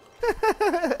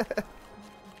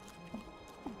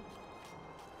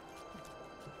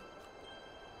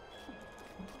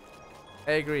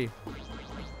 I agree.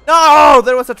 No!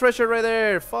 There was a treasure right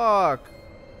there. Fuck.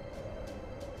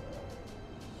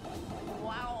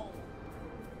 Wow.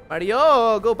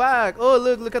 Mario, go back. Oh,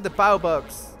 look at the power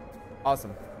box.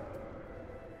 Awesome.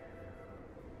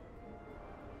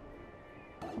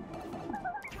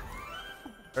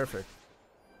 Perfect.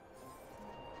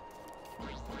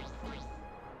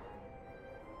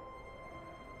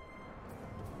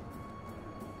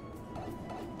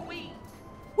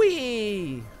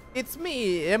 Whee! It's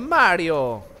me,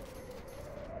 Mario!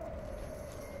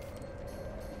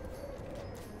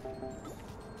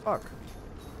 Fuck.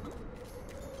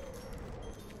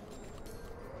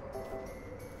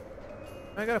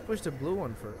 I gotta push the blue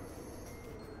one first.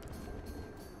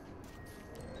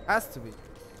 Has to be.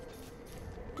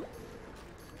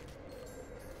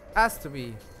 Has to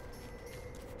be.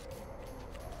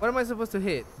 What am I supposed to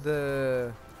hit?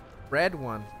 The red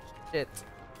one. Shit.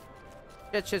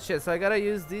 Shit. So I gotta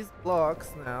use these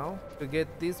blocks now to get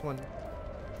this one.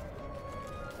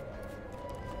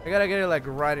 I gotta get it like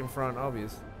right in front,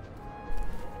 obviously.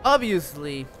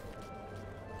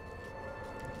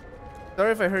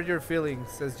 Sorry if I hurt your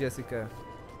feelings, says Jessica.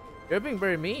 You're being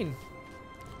very mean.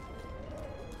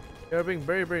 You're being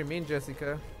very, very mean,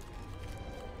 Jessica.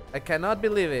 I cannot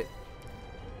believe it.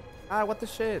 Ah, what the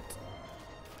shit?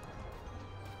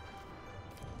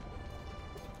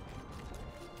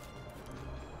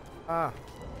 Ah.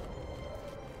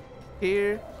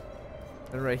 Here.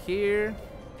 And right here.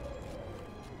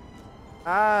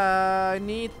 Ah, I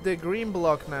need the green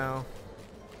block now.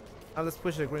 Now let's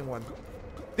push the green one.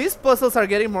 These puzzles are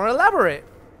getting more elaborate.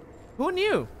 Who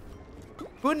knew?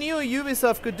 Who knew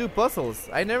Ubisoft could do puzzles?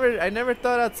 I never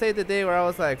thought I'd say the day where I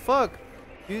was like, fuck,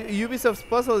 Ubisoft's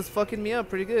puzzle is fucking me up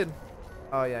pretty good.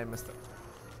 Oh yeah, I messed up.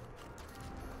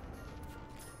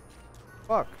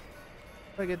 Fuck.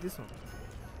 How do I get this one?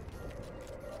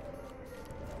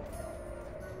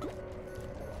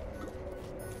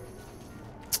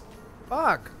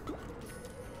 Fuck.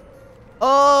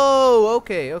 Oh,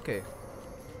 okay.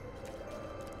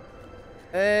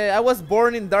 I was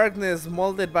born in darkness,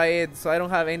 molded by it, so I don't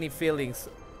have any feelings.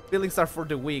 Feelings are for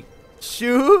the weak.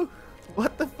 Shoo?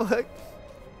 What the fuck?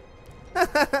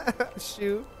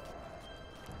 Shoo?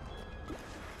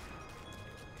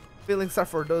 Feelings are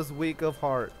for those weak of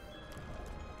heart.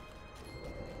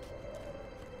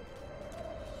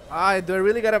 Ah, do I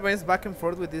really gotta bounce back and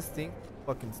forth with this thing?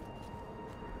 Fucking.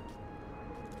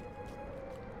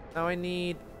 Now I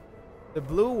need the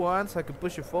blue one so I can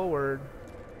push it forward.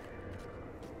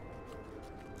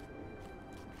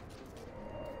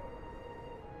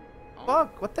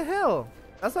 Fuck, what the hell?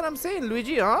 That's what I'm saying,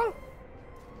 Luigi, huh?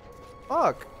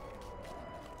 Fuck.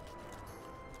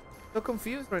 So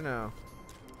confused right now.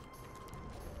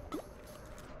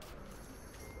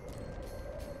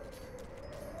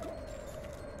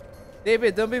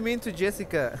 David, don't be mean to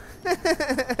Jessica.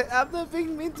 I'm not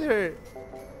being mean to her.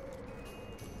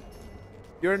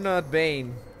 You're not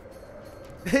Bane.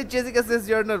 Jessica says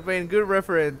you're not Bane. Good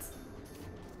reference.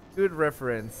 Good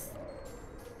reference.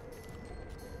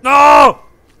 No!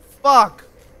 Fuck!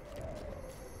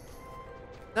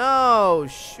 No,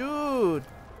 shoot.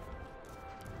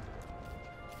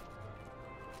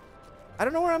 I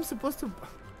don't know where I'm supposed to.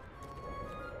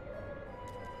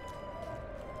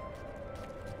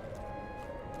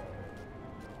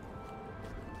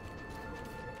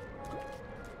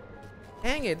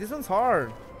 Dang it, this one's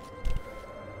hard.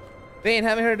 Bane,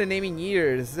 haven't heard the name in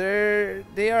years.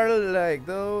 They are like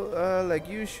though, like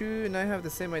you, Shu, and I have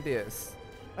the same ideas.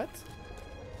 What?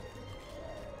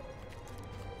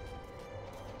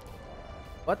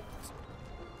 What?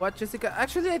 What, Jessica?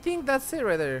 Actually, I think that's it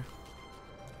right there.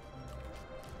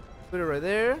 Put it right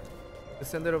there.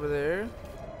 Send it over there.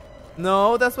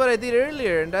 No, that's what I did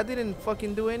earlier, and that didn't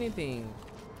fucking do anything.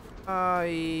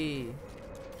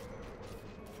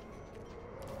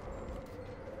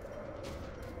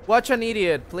 Watch an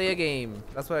idiot play a game.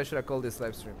 That's what I should have called this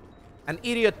live stream. An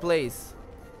idiot plays.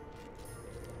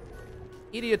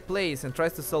 Idiot plays and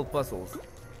tries to solve puzzles.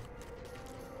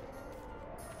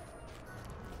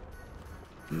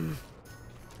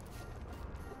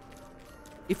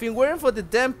 If it weren't for the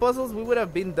damn puzzles, we would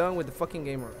have been done with the fucking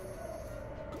game.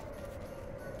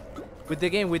 With the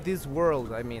game, with this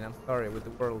world. I mean, I'm sorry, with the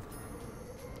world.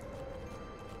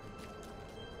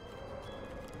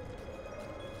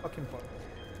 Fucking puzzle.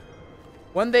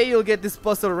 One day you'll get this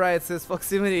puzzle right, says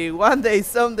Foximity. One day,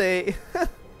 someday.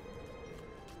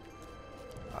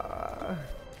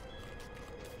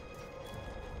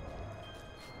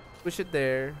 Push it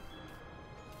there.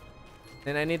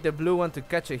 And I need the blue one to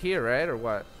catch it here, right? Or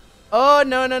what? Oh,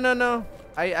 no.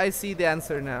 I see the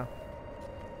answer now.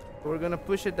 We're gonna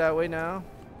push it that way now.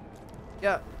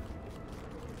 Yeah.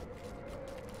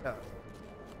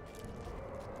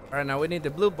 Alright, now we need the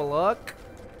blue block.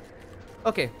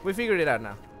 Okay, we figured it out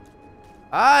now.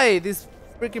 This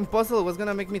freaking puzzle was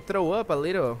gonna make me throw up a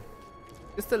little.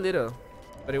 Just a little.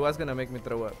 But it was gonna make me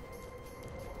throw up.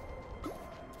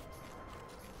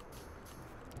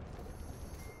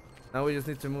 Now we just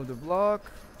need to move the block.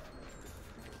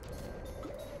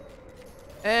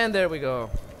 And there we go.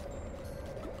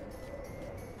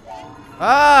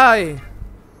 Aye!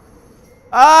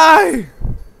 Aye!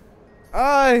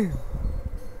 Aye!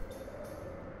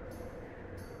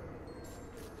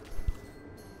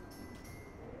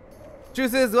 Chu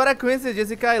says, what a coincidence,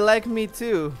 Jessica, I like me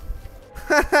too.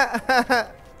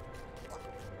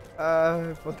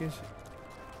 Fucking shit.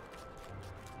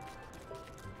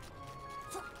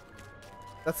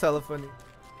 That's hella funny.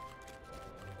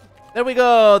 There we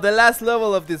go, the last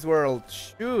level of this world.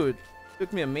 Shoot,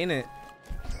 took me a minute.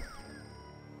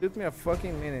 Took me a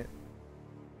fucking minute.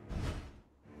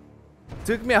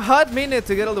 Took me a hot minute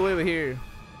to get all the way over here.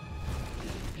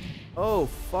 Oh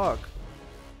fuck.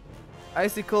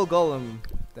 Icicle Golem.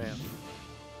 Damn.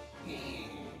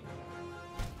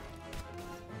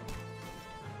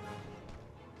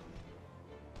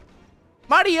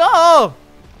 Mario!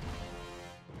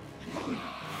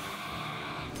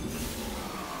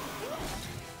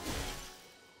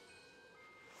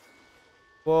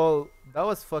 Well, that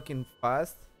was fucking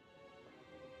fast.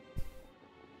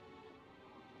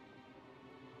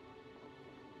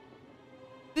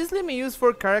 Please let me use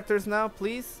 4 characters now,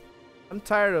 please. I'm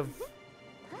tired of...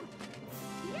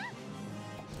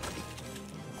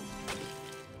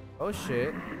 Oh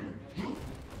shit.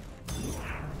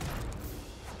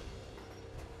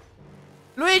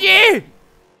 Luigi!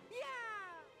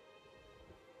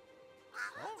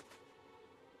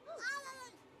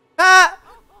 Ah!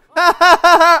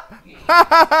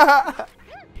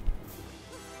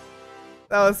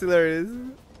 That was hilarious.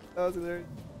 That was hilarious.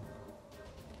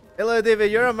 Hello,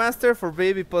 David. You're a master for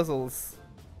baby puzzles.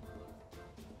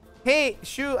 Hey,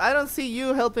 Shu, I don't see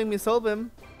you helping me solve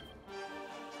him.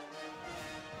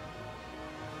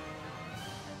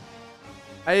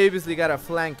 I obviously gotta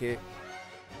flank it.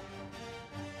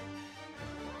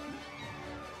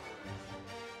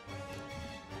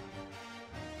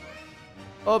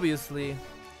 Obviously.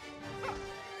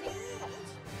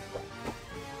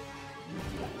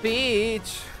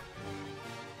 Peach!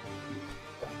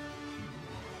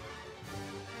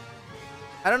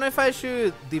 I don't know if I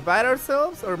should divide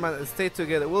ourselves or stay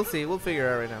together. We'll see. We'll figure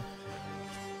it out right now.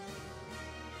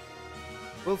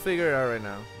 We'll figure it out right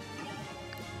now.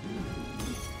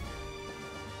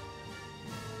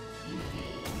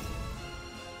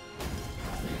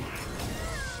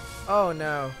 Oh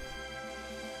no.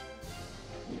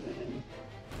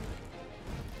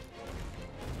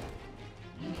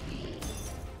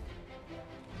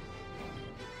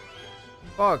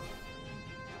 Fuck.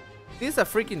 This is a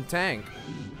freaking tank.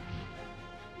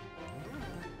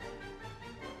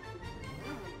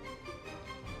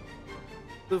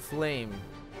 The flame.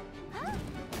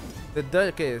 The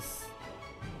darkest.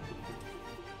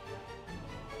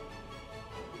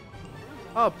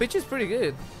 Oh, Peach is pretty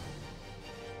good.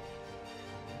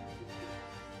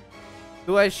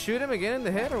 Do I shoot him again in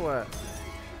the head or what?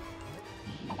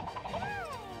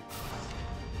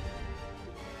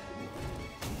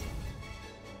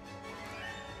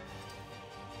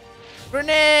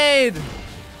 Grenade!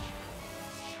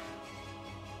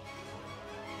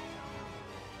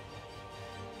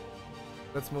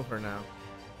 Let's move her now.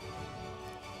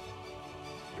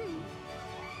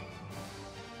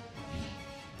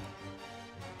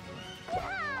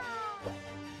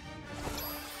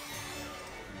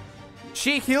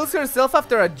 She heals herself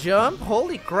after a jump?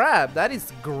 Holy crap, that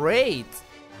is great.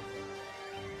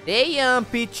 Damn,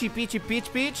 Peachy, Peachy,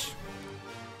 Peach, Peach.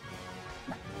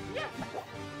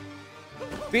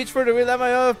 Peach for the win. Am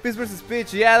I off? Peach versus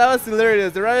Peach. Yeah, that was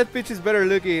hilarious. The Rabbit Peach is better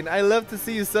looking. I love to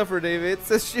see you suffer, David.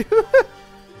 Says you.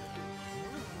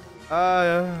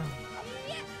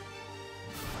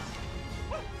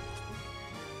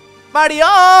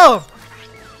 Mario!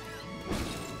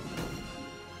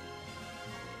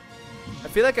 I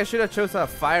feel like I should have chosen a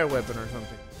fire weapon or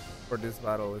something for this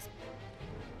battle.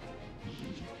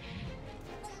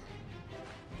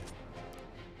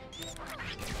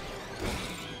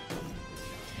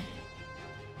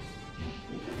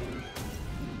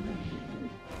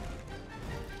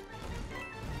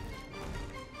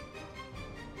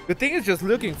 The thing is just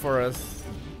looking for us.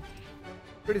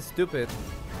 Pretty stupid.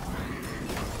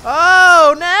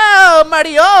 Oh no,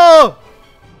 Mario!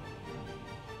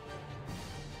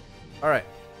 Alright.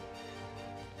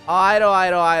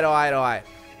 Idle.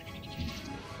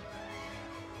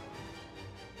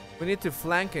 We need to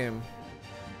flank him.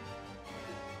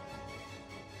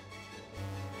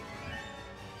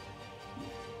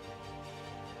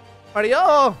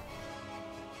 Mario!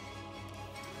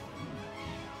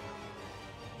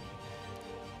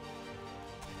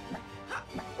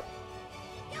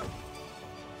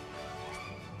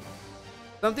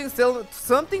 Something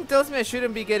tells me I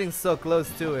shouldn't be getting so close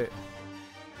to it.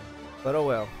 But oh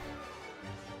well.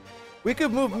 We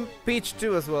could move Peach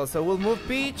too as well, so we'll move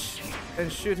Peach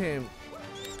and shoot him.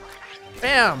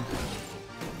 Bam!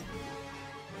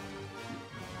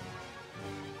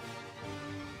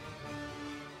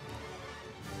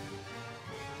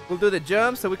 We'll do the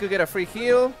jump so we could get a free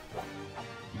heal.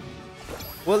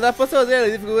 Well, that puzzle there,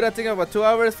 if we would have taken about 2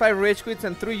 hours, 5 rage quits,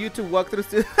 and 3 YouTube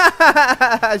walkthroughs.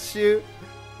 Shoot.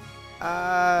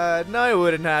 No, it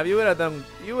wouldn't have. You would have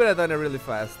done it really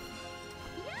fast.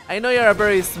 I know you're a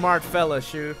very smart fella,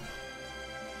 Shu.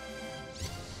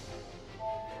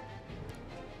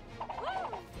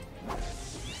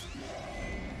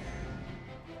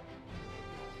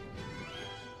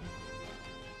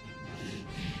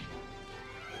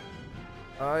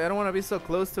 I don't want to be so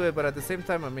close to it, but at the same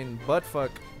time, I mean, butt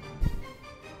fuck.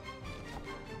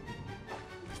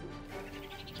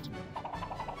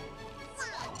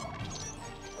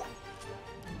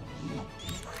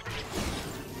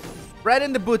 Right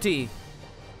in the booty.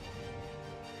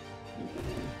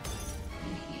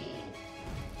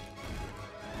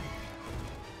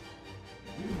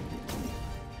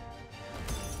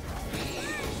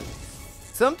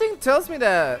 Something tells me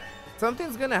that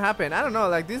something's gonna happen. I don't know,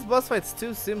 like this boss fight's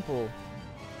too simple.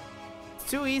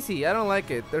 It's too easy. I don't like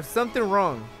it. There's something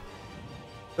wrong.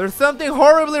 There's something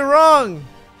horribly wrong.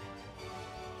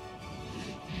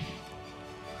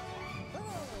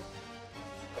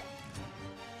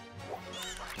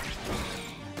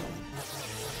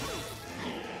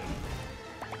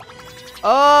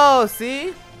 Oh,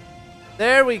 see?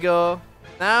 There we go.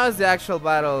 Now is the actual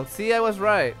battle. See, I was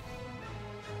right.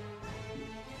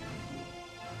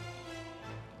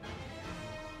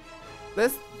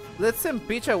 Let's send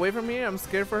Peach away from here. I'm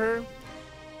scared for her.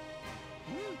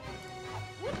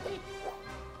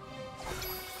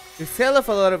 It's hell of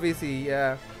a lot of easy,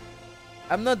 yeah.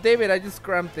 I'm not David, I just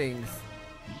cram things.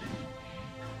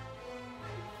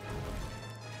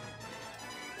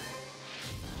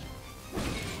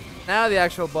 Now the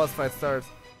actual boss fight starts.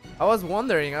 I was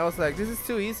wondering, I was like, this is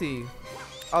too easy.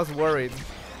 I was worried.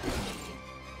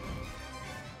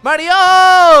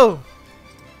 Mario!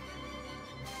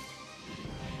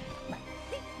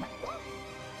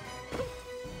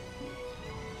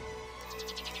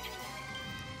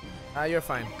 You're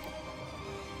fine.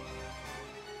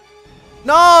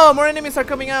 No! More enemies are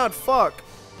coming out! Fuck!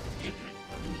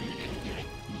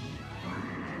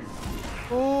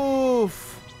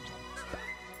 Oof!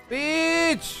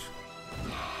 Peach!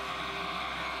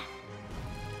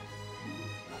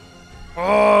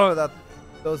 Oh,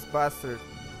 those bastards.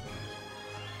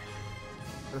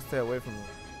 Let's stay away from them.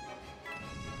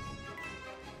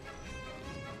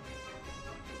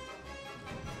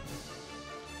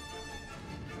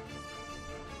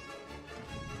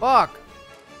 Fuck!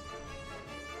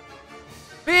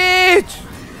 Peach!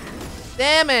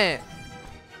 Damn it!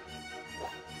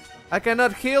 I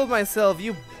cannot heal myself,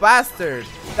 you bastard!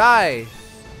 Die!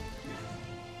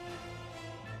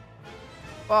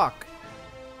 Fuck!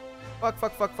 Fuck,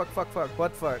 fuck, fuck, fuck, fuck, fuck,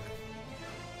 what fuck?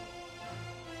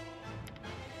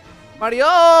 Mario!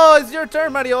 It's your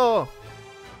turn, Mario!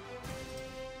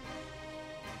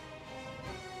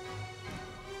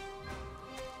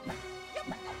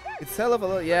 It's hell of a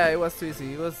lot. Yeah, it was too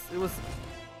easy. It was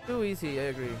too easy, I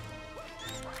agree.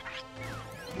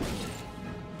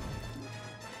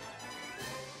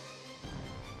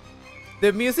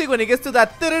 The music when it gets to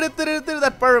that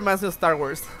that part reminds me of Star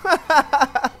Wars.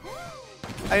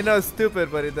 I know it's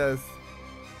stupid, but it does.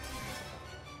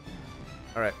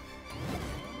 Alright.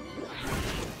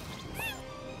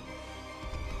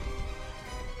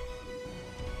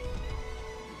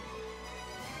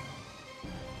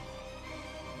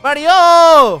 Mario!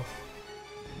 I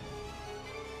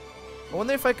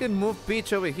wonder if I could move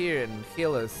Peach over here and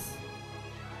heal us.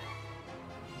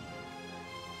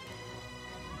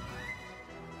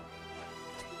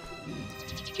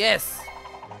 Yes!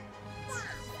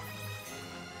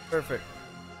 Perfect.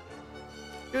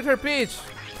 Shoot her, Peach!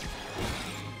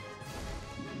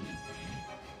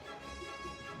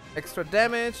 Extra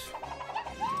damage.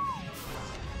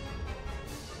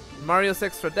 Mario's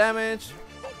extra damage.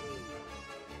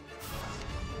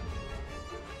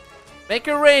 Make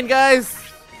it rain, guys!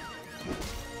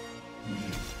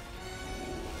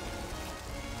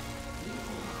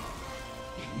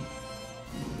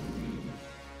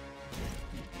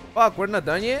 Fuck, we're not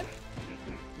done yet?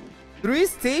 3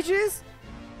 stages?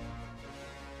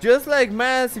 Just like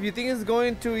maths, if you think it's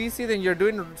going too easy, then you're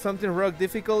doing something rock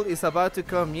difficult. It's about to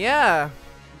come. Yeah!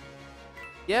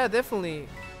 Yeah, definitely.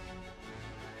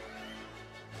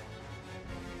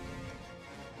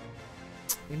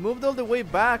 He moved all the way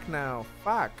back now.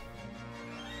 Fuck.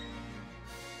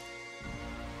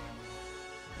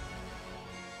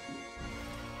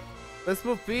 Let's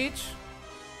move Peach.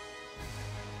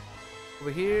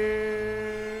 Over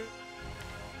here.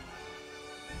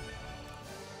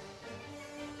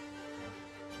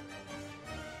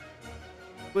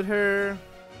 Put her.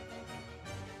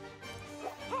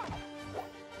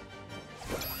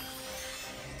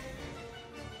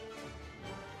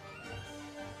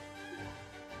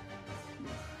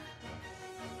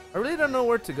 I really don't know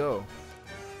where to go.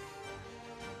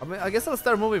 I mean, I guess I'll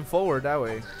start moving forward that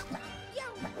way.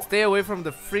 Stay away from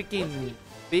the freaking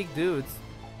big dudes.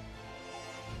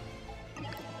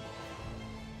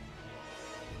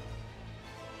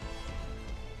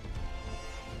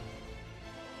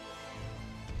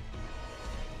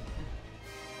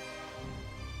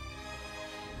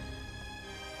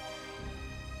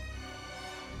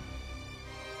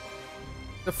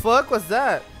 The fuck was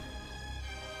that?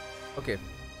 Okay.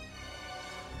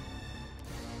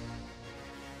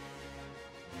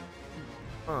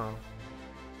 Oh.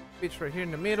 Peach right here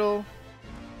in the middle.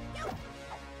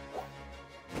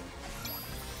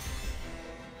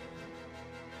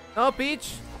 No,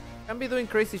 Peach. Can't be doing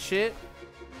crazy shit.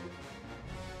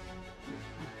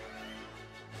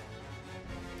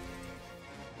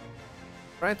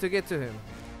 Trying to get to him.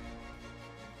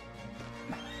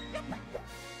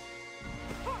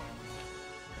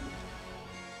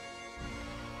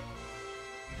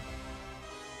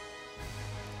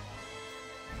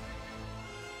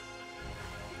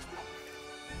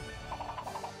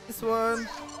 This one.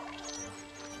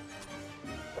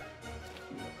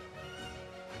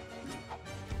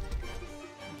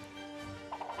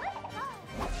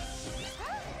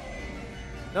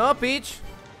 No, Peach.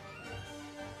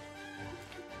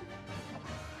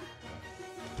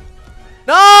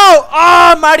 No!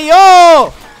 Oh,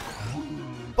 Mario!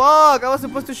 Fuck! I was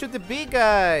supposed to shoot the big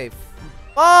guy.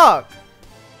 Fuck!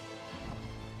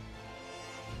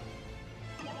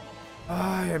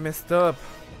 I messed up.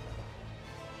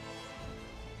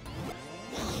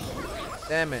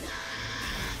 Damn it.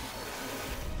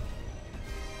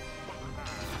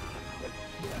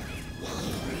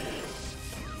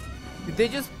 Did they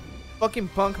just fucking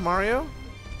punk Mario?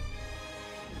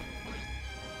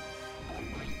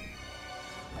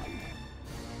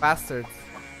 Bastards.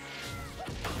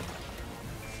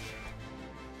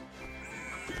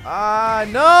 Ah,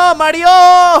 no!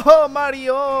 Mario!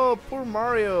 Mario! Poor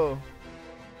Mario.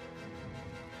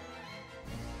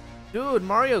 Dude,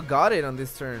 Mario got it on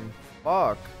this turn.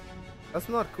 Fuck. That's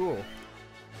not cool.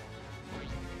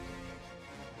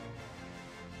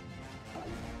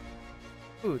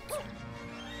 Dude.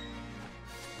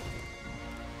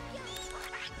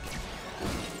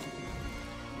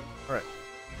 Alright.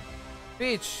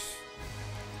 Peach!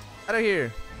 Out of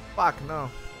here. Fuck, no.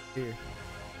 Here.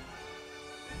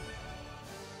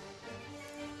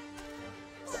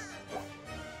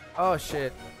 Oh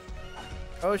shit.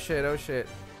 Oh shit, oh shit.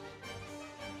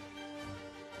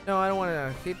 No, I don't want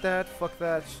to hit that. Fuck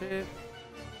that shit.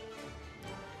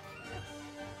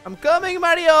 I'm coming,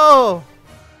 Mario!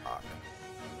 Fuck.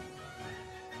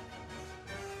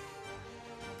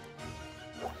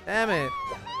 Damn it.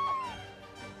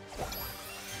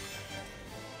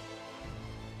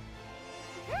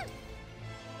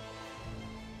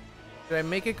 Did I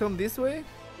make it come this way?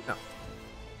 No.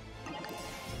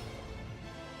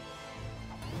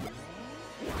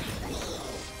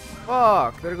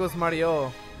 Fuck, there goes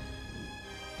Mario.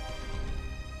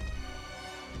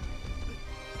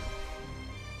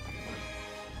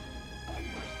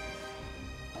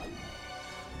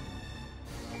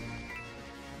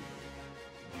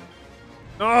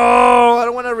 No, I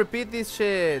don't want to repeat this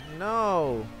shit.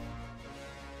 No.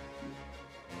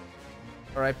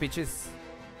 Alright, Peaches.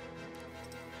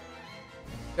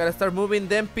 Gotta start moving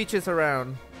them peaches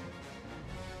around.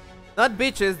 Not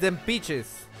bitches, them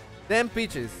peaches. Them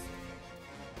peaches.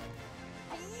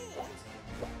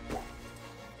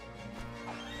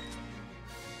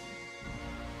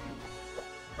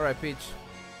 Alright, Peach.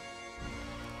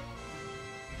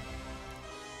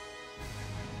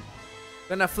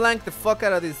 Gonna flank the fuck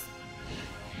out of this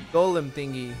golem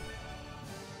thingy.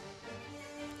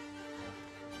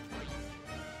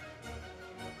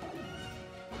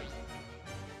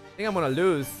 I think I'm gonna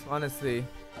lose, honestly.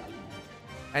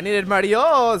 I needed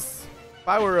Mario's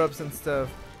power-ups and stuff.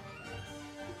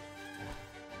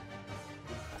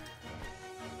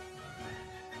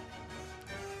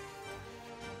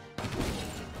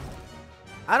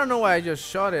 I don't know why I just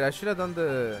shot it. I should have done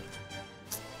the...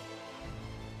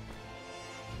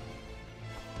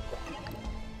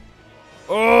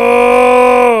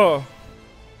 Oh!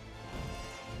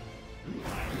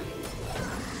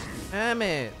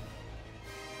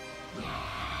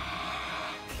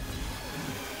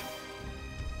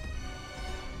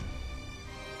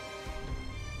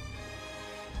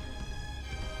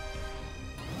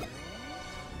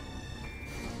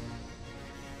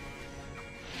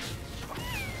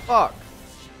 Fuck.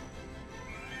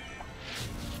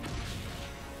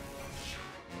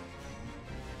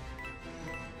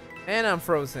 And I'm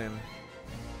frozen.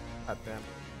 God damn.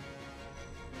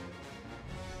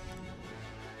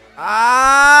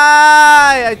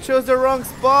 I chose the wrong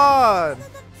spot.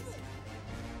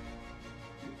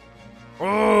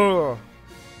 Oh.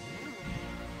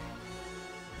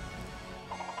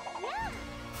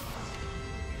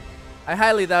 I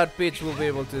highly doubt Peach will be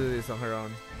able to do this on her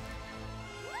own.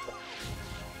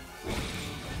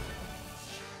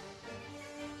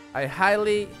 I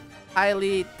highly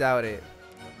doubt it.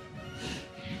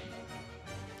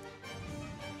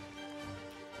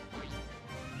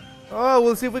 Oh,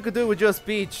 we'll see if we could do it with just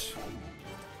Peach.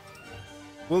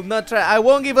 We'll not try. I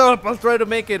won't give up. I'll try to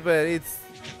make it, but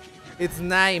it's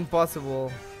nigh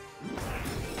impossible.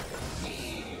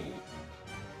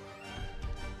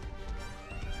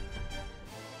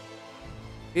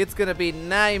 It's gonna be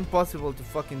nigh impossible to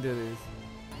fucking do this.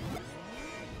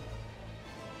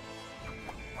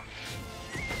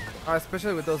 Oh,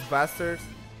 especially with those bastards.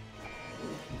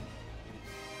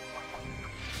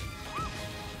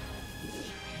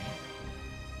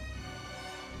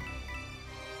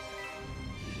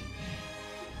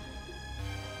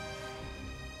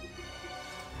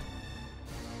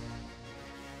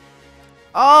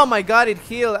 Oh my god, it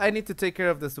healed. I need to take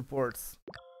care of the supports.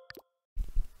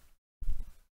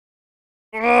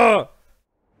 Ugh.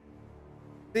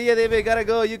 See ya, David. Gotta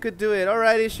go. You could do it.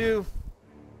 Alrighty, Shu.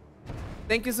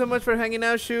 Thank you so much for hanging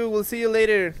out, Shu. We'll see you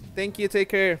later. Thank you. Take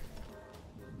care.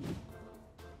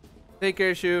 Take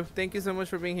care, Shu. Thank you so much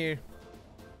for being here.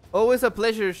 Always a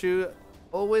pleasure, Shu.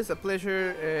 Always a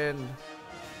pleasure, and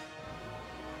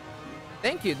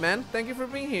thank you, man. Thank you for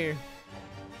being here.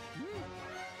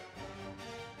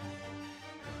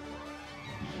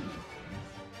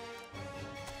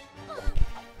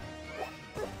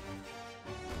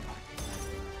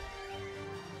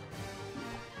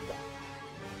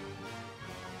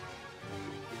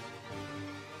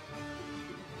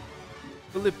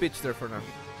 We'll leave Peach there for now.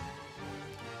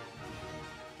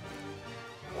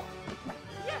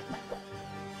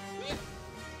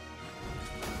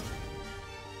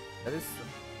 That is...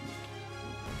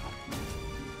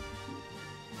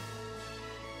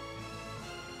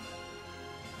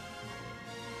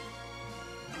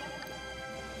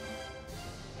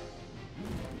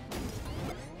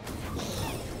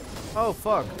 Oh,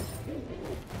 fuck.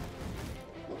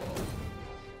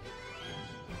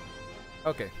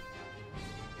 Okay.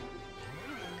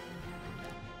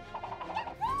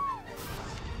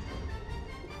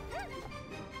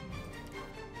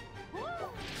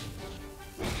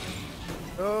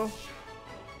 Oh.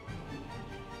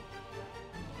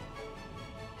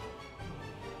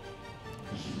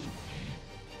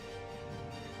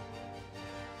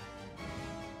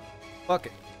 Fuck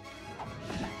it.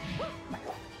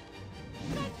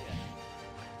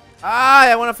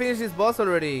 I want to finish this boss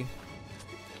already.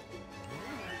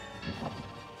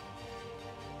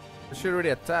 She already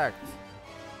attacked.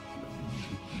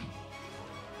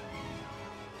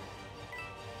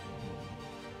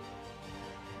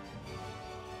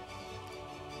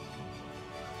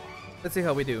 Let's see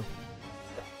how we do.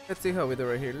 Let's see how we do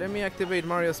right here. Let me activate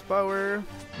Mario's power.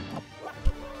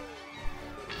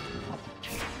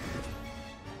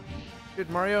 Good,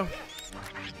 Mario.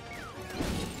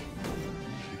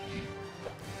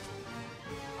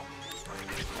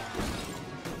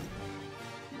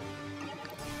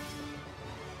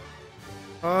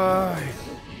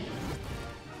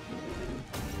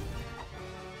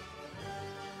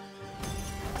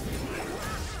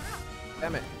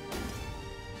 Damn it.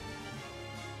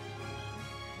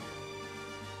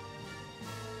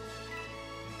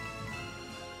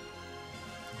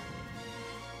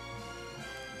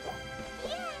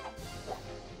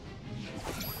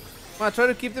 I try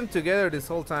to keep them together this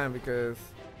whole time because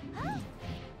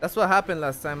that's what happened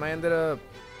last time. I ended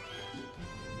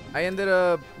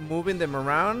up moving them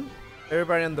around,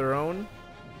 everybody on their own.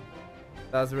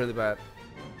 That was really bad.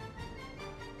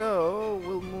 So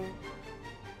we'll move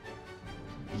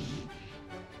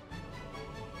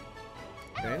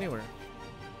anywhere.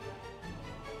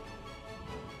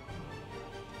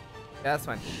 Yeah, that's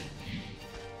fine.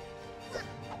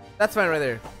 That's fine right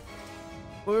there.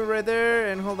 Move it right there,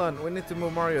 and hold on, we need to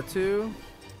move Mario too.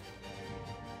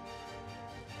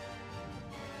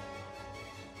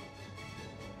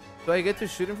 Do I get to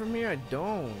shoot him from here? I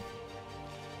don't.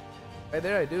 Right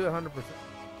there I do 100%.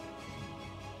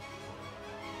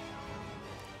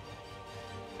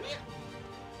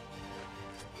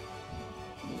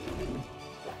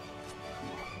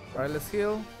 Alright, let's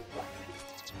heal.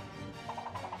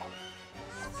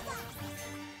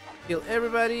 Kill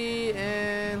everybody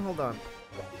and hold on.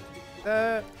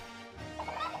 That.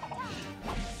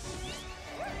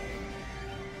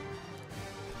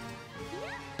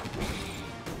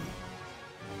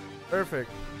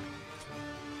 Perfect.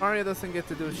 Mario doesn't get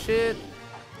to do shit.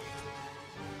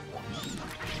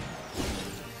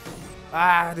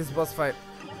 Ah, this boss fight.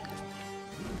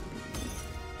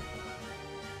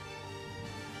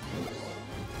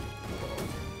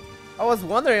 I was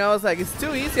wondering, I was like, it's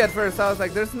too easy at first. I was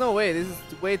like, there's no way, this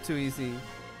is way too easy.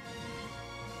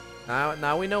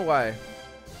 Now we know why.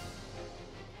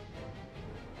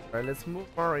 Alright, let's move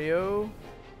Mario.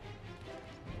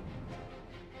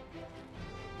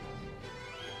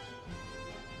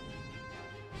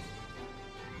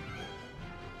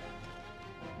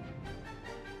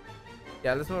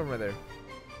 Yeah, let's move him right there.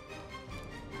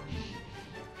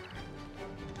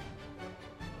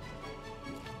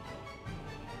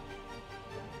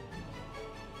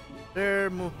 There,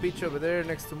 move Peach over there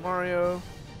next to Mario.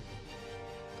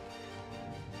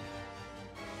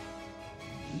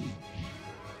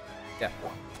 Yeah.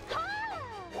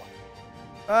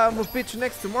 Move Peach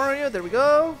next to Mario, there we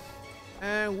go.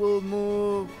 And we'll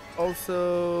move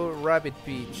also Rabbid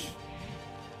Peach.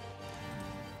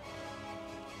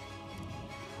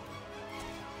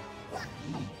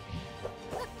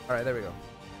 Alright, there we go.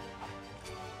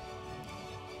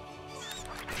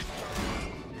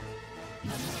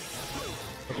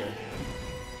 Okay.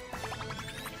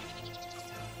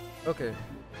 Okay.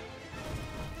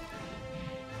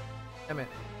 Damn it.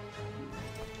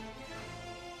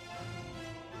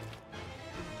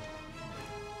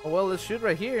 Oh well, let's shoot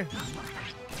right here.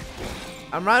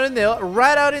 I'm right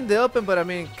out in the open, but I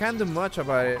mean, can't do much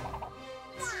about it.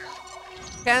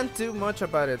 Can't do much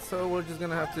about it, so we're just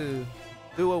gonna have to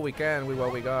do what we can with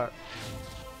what we got.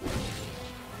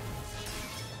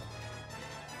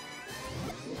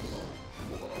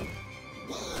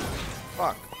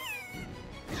 Fuck.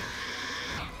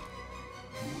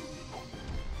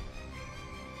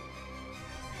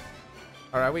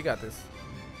 Alright, we got this.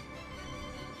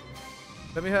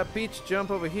 Let me have Peach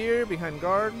jump over here behind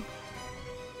guard.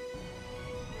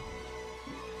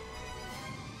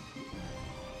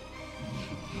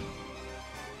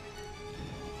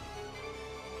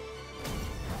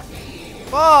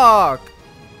 Fuck!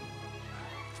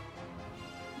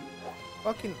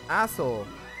 Fucking asshole.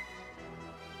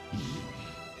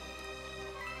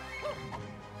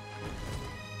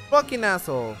 Fucking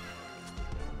asshole.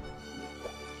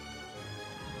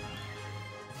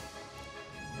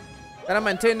 Gotta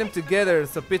maintain them together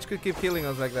so Peach could keep healing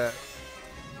us like that.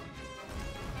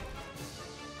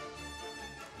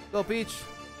 Go, Peach.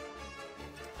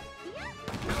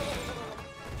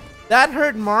 That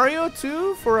hurt Mario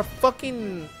too for a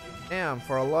fucking... Damn,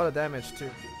 for a lot of damage too.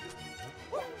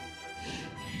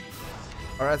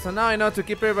 Alright, so now I know to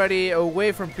keep everybody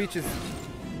away from Peach's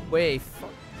way. Fuck.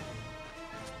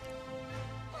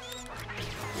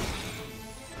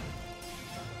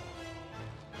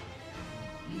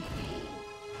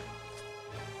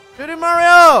 Shoot him,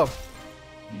 Mario!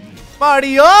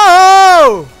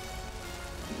 ¡Mario!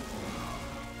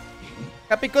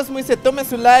 Happy Cosmo dice, tome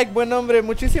su like, buen hombre.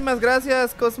 Muchísimas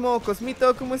gracias, Cosmo.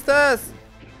 Cosmito, ¿cómo estás?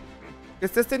 Que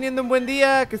estés teniendo un buen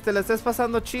día, que te la estés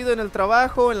pasando chido en el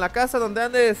trabajo, en la casa, donde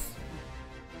andes.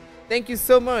 Thank you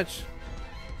so much.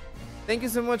 Thank you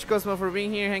so much, Cosmo, for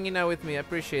being here, hanging out with me. I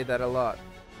appreciate that a lot.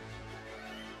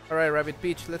 Alright, Rabbid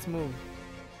Peach, let's move.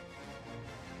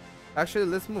 Actually,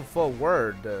 let's move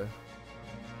forward.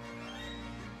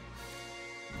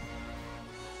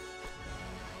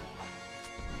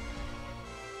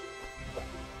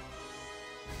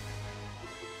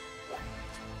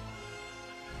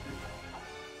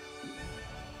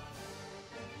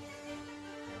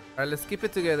 Alright, let's keep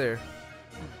it together.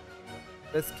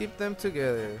 Let's keep them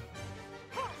together.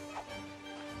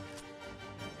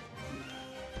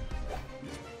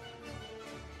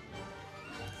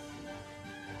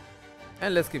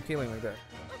 And let's keep healing like that.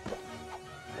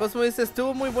 Cosmo dice,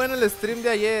 estuvo muy bueno el stream de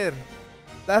ayer.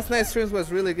 Last night's stream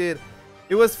was really good.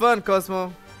 It was fun,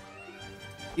 Cosmo.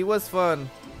 It was fun.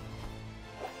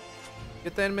 Yo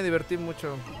también me divertí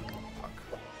mucho.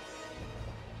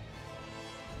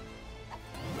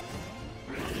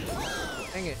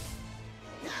 Dang it.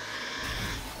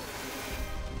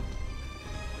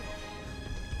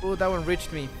 Oh, that one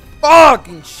reached me.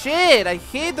 Fucking shit! I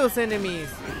hate those enemies.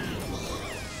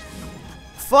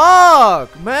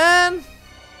 Fuck, man!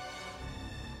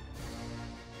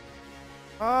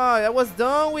 Ah, I was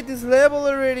done with this level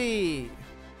already.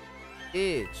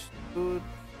 Bitch, dude,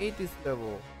 hate this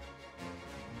level.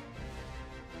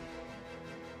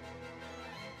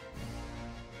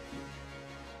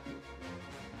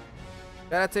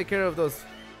 Gotta take care of those.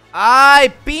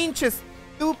 Ay, pinche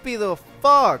estúpido.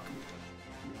 Fuck.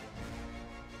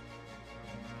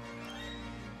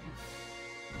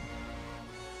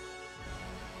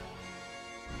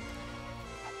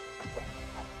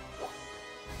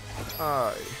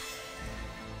 Ay.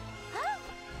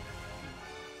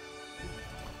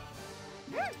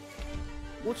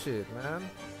 Bullshit, man.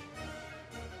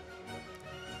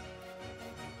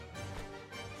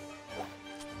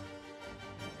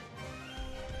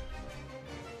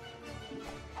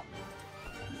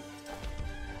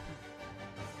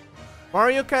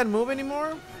 Mario can't move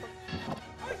anymore?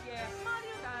 Oh yeah,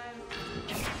 Mario time.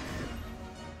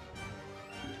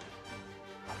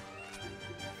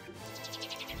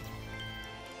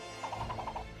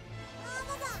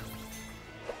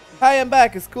 Hi, I'm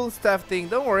back. It's cool stuff thing.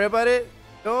 Don't worry about it.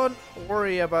 Don't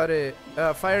worry about it.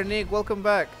 Fire Nick, welcome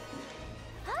back.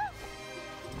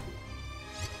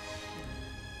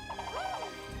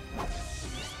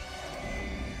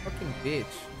 Fucking bitch.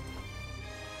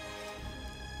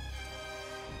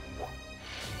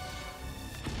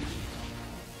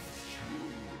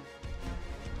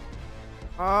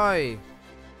 Hi.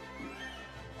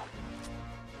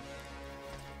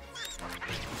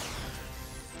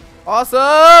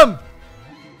 Awesome!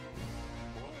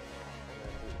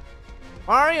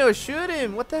 Mario, shoot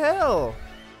him! What the hell?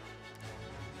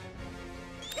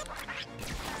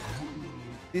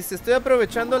 Dice, estoy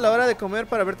aprovechando la hora de comer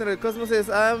para verte en el cosmos.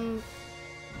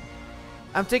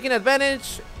 I'm taking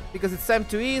advantage because it's time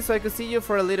to eat, so I could see you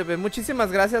for a little bit.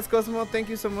 Muchísimas gracias, Cosmo. Thank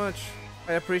you so much.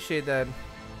 I appreciate that.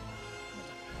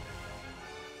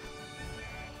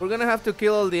 We're gonna have to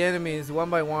kill all the enemies one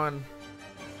by one.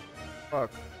 Fuck.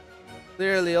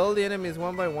 Clearly, all the enemies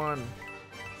one by one.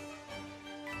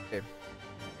 Okay.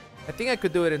 I think I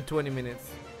could do it in 20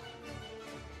 minutes.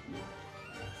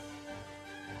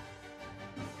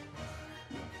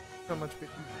 How much?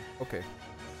 Okay.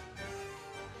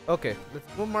 Okay,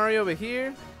 let's move Mario over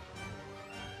here.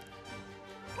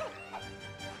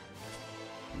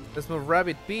 Let's move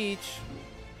Rabbit Peach.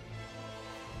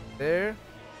 There.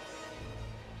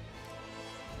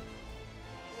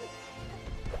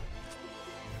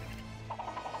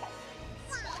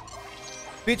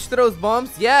 Peach throws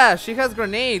bombs? Yeah, she has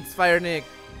grenades, Fire Nick.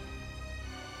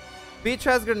 Peach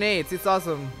has grenades, it's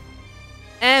awesome.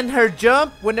 And her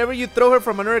jump, whenever you throw her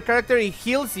from another character, it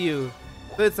heals you.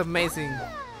 So it's amazing.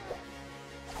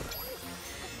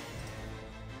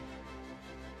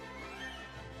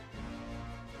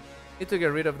 Need to get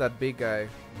rid of that big guy.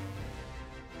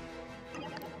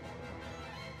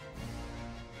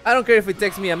 I don't care if it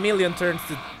takes me a million turns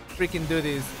to freaking do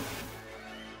this.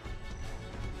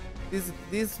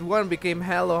 This one became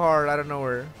hella hard out of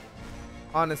nowhere.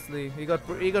 Honestly, he got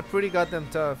pretty goddamn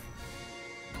tough.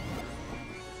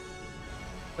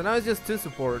 So now it's just 2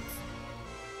 supports.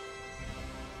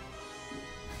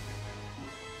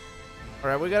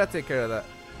 Alright, we gotta take care of that.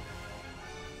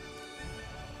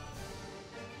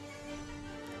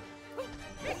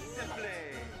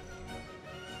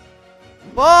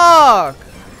 Fuck!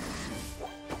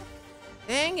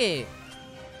 Dang it!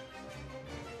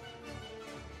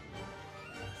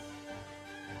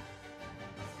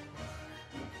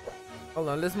 Hold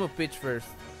on, let's move Peach first.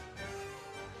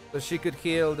 So she could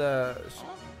heal the...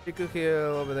 She could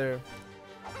heal over there.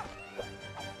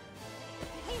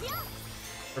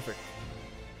 Perfect.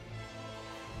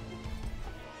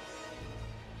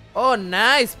 Oh,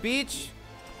 nice, Peach!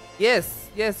 Yes,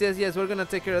 yes, yes, yes, we're gonna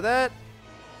take care of that.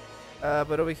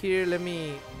 But over here, let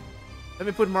me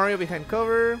put Mario behind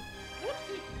cover.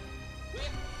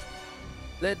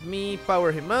 Let me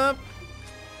power him up.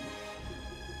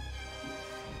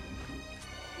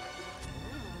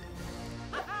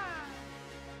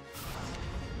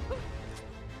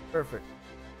 Perfect.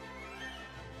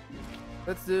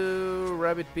 Let's do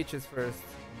Rabbit Peaches first.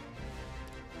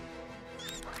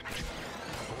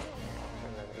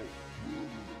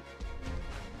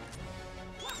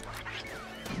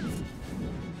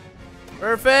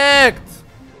 Perfect!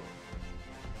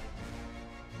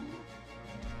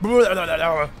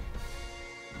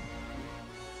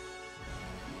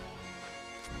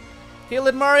 Kill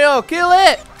it, Mario! Kill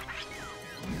it!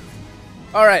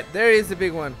 Alright, there is the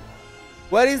big one.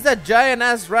 What is that giant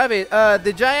ass rabbit?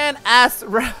 The giant ass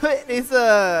rabbit is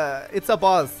it's a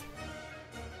boss.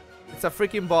 It's a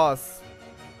freaking boss.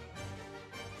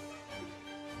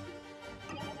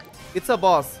 It's a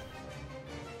boss.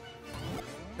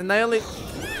 And I only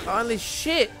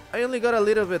got a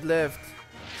little bit left.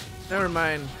 Never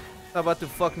mind. It's about to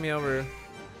fuck me over.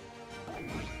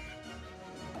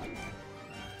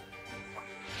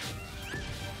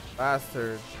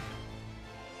 Bastard.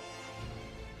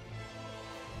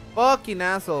 Fucking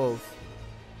assholes.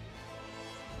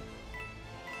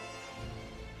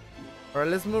 Alright,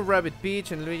 let's move Rabbid,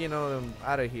 Peach, and Luigi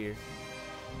out of here.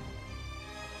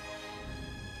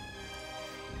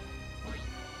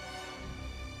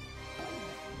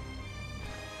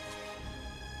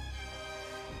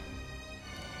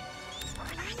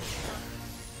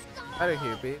 Out of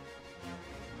here, bitch.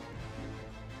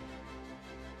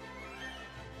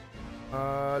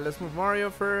 Let's move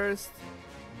Mario first.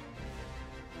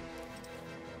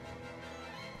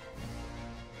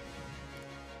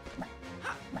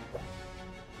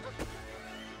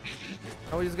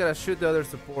 Now we just gotta shoot the other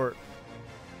support.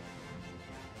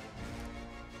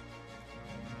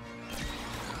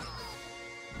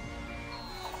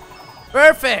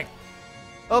 Perfect!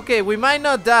 Okay, we might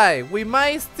not die. We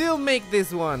might still make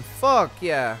this one. Fuck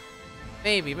yeah.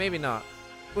 Maybe, maybe not.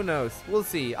 Who knows? We'll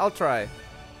see. I'll try.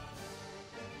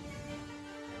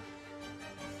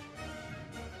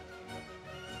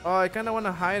 Oh, I kinda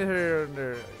wanna hide her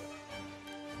under.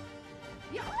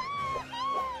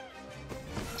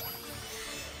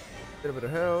 Little bit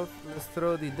of health. Let's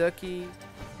throw the ducky.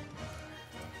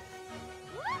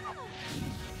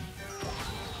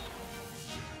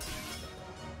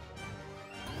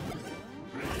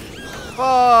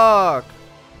 Fuck!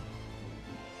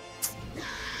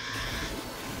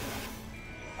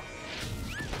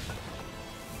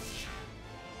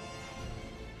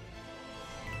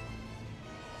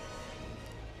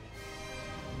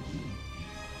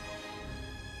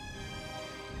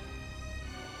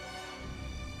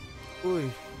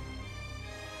 Uy.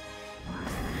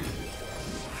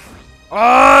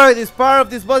 Oh, this part of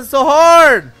this boss is so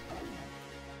hard!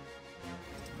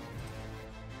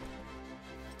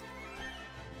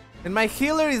 And my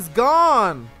healer is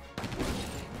gone!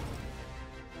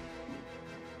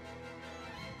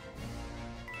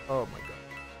 Oh my god.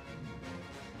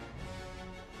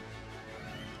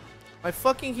 My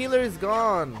fucking healer is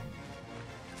gone!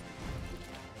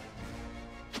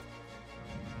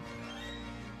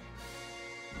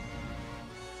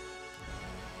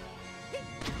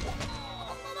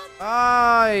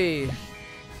 Ay!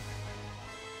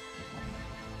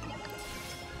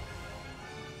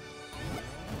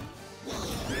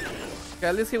 Okay,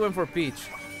 at least he went for Peach.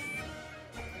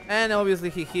 And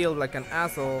obviously he healed like an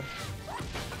asshole.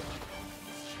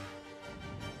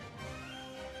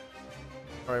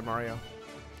 Alright, Mario.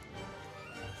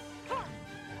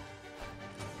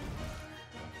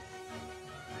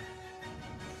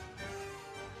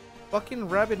 Fucking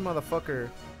rabbit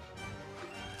motherfucker.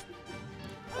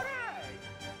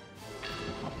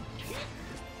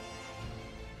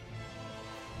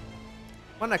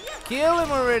 Wanna kill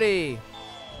him already!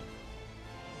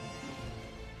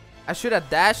 I should have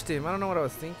dashed him. I don't know what I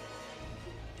was thinking.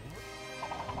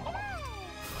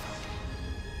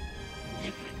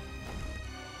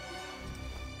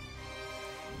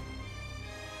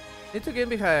 Need to get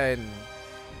behind.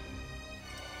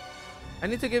 I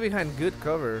need to get behind good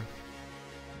cover.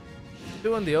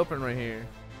 Do in the open right here.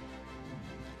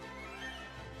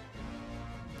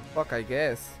 Fuck, I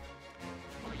guess.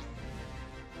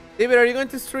 David, are you going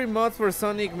to stream mods for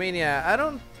Sonic Mania? I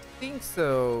don't think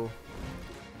so.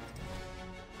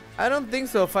 I don't think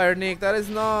so, Fire Nick. That is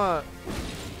not.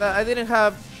 I didn't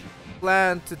have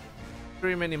planned to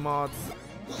stream any mods.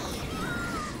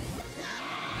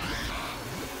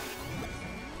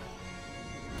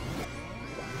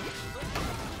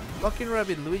 Fucking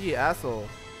Rabbid Luigi, asshole.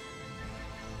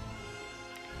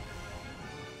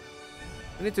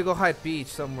 I need to go hide Peach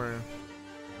somewhere.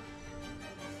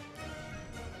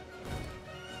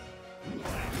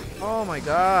 Oh my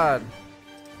god.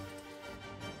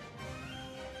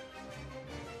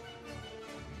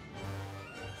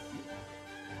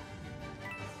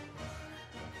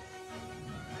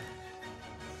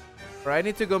 Or I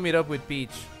need to go meet up with Peach.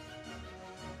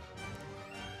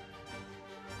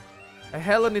 I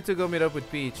hella need to go meet up with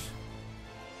Peach.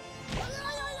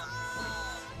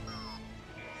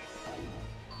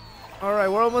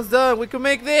 Alright, we're almost done. We can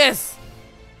make this!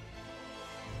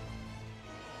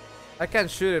 I can't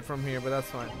shoot it from here, but that's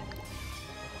fine.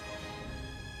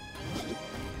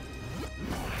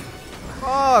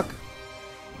 Fuck!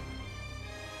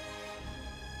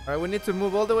 Alright, we need to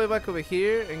move all the way back over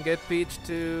here and get Peach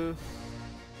to...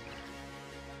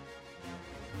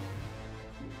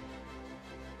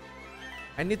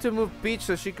 I need to move Peach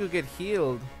so she could get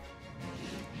healed.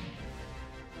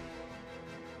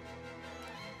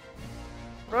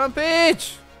 Run,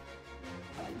 Peach!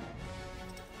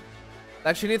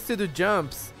 Like, she needs to do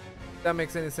jumps. If that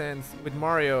makes any sense with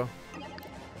Mario.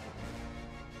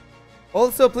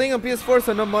 Also, playing on PS4,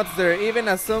 so no mods there. Even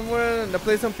as someone that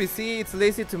plays on PC, it's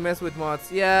lazy to mess with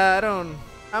mods. Yeah,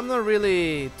 I'm not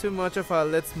really too much of a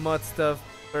let's mod stuff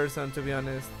person, to be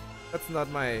honest. That's not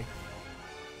my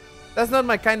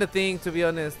kind of thing, to be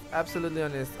honest. Absolutely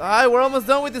honest. Alright, we're almost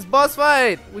done with this boss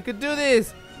fight. We could do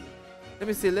this. Let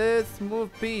me see. Let's move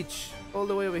Peach all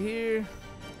the way over here.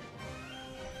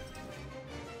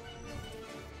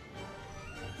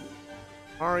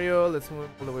 Mario, let's move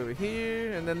all the way over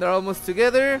here, and then they're almost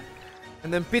together,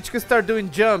 and then Peach can start doing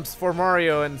jumps for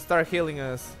Mario and start healing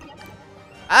us.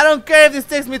 I don't care if this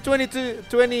takes me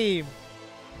 20.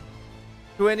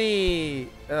 When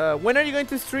are you going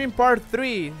to stream part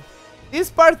 3?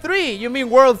 This part 3? You mean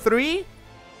world 3? It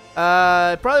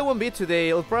probably won't be today.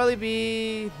 It'll probably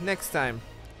be next time.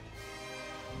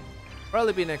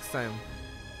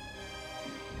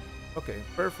 Okay,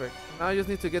 perfect. Now I just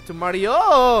need to get to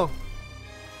Mario.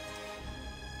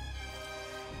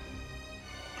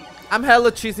 I'm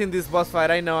hella cheesing this boss fight,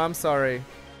 I know, I'm sorry.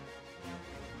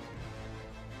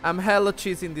 I'm hella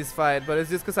cheesing this fight, but it's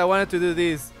just because I wanted to do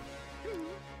this.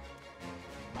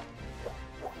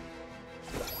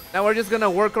 Now we're just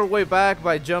gonna work our way back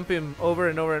by jumping over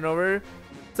and over and over,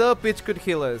 so Peach could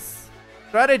heal us.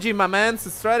 Strategy, my man, it's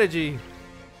a strategy.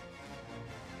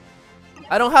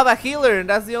 I don't have a healer, and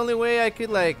that's the only way I could,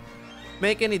 like,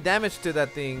 make any damage to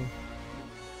that thing.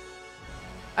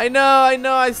 I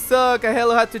know, I suck. I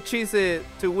hella had to cheese it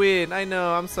to win. I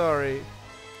know, I'm sorry.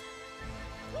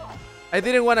 I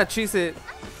didn't want to cheese it.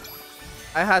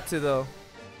 I had to, though.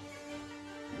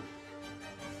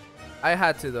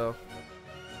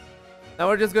 Now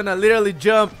we're just gonna literally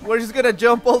jump. We're just gonna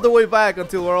jump all the way back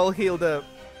until we're all healed up.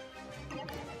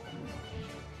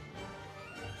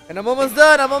 And I'm almost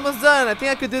done. I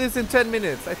think I could do this in 10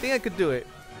 minutes. I think I could do it.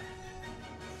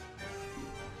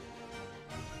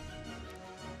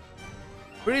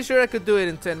 Pretty sure I could do it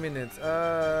in 10 minutes.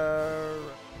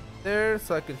 There,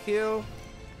 so I could heal.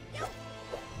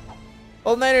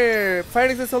 All-Nighter!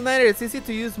 Fighting says All-Nighter, it's easy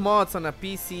to use mods on a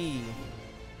PC.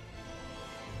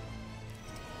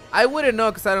 I wouldn't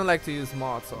know because I don't like to use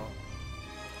mods, so.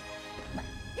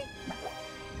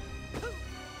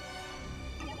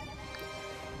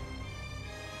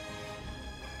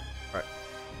 Alright.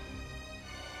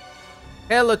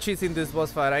 Hella cheesing this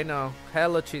boss fight, I know.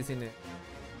 Hella cheesing it.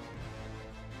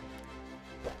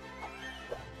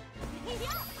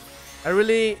 I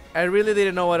really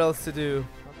didn't know what else to do.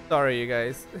 I'm sorry, you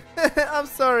guys. I'm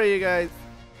sorry, you guys.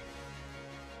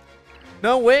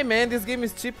 No way, man. This game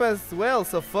is cheap as well,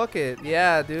 so fuck it.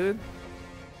 Yeah, dude.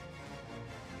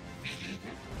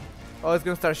 Oh, it's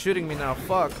gonna start shooting me now.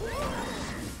 Fuck.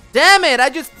 Damn it! I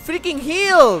just freaking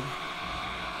healed!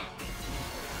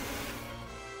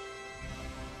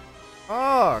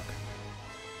 Fuck.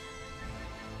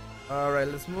 Alright,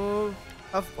 let's move.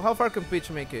 How far can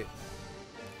Peach make it?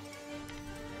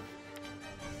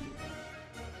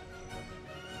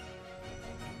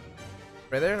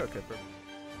 Right there? Okay, perfect.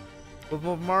 We'll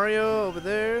move Mario over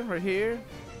there, right here.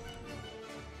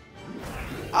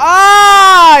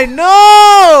 Ah,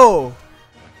 no!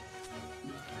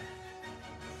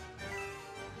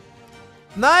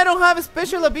 Now I don't have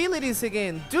special abilities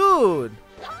again, dude.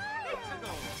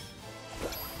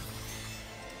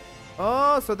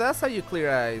 Oh, so that's how you clear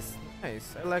eyes.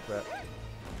 Nice, I like that.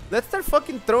 Let's start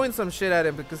fucking throwing some shit at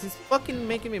him because he's fucking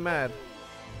making me mad.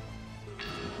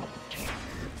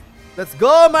 Let's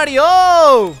go,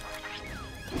 Mario!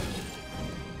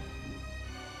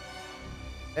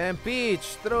 And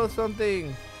Peach, throw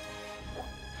something.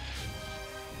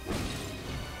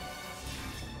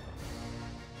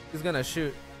 He's gonna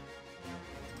shoot.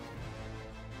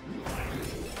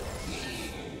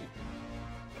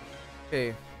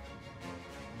 Okay.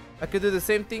 I could do the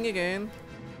same thing again.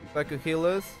 If I could heal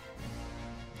us.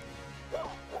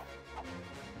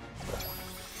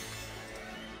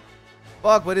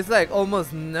 Fuck, but it's like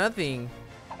almost nothing.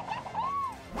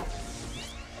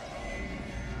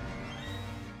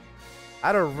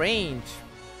 Out of range.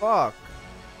 Fuck.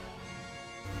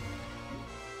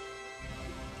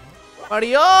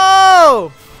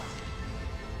 Mario!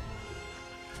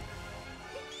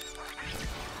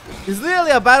 It's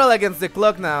literally a battle against the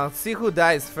clock now. See who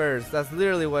dies first. That's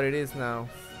literally what it is now.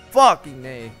 Fucking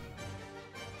A.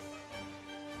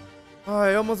 Oh,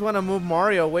 I almost want to move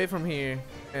Mario away from here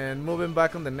and move him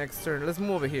back on the next turn. Let's move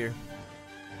over here.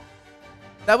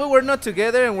 That way we're not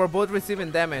together and we're both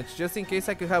receiving damage, just in case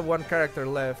I could have one character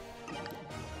left.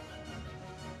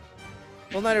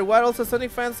 No matter what, also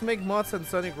Sonic fans make mods on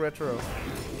Sonic Retro.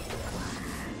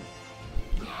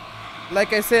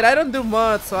 Like I said, I don't do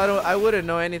mods, so I wouldn't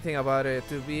know anything about it,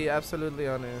 to be absolutely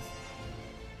honest.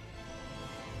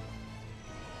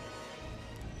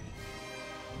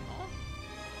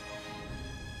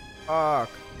 Fuck.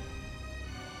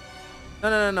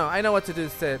 No. I know what to do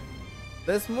instead.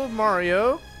 Let's move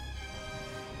Mario.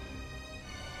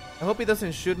 I hope he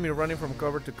doesn't shoot me running from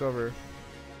cover to cover.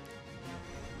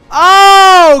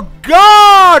 Oh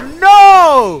God,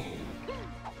 no!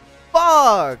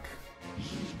 Fuck!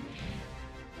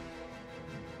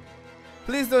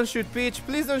 Please don't shoot Peach.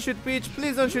 Please don't shoot Peach.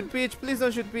 Please don't shoot Peach. Please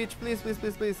don't shoot Peach. Please, please,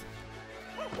 please, please.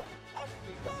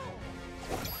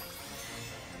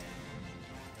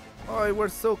 Oh, we're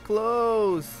so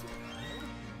close.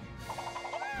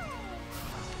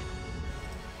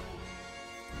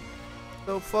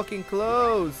 So fucking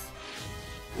close.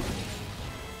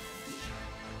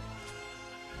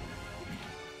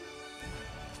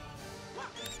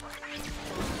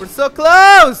 We're so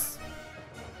close.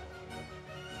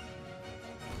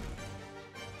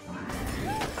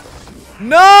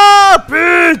 No,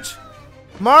 bitch!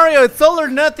 Mario, it's all or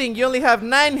nothing. You only have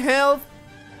 9 health.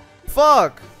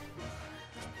 Fuck.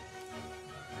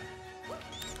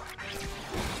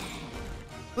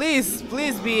 Please,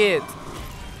 please be it.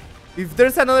 If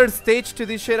there's another stage to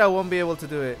this shit, I won't be able to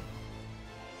do it.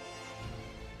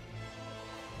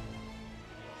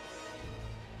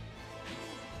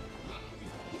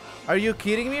 Are you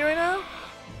kidding me right now?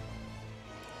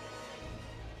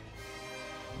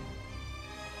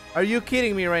 Are you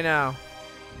kidding me right now?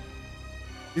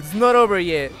 It's not over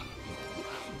yet.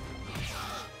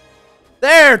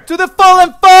 There! To the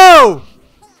fallen foe!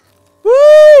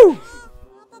 Woo!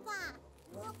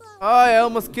 Oh, I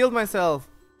almost killed myself.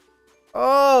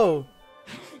 Oh!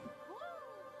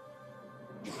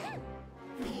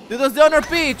 Do those down her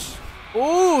Peach!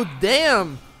 Ooh,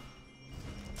 damn!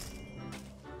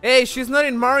 Hey, she's not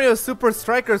in Mario Super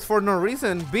Strikers for no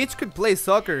reason. Beach could play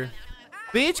soccer.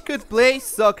 Beach could play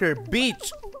soccer.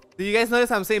 Beach! Do you guys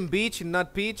notice I'm saying beach and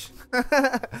not peach?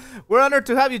 We're honored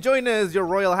to have you join us, your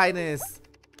royal highness.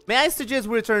 May I suggest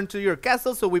we return to your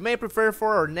castle so we may prepare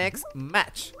for our next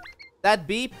match? That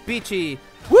be Peachy.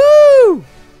 Woo!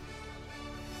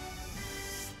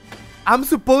 I'm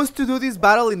supposed to do this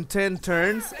battle in 10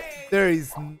 turns? There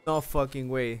is no fucking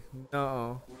way.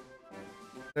 No.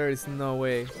 There is no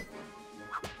way.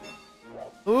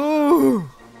 Ooh!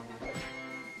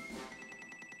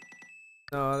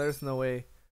 No, there's no way.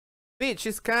 Peach,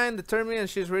 she's kind, determined, and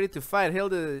she's ready to fight.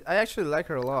 Hilda, I actually like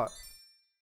her a lot.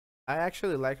 I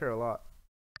actually like her a lot.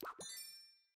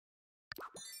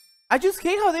 I just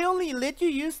hate how they only let you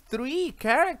use 3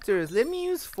 characters. Let me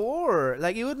use 4.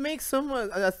 Like, it would make so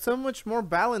much more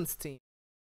balanced team.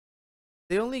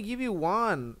 They only give you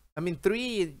 1. I mean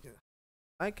 3.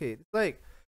 I like it.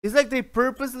 It's like they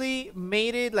purposely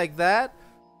made it like that,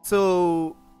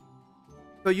 so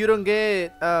you don't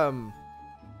get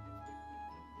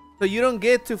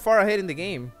too far ahead in the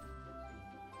game.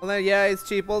 Well, yeah, it's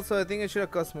cheap. Also, I think it should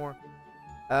have cost more.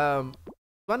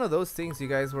 One of those things you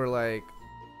guys were like.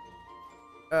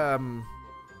 I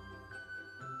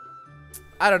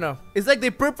don't know. It's like they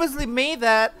purposely made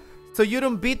that so you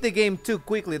don't beat the game too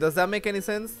quickly. Does that make any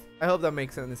sense? I hope that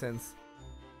makes any sense.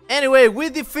 Anyway, we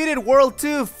defeated World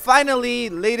 2 finally,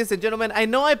 ladies and gentlemen. I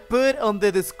know I put on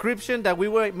the description that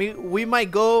we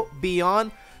might go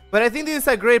beyond, but I think this is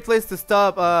a great place to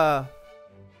stop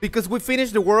because we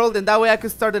finished the world, and that way I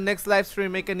could start the next live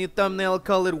stream, make a new thumbnail,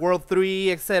 call it World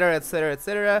 3, etc, etc,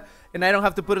 etc. And I don't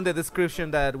have to put in the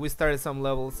description that we started some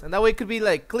levels, and that way it could be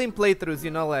like clean playthroughs,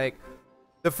 you know, like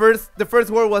the first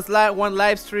world was 1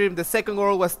 live stream, the second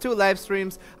world was 2 live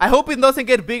streams. I hope it doesn't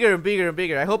get bigger and bigger and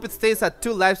bigger. I hope it stays at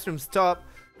 2 live streams top,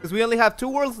 because we only have 2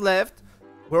 worlds left.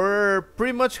 We're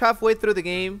pretty much halfway through the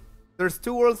game. There's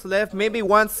 2 worlds left, maybe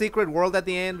 1 secret world at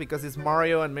the end because it's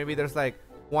Mario, and maybe there's like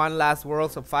 1 last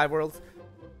world, so 5 worlds.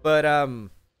 But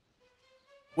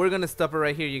we're gonna stop it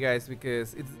right here, you guys,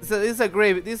 because it's a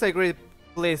great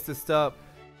place to stop,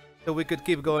 so we could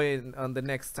keep going on the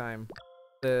next time.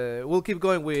 We'll keep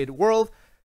going with World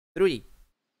 3.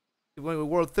 Keep going with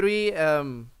World 3.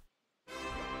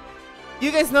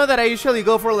 You guys know that I usually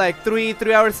go for like 3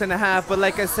 hours and a half, but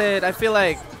like I said, I feel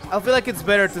like it's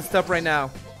better to stop right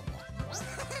now.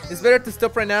 It's better to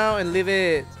stop right now and leave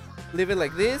it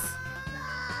like this,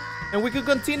 and we could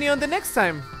continue on the next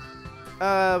time.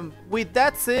 With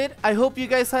that said, I hope you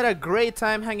guys had a great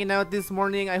time hanging out this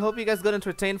morning. I hope you guys got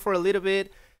entertained for a little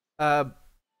bit.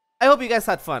 I hope you guys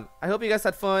had fun. I hope you guys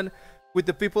had fun with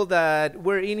the people that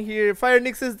were in here. Fire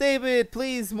Nick says, David,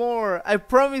 please more. I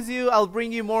promise you I'll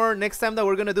bring you more next time that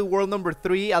we're gonna do world number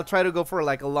 3. I'll try to go for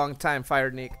like a long time,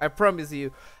 Fire Nick. I promise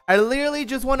you. I literally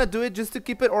just want to do it just to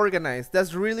keep it organized.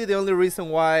 That's really the only reason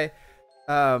why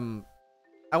I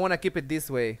want to keep it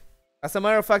this way. As a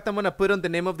matter of fact, I'm gonna put on the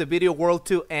name of the video World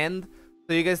 2 End,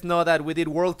 So you guys know that we did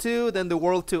World 2, then the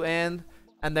World 2 end,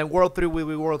 and then World 3 will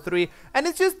be World 3. And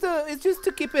it's just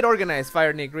to keep it organized,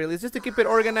 Fire Nick, really. It's just to keep it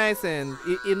organized, and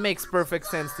it makes perfect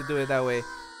sense to do it that way.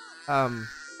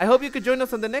 I hope you could join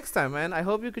us on the next time, man. I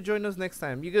hope you could join us next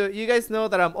time. You guys know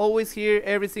that I'm always here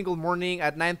every single morning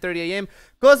at 9:30 a.m.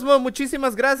 Cosmo,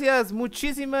 muchísimas gracias.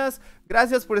 Muchísimas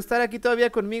gracias por estar aquí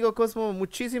todavía conmigo, Cosmo.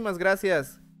 Muchísimas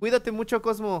gracias. Cuídate mucho,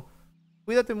 Cosmo.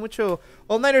 Cuídate mucho.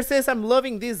 All Nighter says, I'm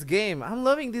loving this game. I'm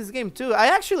loving this game too. I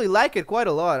actually like it quite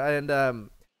a lot. And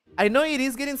I know it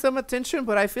is getting some attention,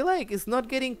 but I feel like it's not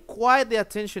getting quite the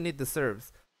attention it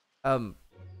deserves.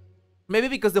 Maybe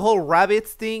because the whole Rabbids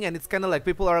thing, and it's kind of like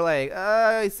people are like,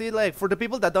 is it like, for the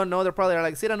people that don't know, they're probably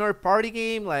like, is it another party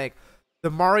game? Like the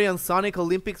Mario and Sonic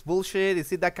Olympics bullshit?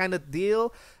 Is it that kind of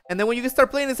deal? And then when you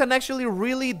start playing, it's an actually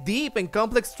really deep and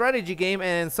complex strategy game,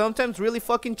 and sometimes really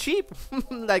fucking cheap.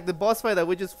 Like the boss fight that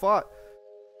we just fought.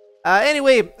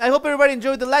 Anyway, I hope everybody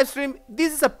enjoyed the live stream.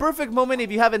 This is a perfect moment, if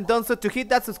you haven't done so, to hit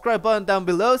that subscribe button down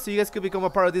below so you guys could become a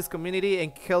part of this community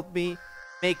and help me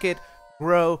make it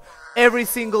grow every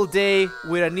single day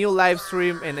with a new live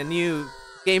stream and a new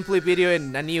gameplay video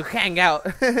and a new hangout.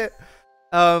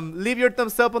 Leave your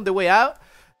thumbs up on the way out.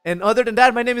 And other than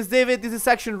that, my name is David. This is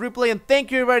Action Replay, and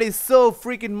thank you everybody so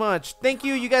freaking much. Thank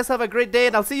you. You guys have a great day,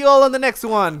 and I'll see you all on the next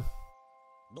one.